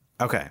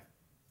 Okay.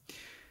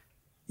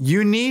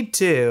 You need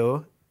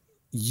to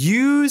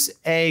use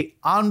a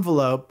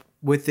envelope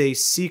with a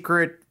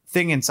secret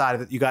thing inside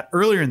of it you got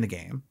earlier in the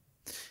game.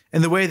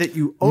 And the way that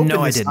you open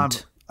I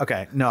didn't.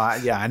 Okay. No,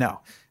 I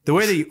know. The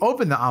way that you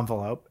open the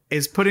envelope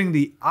is putting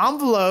the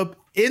envelope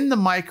in the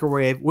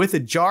microwave with a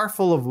jar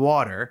full of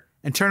water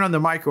and turn on the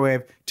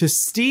microwave to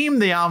steam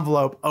the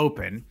envelope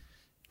open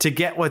to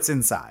get what's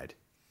inside.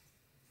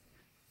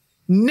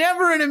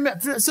 Never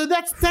so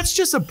that's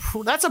just a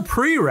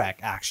prereq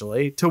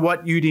actually to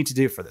what you need to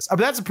do for this. Oh,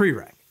 but that's a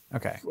prereq.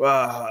 Okay.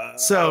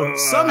 So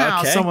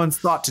somehow someone's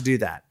thought to do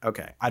that.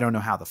 Okay. I don't know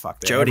how the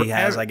fuck Jody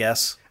has, I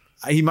guess.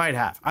 He might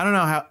have. I don't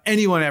know how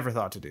anyone ever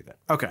thought to do that.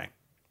 Okay.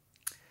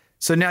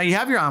 So now you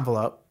have your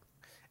envelope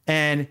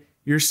and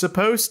you're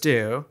supposed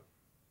to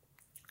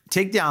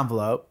take the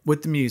envelope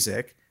with the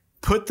music,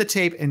 put the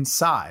tape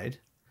inside,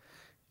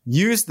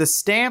 use the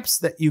stamps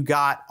that you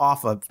got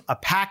off of a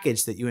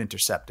package that you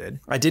intercepted.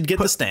 I did get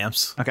the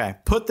stamps. Okay.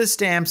 Put the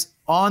stamps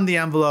on the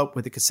envelope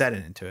with the cassette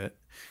into it.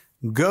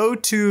 Go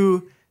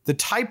to the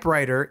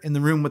typewriter in the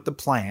room with the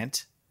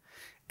plant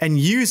and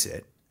use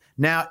it.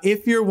 Now,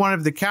 if you're one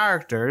of the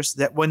characters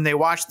that when they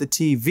watch the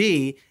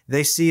TV,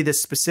 they see the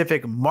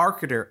specific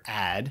marketer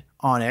ad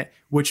on it,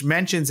 which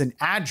mentions an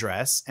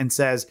address and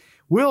says,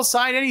 we'll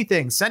sign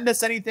anything, send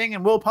us anything,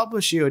 and we'll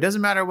publish you. It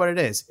doesn't matter what it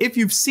is. If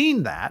you've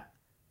seen that,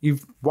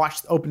 you've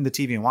opened the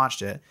TV and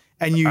watched it,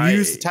 and you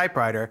use the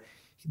typewriter,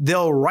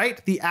 they'll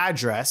write the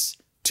address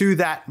to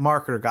that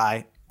marketer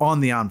guy on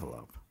the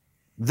envelope.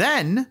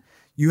 Then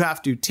you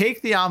have to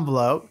take the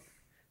envelope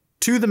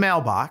to the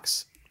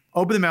mailbox,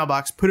 open the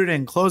mailbox, put it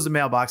in, close the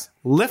mailbox,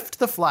 lift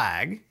the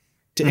flag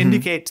to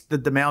indicate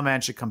that the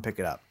mailman should come pick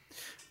it up.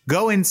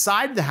 Go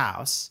inside the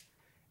house,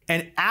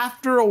 and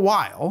after a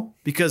while,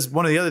 because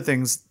one of the other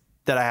things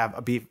that I have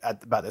a beef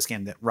about this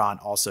game that Ron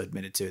also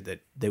admitted to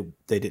that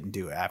they didn't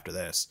do after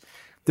this.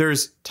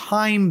 There's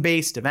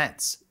time-based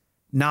events,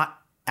 not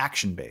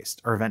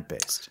action-based or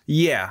event-based.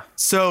 Yeah.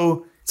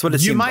 So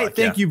you might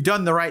think you've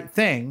done the right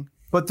thing,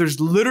 but there's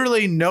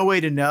literally no way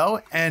to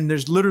know, and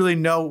there's literally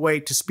no way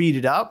to speed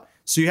it up.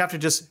 So you have to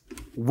just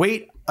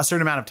wait a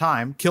certain amount of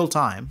time, kill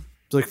time.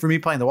 So like for me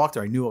playing the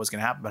walkthrough, I knew what was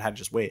going to happen, but I had to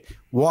just wait.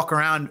 Walk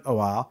around a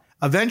while.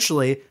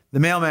 Eventually, the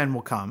mailman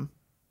will come.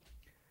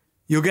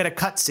 You'll get a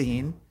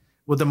cutscene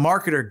where the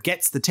marketer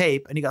gets the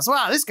tape and he goes,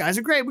 wow, these guys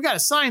are great. We got to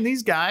sign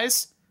these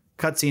guys.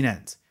 Cutscene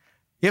ends.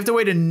 You have to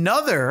wait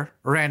another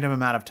random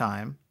amount of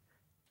time.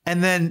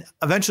 And then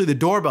eventually the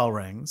doorbell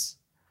rings.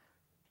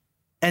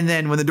 And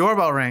then when the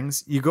doorbell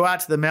rings, you go out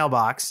to the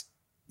mailbox,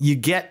 you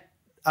get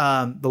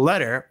the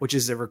letter, which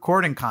is a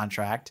recording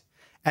contract.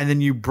 And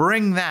then you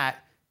bring that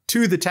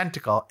to the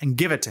tentacle and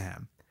give it to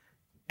him.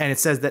 And it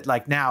says that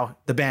like now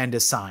the band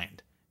is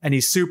signed and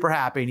he's super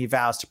happy and he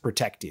vows to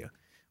protect you,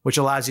 which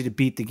allows you to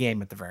beat the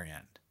game at the very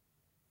end.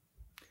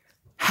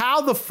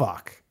 How the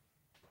fuck,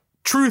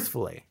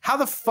 truthfully, how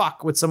the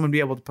fuck would someone be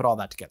able to put all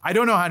that together? I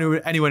don't know how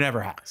anyone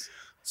ever has.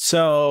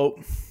 So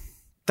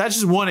that's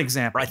just one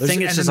example. I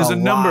think it's just there's a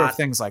number of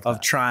things like that.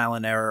 Of trial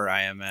and error,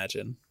 I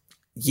imagine.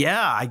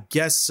 Yeah, I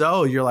guess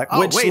so. You're like, oh,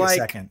 wait a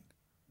second.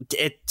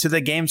 It, to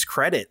the game's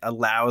credit,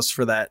 allows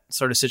for that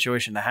sort of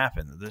situation to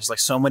happen. There's like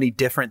so many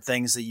different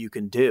things that you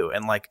can do.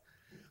 And like,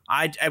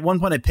 at one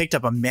point I picked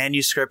up a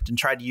manuscript and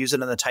tried to use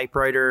it on the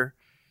typewriter.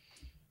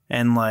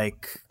 And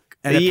like,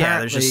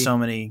 there's just so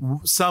many.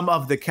 Some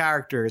of the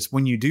characters,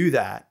 when you do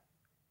that,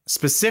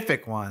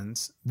 specific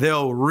ones,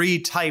 they'll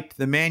retype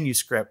the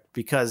manuscript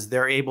because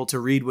they're able to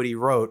read what he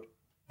wrote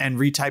and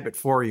retype it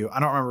for you. I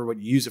don't remember what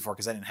you use it for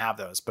because I didn't have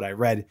those, but I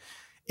read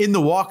in the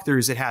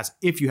walkthroughs, it has,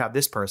 if you have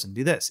this person,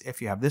 do this.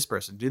 If you have this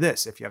person, do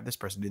this. If you have this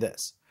person, do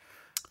this.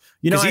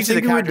 You know, each of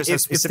the characters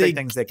have specific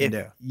things they can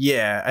do.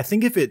 Yeah, I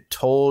think if it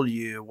told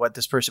you what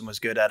this person was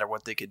good at or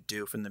what they could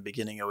do from the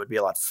beginning, it would be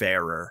a lot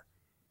fairer.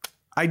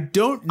 I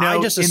don't know.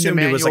 I just assumed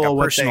it was like a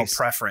personal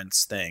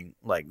preference thing,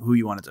 like who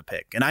you wanted to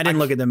pick. And I didn't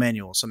look at the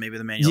manual, so maybe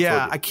the manual.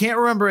 Yeah, I can't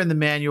remember in the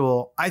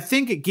manual. I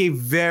think it gave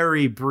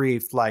very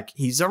brief, like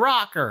he's a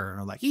rocker,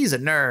 or like he's a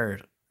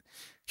nerd.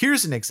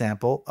 Here's an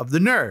example of the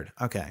nerd.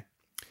 Okay.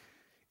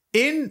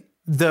 In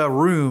the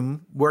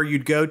room where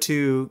you'd go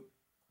to,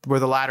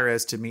 where the ladder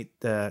is to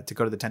go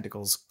to the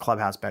Tentacles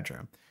clubhouse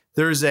bedroom,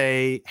 there's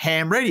a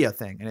ham radio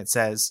thing. And it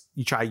says,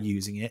 you try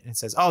using it and it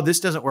says, oh, this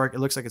doesn't work. It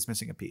looks like it's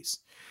missing a piece.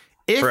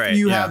 If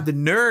you have the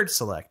nerd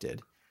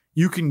selected,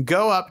 you can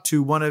go up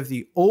to one of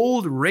the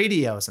old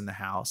radios in the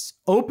house,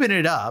 open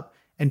it up,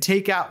 and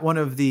take out one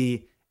of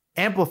the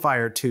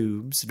amplifier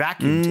tubes,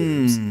 vacuum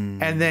tubes,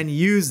 and then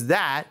use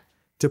that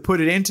to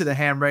put it into the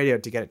ham radio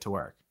to get it to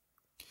work.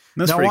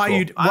 That's now,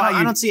 pretty cool.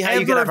 I don't see how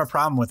you could have a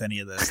problem with any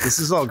of this. This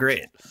is all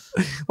great.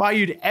 Why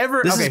you'd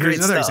ever... This is great.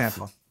 Here's another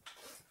example.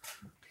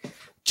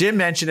 Jim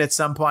mentioned at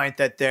some point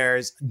that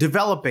there's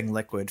developing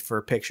liquid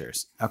for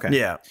pictures. Okay.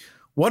 Yeah.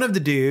 One of the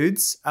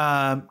dudes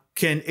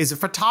is a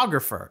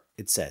photographer,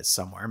 it says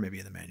somewhere, maybe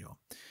in the manual.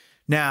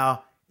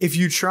 Now, if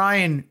you try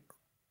and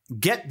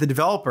get the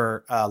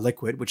developer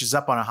liquid, which is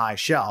up on a high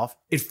shelf,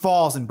 it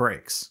falls and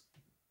breaks.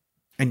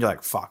 And you're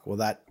like, fuck, well,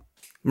 that...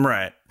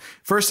 Right.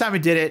 First time I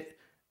did it,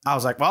 I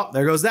was like, well,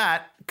 there goes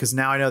that, because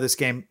now I know this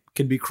game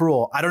can be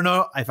cruel. I don't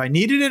know if I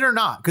needed it or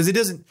not, because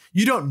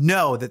you don't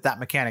know that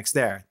mechanic's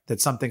there,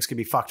 that some things can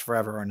be fucked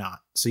forever or not.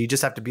 So you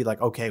just have to be like,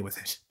 okay with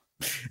it.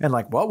 And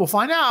like, well, we'll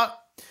find out.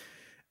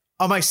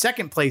 On my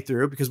second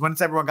playthrough, because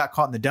once everyone got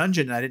caught in the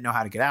dungeon and I didn't know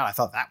how to get out, I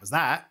thought that was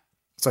that.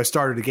 So I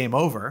started a game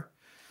over.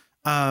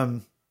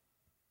 I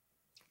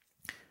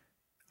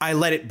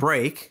let it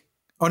break.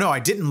 Oh, no, I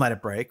didn't let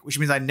it break, which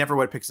means I never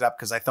would have picked it up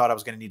because I thought I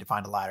was going to need to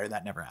find a ladder.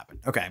 That never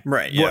happened. Okay.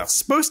 Right. Yeah. What's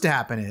supposed to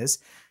happen is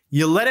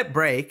you let it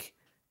break.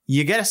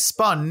 You get a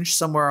sponge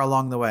somewhere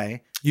along the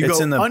way. You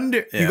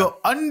go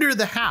under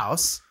the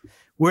house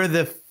where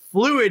the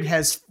fluid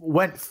has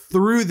went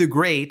through the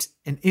grate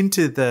and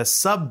into the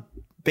sub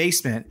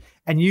basement,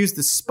 and use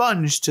the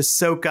sponge to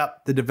soak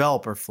up the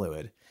developer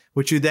fluid,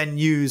 which you then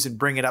use and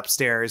bring it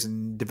upstairs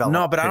and develop.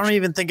 No, but I don't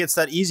even think it's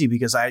that easy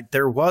because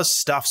there was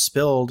stuff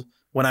spilled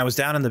when I was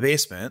down in the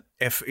basement.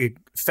 If it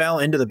fell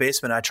into the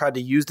basement, I tried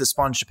to use the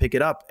sponge to pick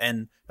it up,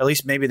 and at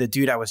least maybe the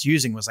dude I was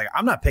using was like,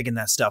 I'm not picking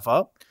that stuff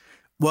up.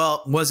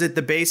 Well, was it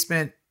the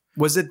basement?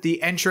 Was it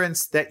the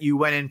entrance that you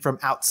went in from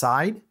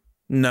outside?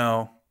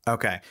 No.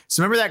 Okay.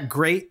 So remember that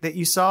grate that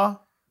you saw?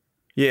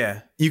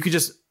 Yeah. You could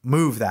just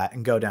move that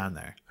and go down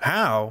there.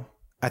 How?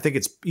 I think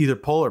it's either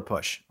pull or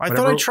push. I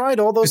thought I tried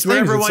all those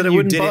things and said it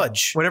wouldn't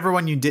budge. Whatever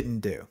one you didn't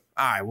do.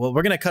 All right, well,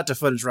 we're going to cut to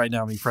footage right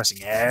now of me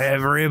pressing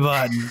every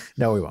button.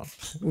 No, we won't.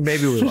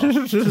 Maybe we will.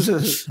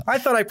 I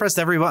thought I pressed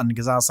every button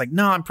because I was like,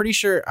 no, I'm pretty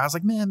sure. I was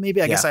like, man,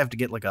 maybe I guess I have to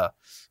get like I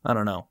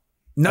don't know.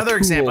 Another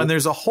example, and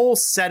there's a whole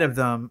set of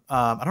them.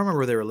 I don't remember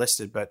where they were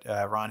listed, but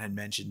Ron had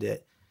mentioned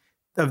it.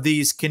 Of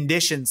these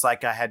conditions,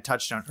 like I had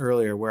touched on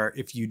earlier, where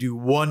if you do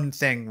one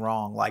thing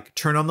wrong, like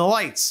turn on the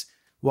lights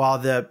while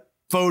the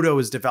photo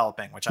is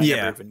developing, which I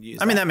never even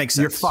used. I mean, that makes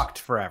sense. You're fucked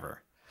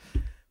forever.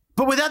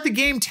 But without the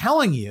game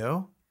telling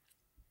you,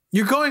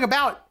 you're going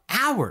about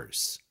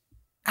hours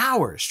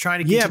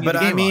trying to continue the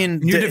game I mean,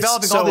 on. You're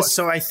developing all this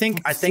I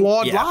think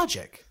flawed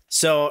logic.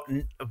 So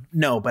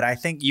no, but I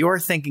think you're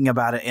thinking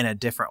about it in a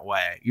different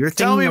way.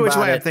 Tell me which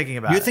way I'm thinking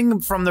about it. You're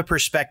thinking from the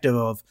perspective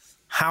of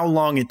how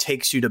long it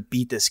takes you to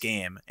beat this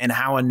game and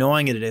how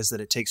annoying it is that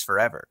it takes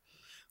forever.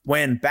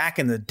 When back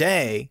in the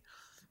day,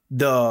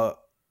 the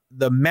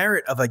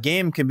merit of a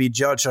game can be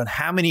judged on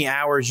how many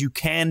hours you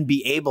can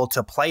be able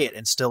to play it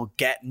and still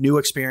get new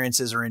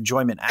experiences or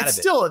enjoyment out of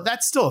it.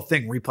 That's still a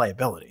thing,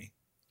 replayability.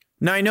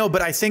 No, I know,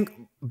 but I think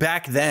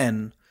back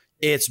then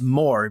it's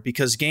more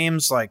because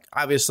games like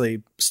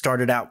obviously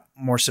started out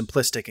more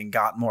simplistic and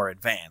got more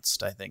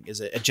advanced, I think is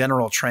a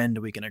general trend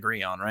we can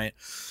agree on, right?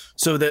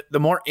 So the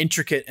more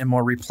intricate and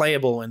more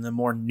replayable and the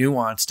more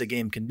nuanced a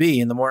game can be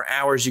and the more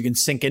hours you can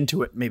sink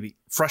into it, maybe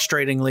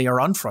frustratingly or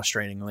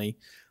unfrustratingly,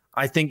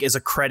 I think is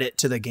a credit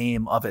to the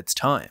game of its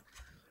time.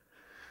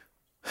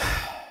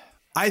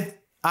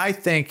 I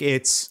think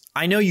it's...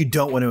 I know you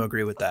don't want to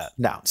agree with that.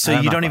 No. So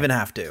you don't even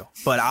have to,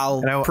 but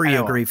I'll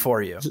pre-agree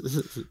for you.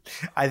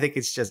 I think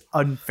it's just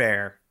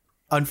unfair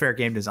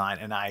game design.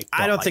 And I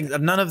don't think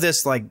none of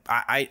this, like,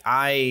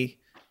 I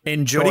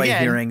enjoy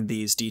hearing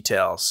these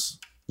details.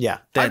 Yeah.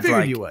 I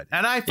figured you would.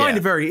 And I find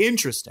it very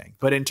interesting,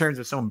 but in terms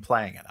of someone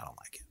playing it, I don't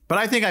like it. But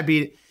I think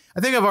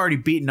I've already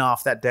beaten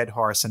off that dead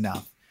horse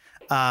enough.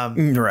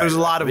 There's a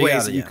lot of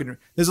ways that you can,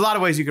 there's a lot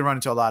of ways you can run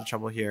into a lot of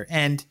trouble here.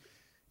 And,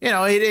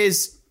 it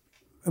is,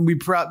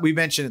 we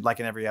mentioned it like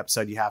in every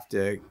episode, you have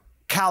to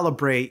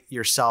calibrate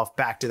yourself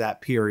back to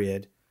that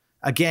period.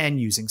 Again,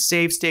 using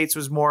save states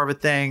was more of a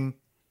thing,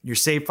 your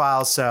save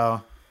files.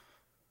 So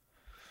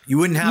You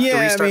wouldn't have to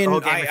restart the whole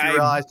game if you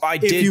realized. I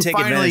if did you take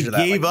finally advantage of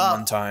that gave up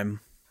one time.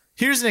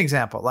 Here's an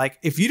example. Like,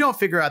 if you don't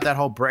figure out that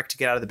whole brick to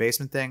get out of the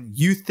basement thing,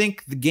 you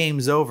think the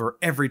game's over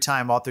every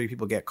time all three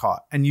people get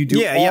caught. And you do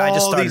I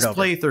just all started these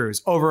over.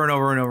 playthroughs over and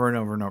over and over and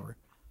over and over.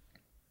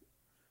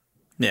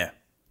 Yeah.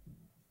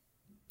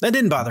 That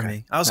didn't bother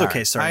me. I was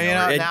okay starting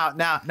over.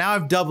 Now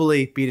I've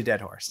doubly beat a dead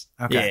horse.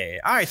 Okay.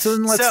 Yeah. All right. So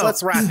then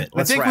let's wrap it.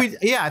 I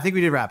think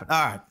we did wrap it.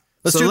 All right.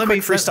 Let's do a quick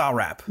freestyle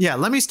rap. Yeah,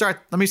 let me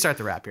start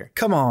the rap here.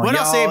 Come on, what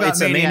y'all. I'll say about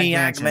it's Maniac a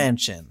Maniac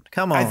Mansion.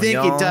 Come on, I think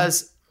y'all. it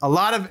does a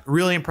lot of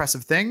really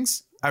impressive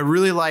things. I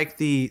really like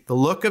the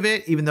look of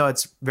it, even though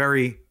it's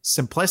very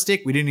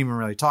simplistic. We didn't even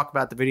really talk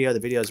about the video. The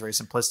video is very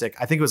simplistic.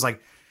 I think it was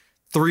like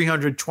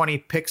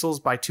 320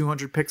 pixels by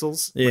 200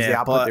 pixels was the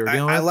output they were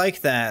dealing with. I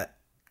like that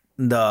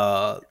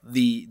the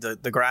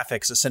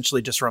graphics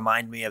essentially just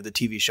remind me of the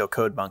TV show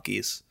Code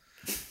Monkeys.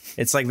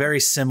 It's like very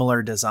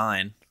similar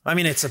design. I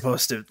mean, it's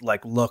supposed to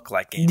like look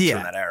like games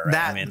from that era.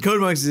 Right?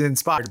 Code Monkeys is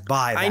inspired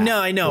by that.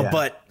 I know,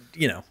 but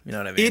you know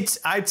what I mean.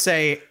 I'd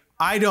say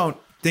I don't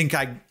think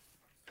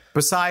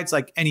besides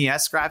like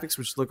NES graphics,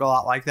 which look a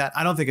lot like that,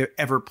 I don't think I've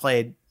ever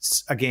played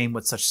a game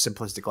with such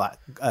simplistic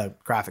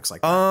graphics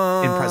like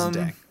that in present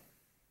day.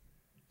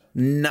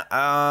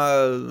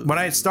 When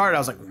I started, I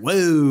was like,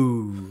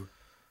 whoa.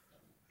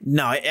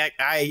 No,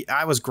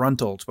 I was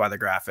gruntled by the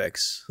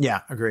graphics.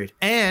 Yeah, agreed.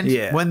 And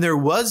when there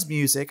was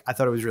music, I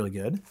thought it was really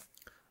good.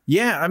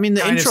 Yeah, I mean,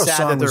 the intro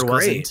song was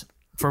great.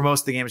 For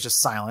most of the game, it's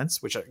just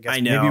silence, which I guess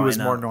maybe was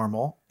more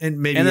normal.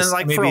 And then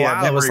like for a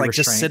while, I was like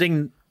just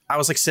sitting. I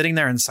was like sitting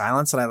there in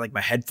silence, and I had like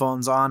my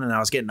headphones on, and I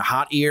was getting a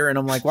hot ear, and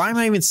I'm like, why am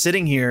I even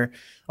sitting here?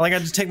 Like I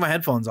just take my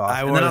headphones off,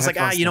 and then I was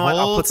like, you know what?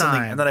 I'll put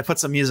something, and then I put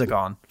some music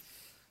on,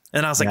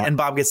 and I was like, and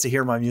Bob gets to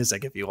hear my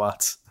music if he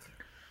wants.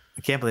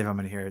 I can't believe I'm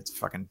going to hear it's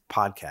fucking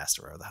podcast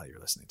or whatever the hell you're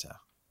listening to.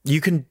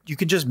 You can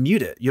just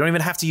mute it. You don't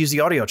even have to use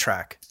the audio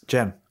track.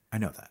 Jim, I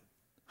know that.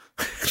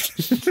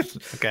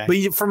 Okay.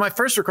 But for my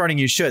first recording,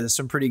 you should. There's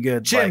some pretty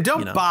good.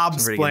 Don't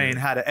Bob-splain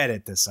how to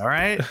edit this, all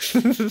right?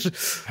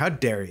 How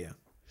dare you?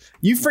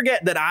 You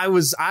forget that I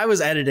was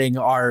editing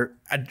our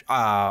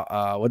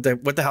what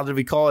the hell did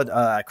we call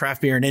it?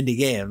 Craft beer and indie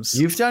games.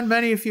 You've done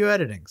a few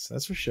editings,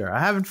 that's for sure. I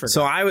haven't forgotten.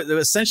 So I was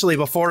essentially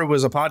before it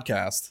was a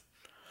podcast.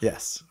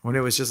 Yes, when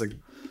it was just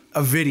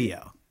a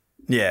video.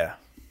 Yeah.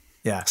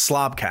 Yeah.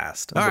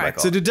 Slobcast. All right.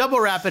 So to double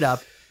wrap it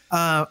up,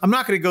 I'm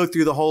not going to go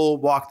through the whole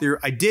walkthrough.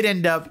 I did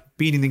end up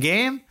beating the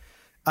game.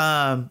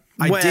 I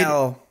did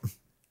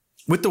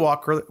with the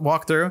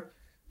walkthrough.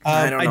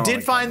 I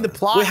did find the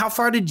plot. Wait, how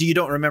far you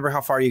don't remember how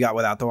far you got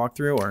without the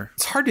walkthrough, or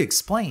it's hard to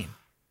explain.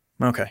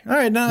 Okay. All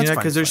right. No, that's fine.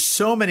 Because there's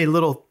so many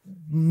little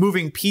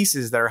moving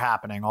pieces that are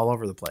happening all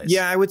over the place.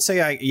 Yeah, I would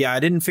say I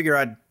didn't figure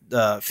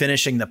out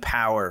finishing the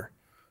power.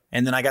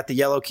 And then I got the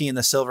yellow key and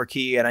the silver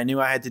key, and I knew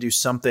I had to do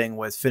something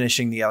with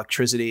finishing the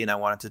electricity, and I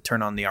wanted to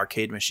turn on the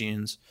arcade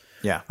machines.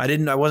 Yeah.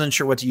 I wasn't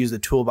sure what to use the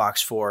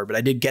toolbox for, but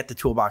I did get the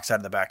toolbox out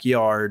of the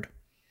backyard.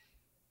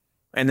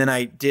 And then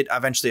I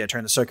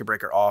turned the circuit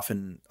breaker off,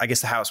 and I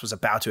guess the house was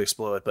about to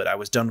explode, but I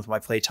was done with my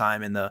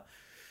playtime, and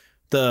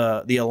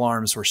the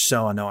alarms were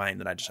so annoying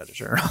that I just had to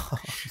turn it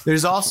off.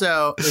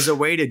 There's a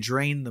way to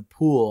drain the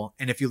pool,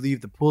 and if you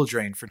leave the pool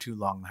drained for too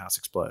long, the house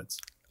explodes.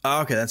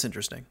 Oh, okay, that's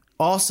interesting.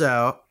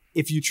 Also,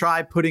 if you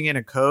try putting in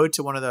a code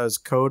to one of those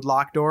code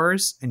lock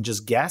doors and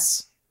just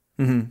guess,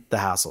 the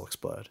house will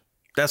explode.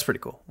 That's pretty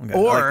cool. Okay,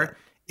 or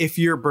if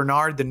you're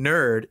Bernard the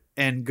nerd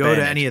and go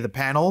to any of the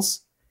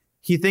panels,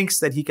 he thinks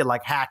that he could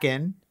like hack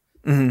in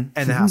and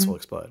the house will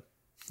explode.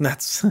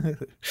 That's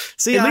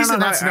see, at least in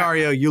that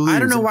scenario, you lose. I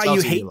don't know why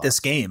you hate this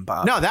game,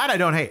 Bob. No, that I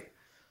don't hate.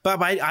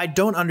 Bob, I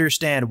don't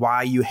understand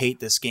why you hate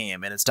this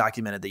game, and it's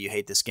documented that you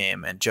hate this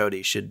game, and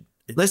Jody should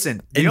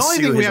listen. The only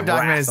thing we have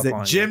documented is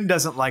that Jim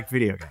doesn't like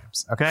video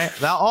games. Okay,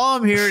 now all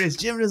I'm hearing is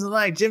Jim doesn't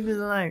like.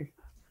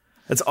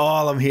 That's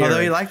all I'm hearing. Although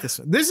you like this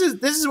one. This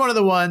is one of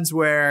the ones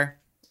where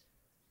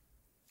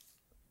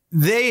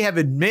they have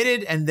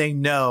admitted and they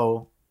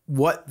know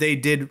what they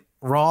did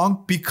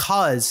wrong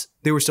because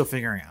they were still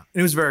figuring out.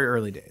 It was very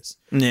early days.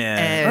 Yeah.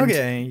 And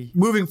okay.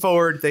 Moving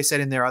forward, they said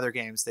in their other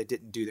games they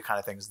didn't do the kind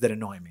of things that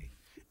annoy me.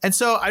 And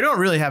so I don't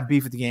really have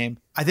beef with the game.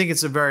 I think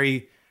it's a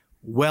very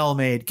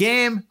well-made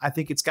game. I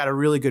think it's got a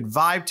really good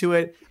vibe to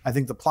it. I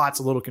think the plot's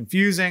a little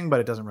confusing,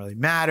 but it doesn't really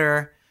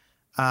matter.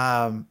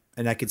 And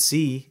I could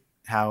see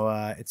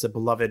how it's a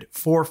beloved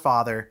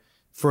forefather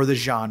for the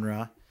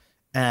genre.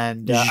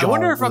 And I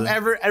wonder if I'm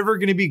ever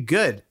going to be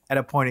good at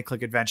a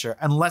point-and-click adventure,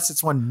 unless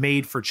it's one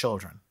made for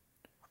children,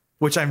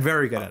 which I'm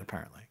very good at,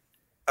 apparently.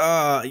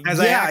 I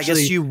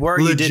guess you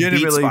were. You did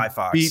beat Spy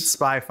Fox. Beat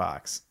Spy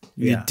Fox.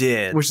 You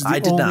did. Which is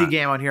the only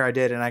game on here I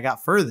did, and I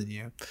got further than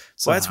you.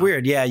 Well, that's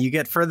weird. Yeah, you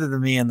get further than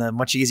me in the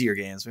much easier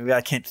games. Maybe I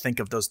can't think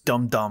of those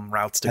dumb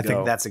routes to go. I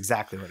think that's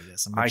exactly what it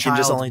is. I can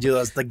just only do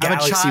those. The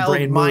galaxy I'm a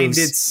brain moves.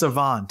 child-minded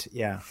savant.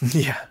 Yeah.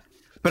 Yeah.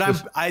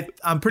 But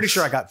I'm pretty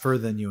sure I got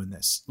further than you in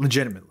this,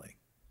 legitimately.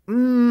 But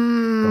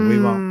we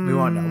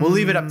won't know. We'll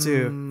leave it up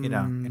to,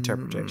 in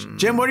interpretation.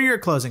 Jim, what are your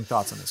closing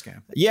thoughts on this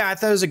game? Yeah, I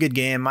thought it was a good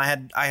game. I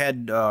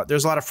had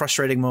there's a lot of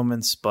frustrating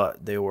moments,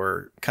 but they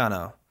were kind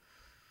of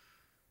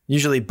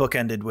usually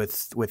bookended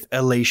with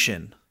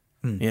elation.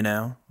 You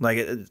know, like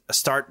I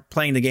start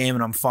playing the game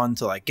and I'm fun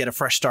to like get a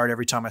fresh start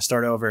every time I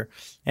start over,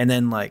 and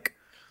then like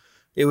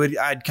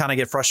I'd kind of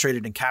get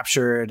frustrated and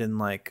captured and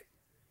like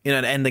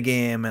end the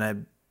game,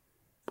 and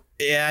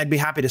I'd be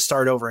happy to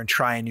start over and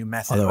try a new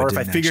method. Or if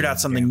I figured out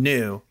something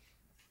new,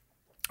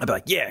 I'd be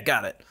like, yeah,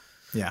 got it.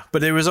 Yeah. But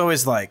there was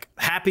always like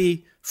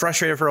happy,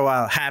 frustrated for a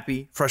while,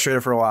 happy,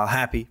 frustrated for a while,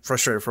 happy,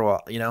 frustrated for a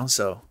while,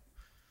 so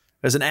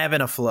there's an ebb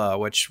and a flow,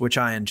 which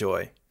I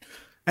enjoy.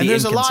 And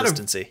there's a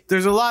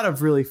lot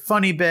of really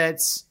funny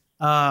bits.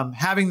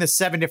 Having the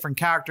 7 different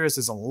characters,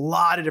 there's a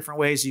lot of different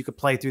ways you could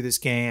play through this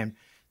game.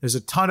 There's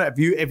a ton of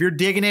if you're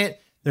digging it,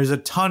 there's a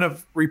ton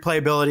of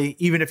replayability,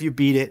 even if you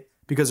beat it,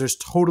 because there's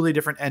totally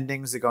different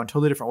endings that go in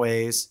totally different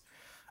ways.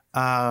 It's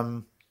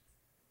a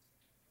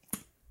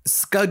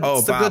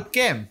good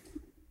game.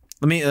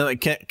 Let me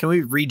can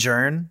we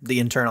adjourn the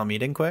internal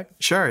meeting quick?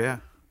 Sure, yeah.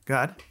 Go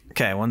ahead.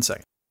 Okay, 1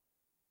 second.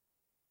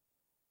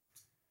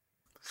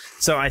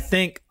 So I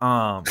think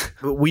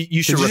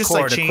you should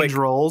record just, change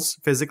roles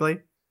physically.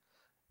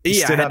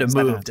 Yeah, I had to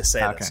move to say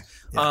this.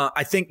 Yeah.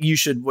 I think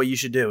what you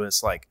should do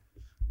is like,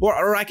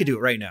 or I could do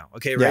it right now.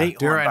 Okay, ready? Yeah,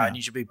 do it right now.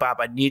 You should be Bob.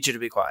 I need you to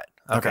be quiet.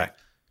 Okay.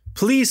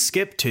 Please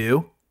skip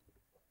 2,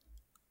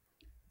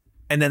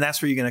 and then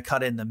that's where you're going to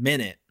cut in the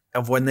minute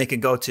of when they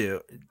can go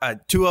to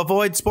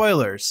avoid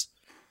spoilers.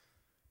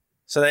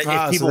 So that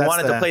if people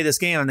wanted to play this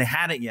game and they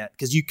hadn't yet,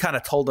 because you kind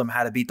of told them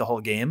how to beat the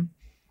whole game.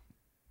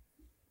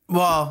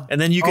 Well, and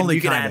then you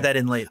can add that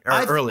in earlier.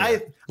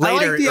 I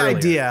like the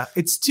idea.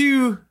 It's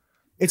going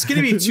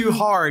to be too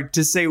hard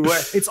to say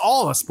what. It's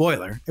all a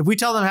spoiler. If we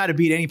tell them how to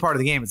beat any part of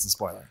the game, it's a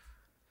spoiler.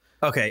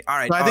 Okay, all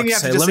right. So I think you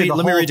have to just say the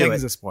whole thing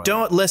is a spoiler.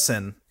 Don't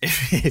listen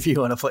if you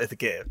want to play the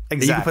game.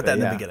 Exactly. You can put that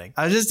in the beginning.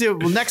 I'll just do.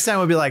 Well, next time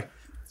we'll be like,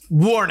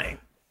 warning: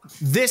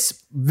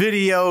 this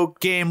video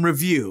game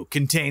review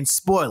contains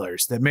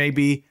spoilers that may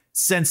be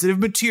sensitive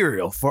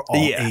material for all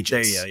ages.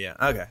 There you go.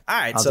 Yeah. Okay. All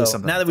right. So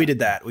now that we did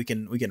that, we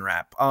can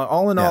wrap.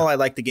 All in all, I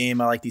like the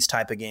game. I like these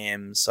type of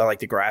games. I like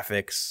the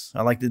graphics.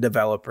 I like the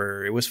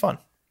developer. It was fun.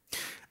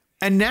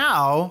 And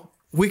now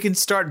we can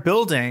start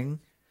building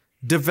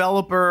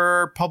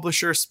developer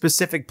publisher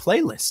specific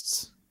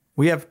playlists.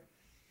 We have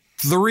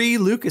 3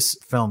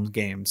 Lucasfilm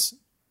games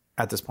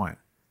at this point.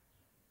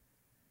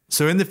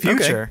 So in the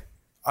future,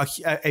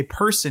 a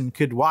person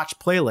could watch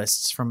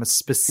playlists from a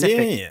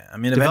specific. Yeah. I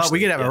mean, eventually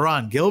we could have a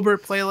Ron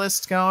Gilbert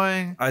playlist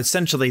going.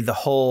 Essentially, the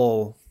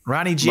whole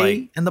Ronnie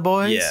G and the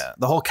boys. Yeah,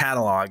 the whole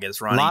catalog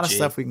is Ronnie G. A lot of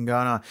stuff we can go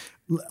on.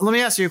 Let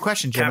me ask you a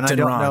question, Jim. Captain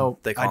Ron,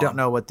 I don't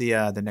know what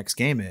the next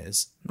game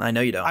is. I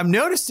know you don't. I'm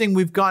noticing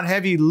we've gone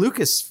heavy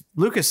Lucas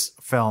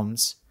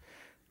films.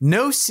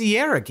 No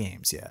Sierra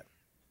games yet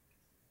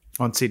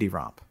on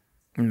CD-ROM.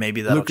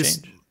 Maybe that'll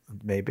change.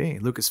 Maybe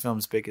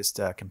Lucasfilm's biggest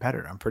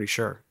competitor. I'm pretty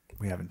sure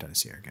we haven't done a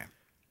Sierra game.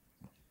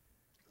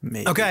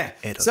 Maybe. Okay,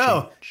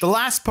 so change. The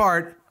last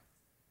part.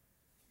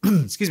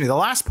 The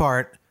last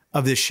part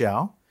of this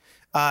show.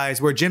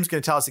 Is where Jim's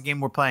going to tell us the game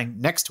we're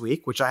playing next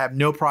week, which I have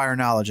no prior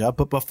knowledge of.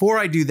 But before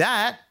I do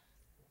that,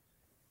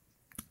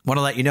 I want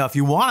to let you know, if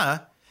you want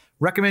to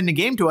recommend a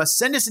game to us,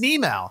 send us an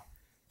email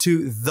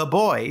to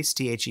theboys,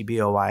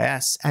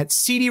 THEBOYS, at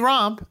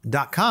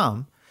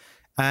cdromp.com.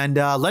 And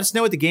let us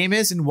know what the game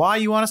is and why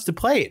you want us to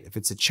play it. If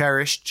it's a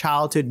cherished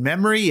childhood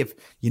memory, if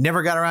you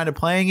never got around to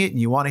playing it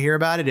and you want to hear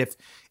about it, if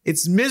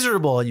it's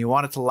miserable and you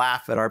want it to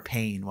laugh at our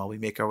pain while we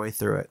make our way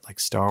through it, like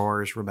Star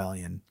Wars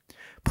Rebellion.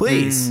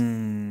 Please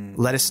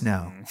let us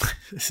know.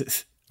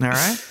 All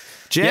right.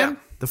 Jim,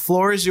 the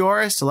floor is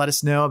yours to let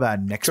us know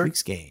about next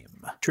week's game.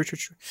 True.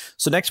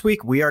 So next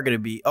week we are going to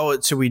be,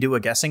 should we do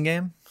a guessing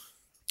game?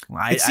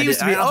 It seems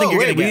to be,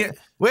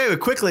 wait,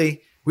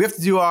 quickly. We have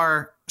to do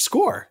our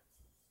score.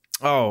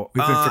 Oh,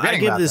 we've been forgetting I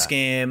give about this that.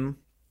 game,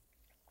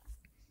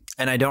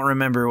 and I don't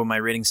remember what my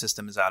rating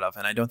system is out of,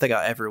 and I don't think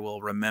I ever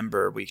will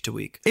remember week to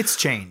week. It's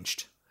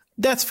changed.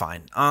 That's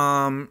fine.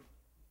 On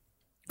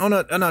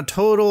a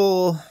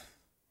total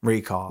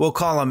recall, we'll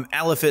call them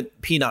elephant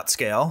peanut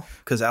scale,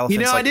 because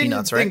elephants like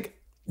peanuts, right?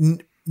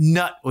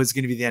 Nut was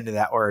going to be the end of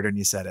that word when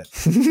you said it.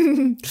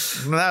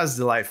 Well, that was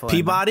delightful.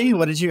 Peabody?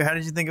 How did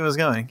you think it was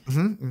going?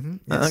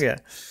 Yes. Okay.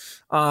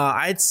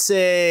 I'd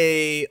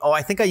say,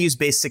 I think I used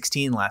base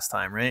 16 last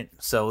time, right?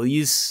 So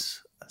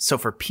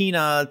for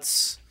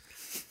peanuts,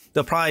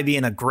 they'll probably be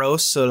in a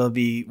gross, so it'll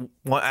be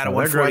out of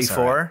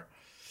 144.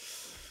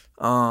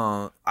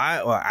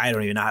 I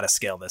don't even know how to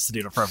scale this to do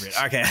it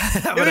appropriate. Okay.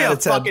 Give me a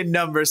fucking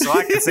number so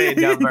I can say a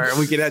number and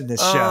we can end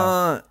this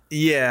show.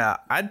 Yeah.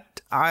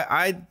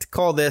 I'd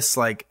call this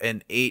like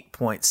an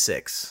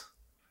 8.6.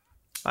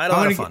 I had a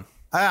lot of fun.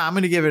 I'm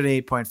going to give it an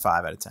 8.5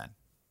 out of 10.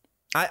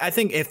 I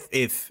think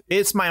if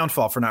it's my own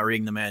fault for not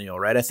reading the manual,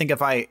 right? I think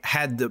if I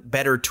had the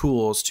better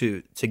tools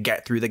to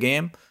get through the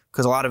game,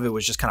 because a lot of it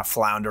was just kind of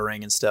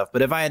floundering and stuff.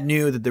 But if I had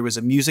knew that there was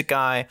a music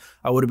guy,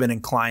 I would have been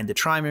inclined to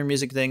try more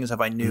music things. If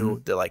I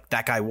knew that like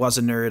that guy was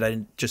a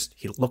nerd,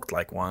 he looked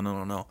like one. I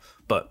don't know,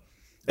 but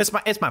it's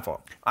my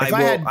fault.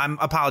 I'm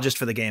apologist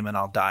for the game, and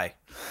I'll die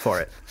for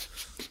it.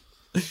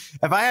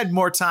 If I had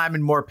more time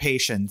and more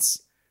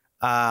patience,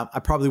 I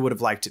probably would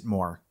have liked it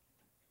more.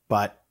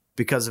 But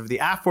because of the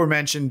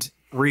aforementioned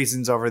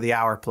reasons over the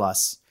hour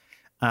plus,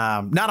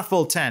 not a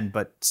full 10,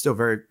 but still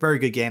very, very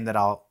good game that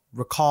I'll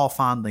recall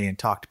fondly and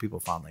talk to people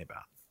fondly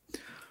about.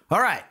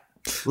 All right.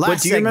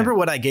 Do you remember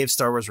what I gave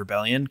Star Wars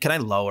Rebellion? Can I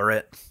lower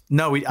it?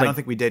 No, I don't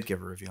think we did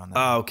give a review on that.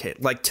 Oh, okay.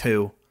 Like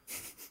 2.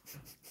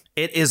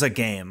 It is a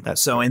game.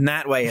 So in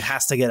that way, it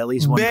has to get at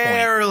least 1 point.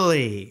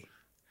 Barely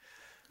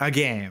a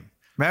game.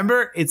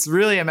 Remember, it's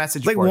really a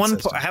message like board 1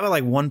 system. I have it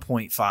like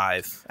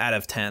 1.5 out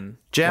of 10.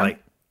 Gem?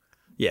 Like,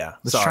 yeah.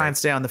 Let's try and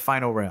stay on the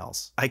final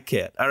rails. I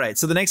can't. All right.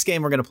 So the next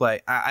game we're going to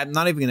play, I'm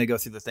not even going to go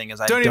through the thing as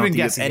I don't even think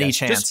guess there's any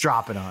chance. Just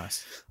drop it on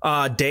us.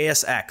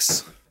 Deus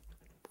Ex.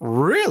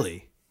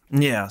 Really?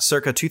 Yeah.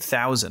 Circa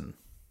 2000.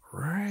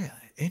 Really?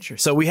 Interesting.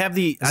 So we have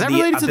the Is that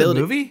related to the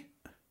movie?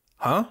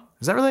 Huh?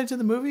 Is that related to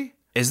the movie?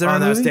 Is there a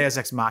movie? That was Deus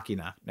Ex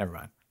Machina. Never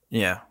mind.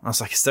 Yeah. I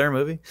was like, is there a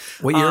movie?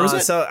 What year was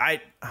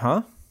it?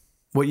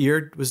 What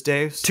year was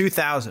Deus?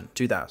 2000.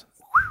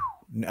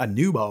 A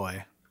new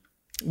boy.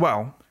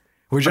 Well,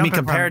 we're jumping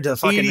compared to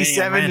fucking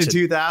 87 to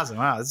 2000.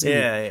 Wow, that's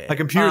a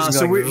computer's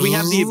so we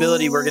have the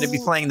ability. We're going to be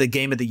playing the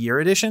Game of the Year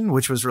edition,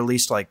 which was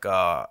released like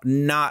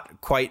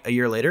not quite a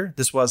year later.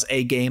 This was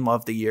a Game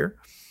of the Year,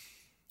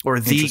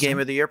 or the Game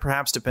of the Year,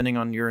 perhaps, depending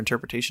on your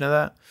interpretation of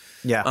that.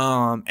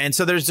 Yeah. And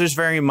so there's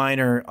very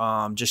minor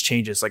just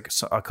changes, like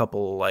a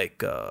couple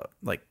like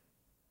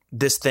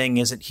this thing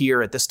isn't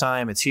here at this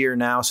time, it's here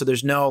now. So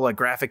there's no like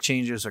graphic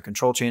changes or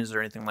control changes or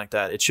anything like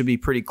that. It should be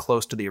pretty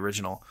close to the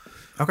original.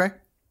 Okay.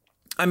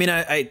 I mean,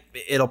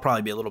 it'll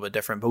probably be a little bit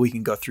different, but we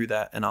can go through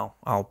that and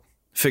I'll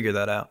figure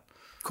that out.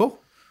 Cool.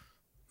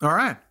 All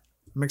right.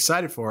 I'm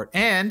excited for it.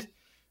 And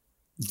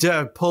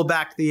to pull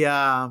back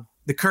the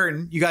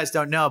curtain, you guys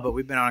don't know, but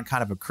we've been on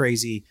kind of a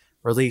crazy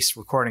release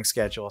recording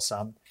schedule. So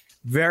I'm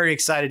very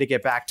excited to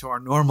get back to our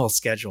normal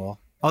schedule.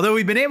 Although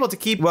we've been able to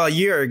keep... Well,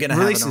 you're going to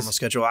have a normal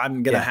schedule.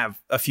 I'm going to have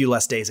a few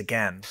less days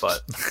again, but...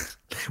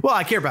 Well,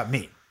 I care about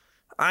me.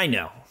 I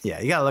know. Yeah,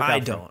 you got to look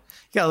out. You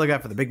got to look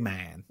out for the big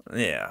man.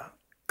 Yeah.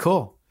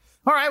 Cool.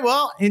 All right.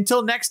 Well,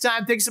 until next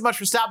time, thanks so much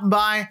for stopping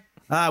by.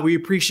 We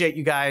appreciate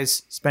you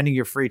guys spending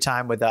your free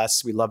time with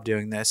us. We love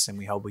doing this, and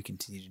we hope we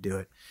continue to do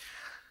it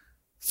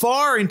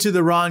far into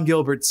the Ron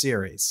Gilbert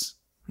series.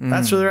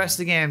 That's for the rest of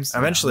the games.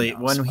 Eventually,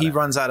 when he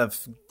runs out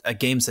of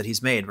games that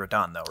he's made, we're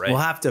done, though, right? We'll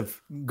have to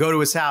go to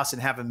his house and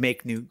have him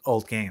make new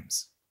old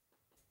games.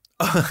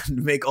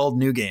 Make old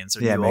new games.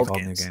 Or new old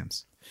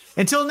games.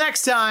 Until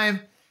next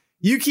time,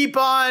 you keep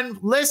on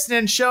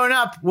listening, showing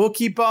up. We'll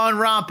keep on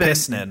romping.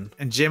 Listening.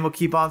 And Jim will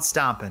keep on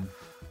stomping.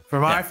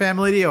 From our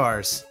family to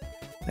yours.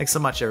 Thanks so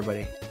much,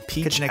 everybody.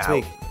 Catch you next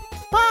week.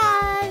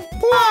 Bye.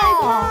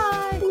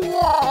 Bye.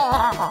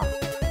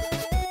 Bye.